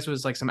I guess it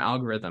was like some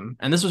algorithm.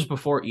 And this was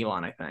before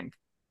Elon, I think.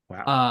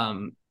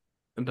 Wow.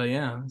 But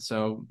yeah,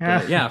 so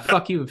yeah,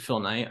 fuck you,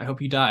 Phil Knight. I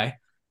hope you die.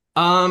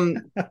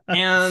 And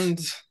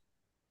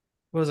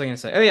what was I gonna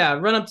say? Oh yeah,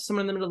 run up to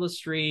someone in the middle of the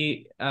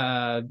street,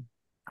 I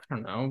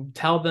don't know,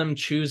 tell them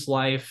choose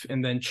life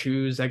and then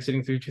choose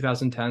exiting through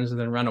 2010s and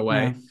then run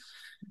away.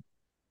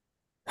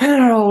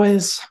 And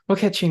always, we'll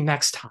catch you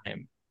next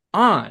time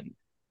on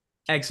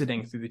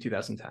Exiting Through the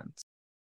 2010s.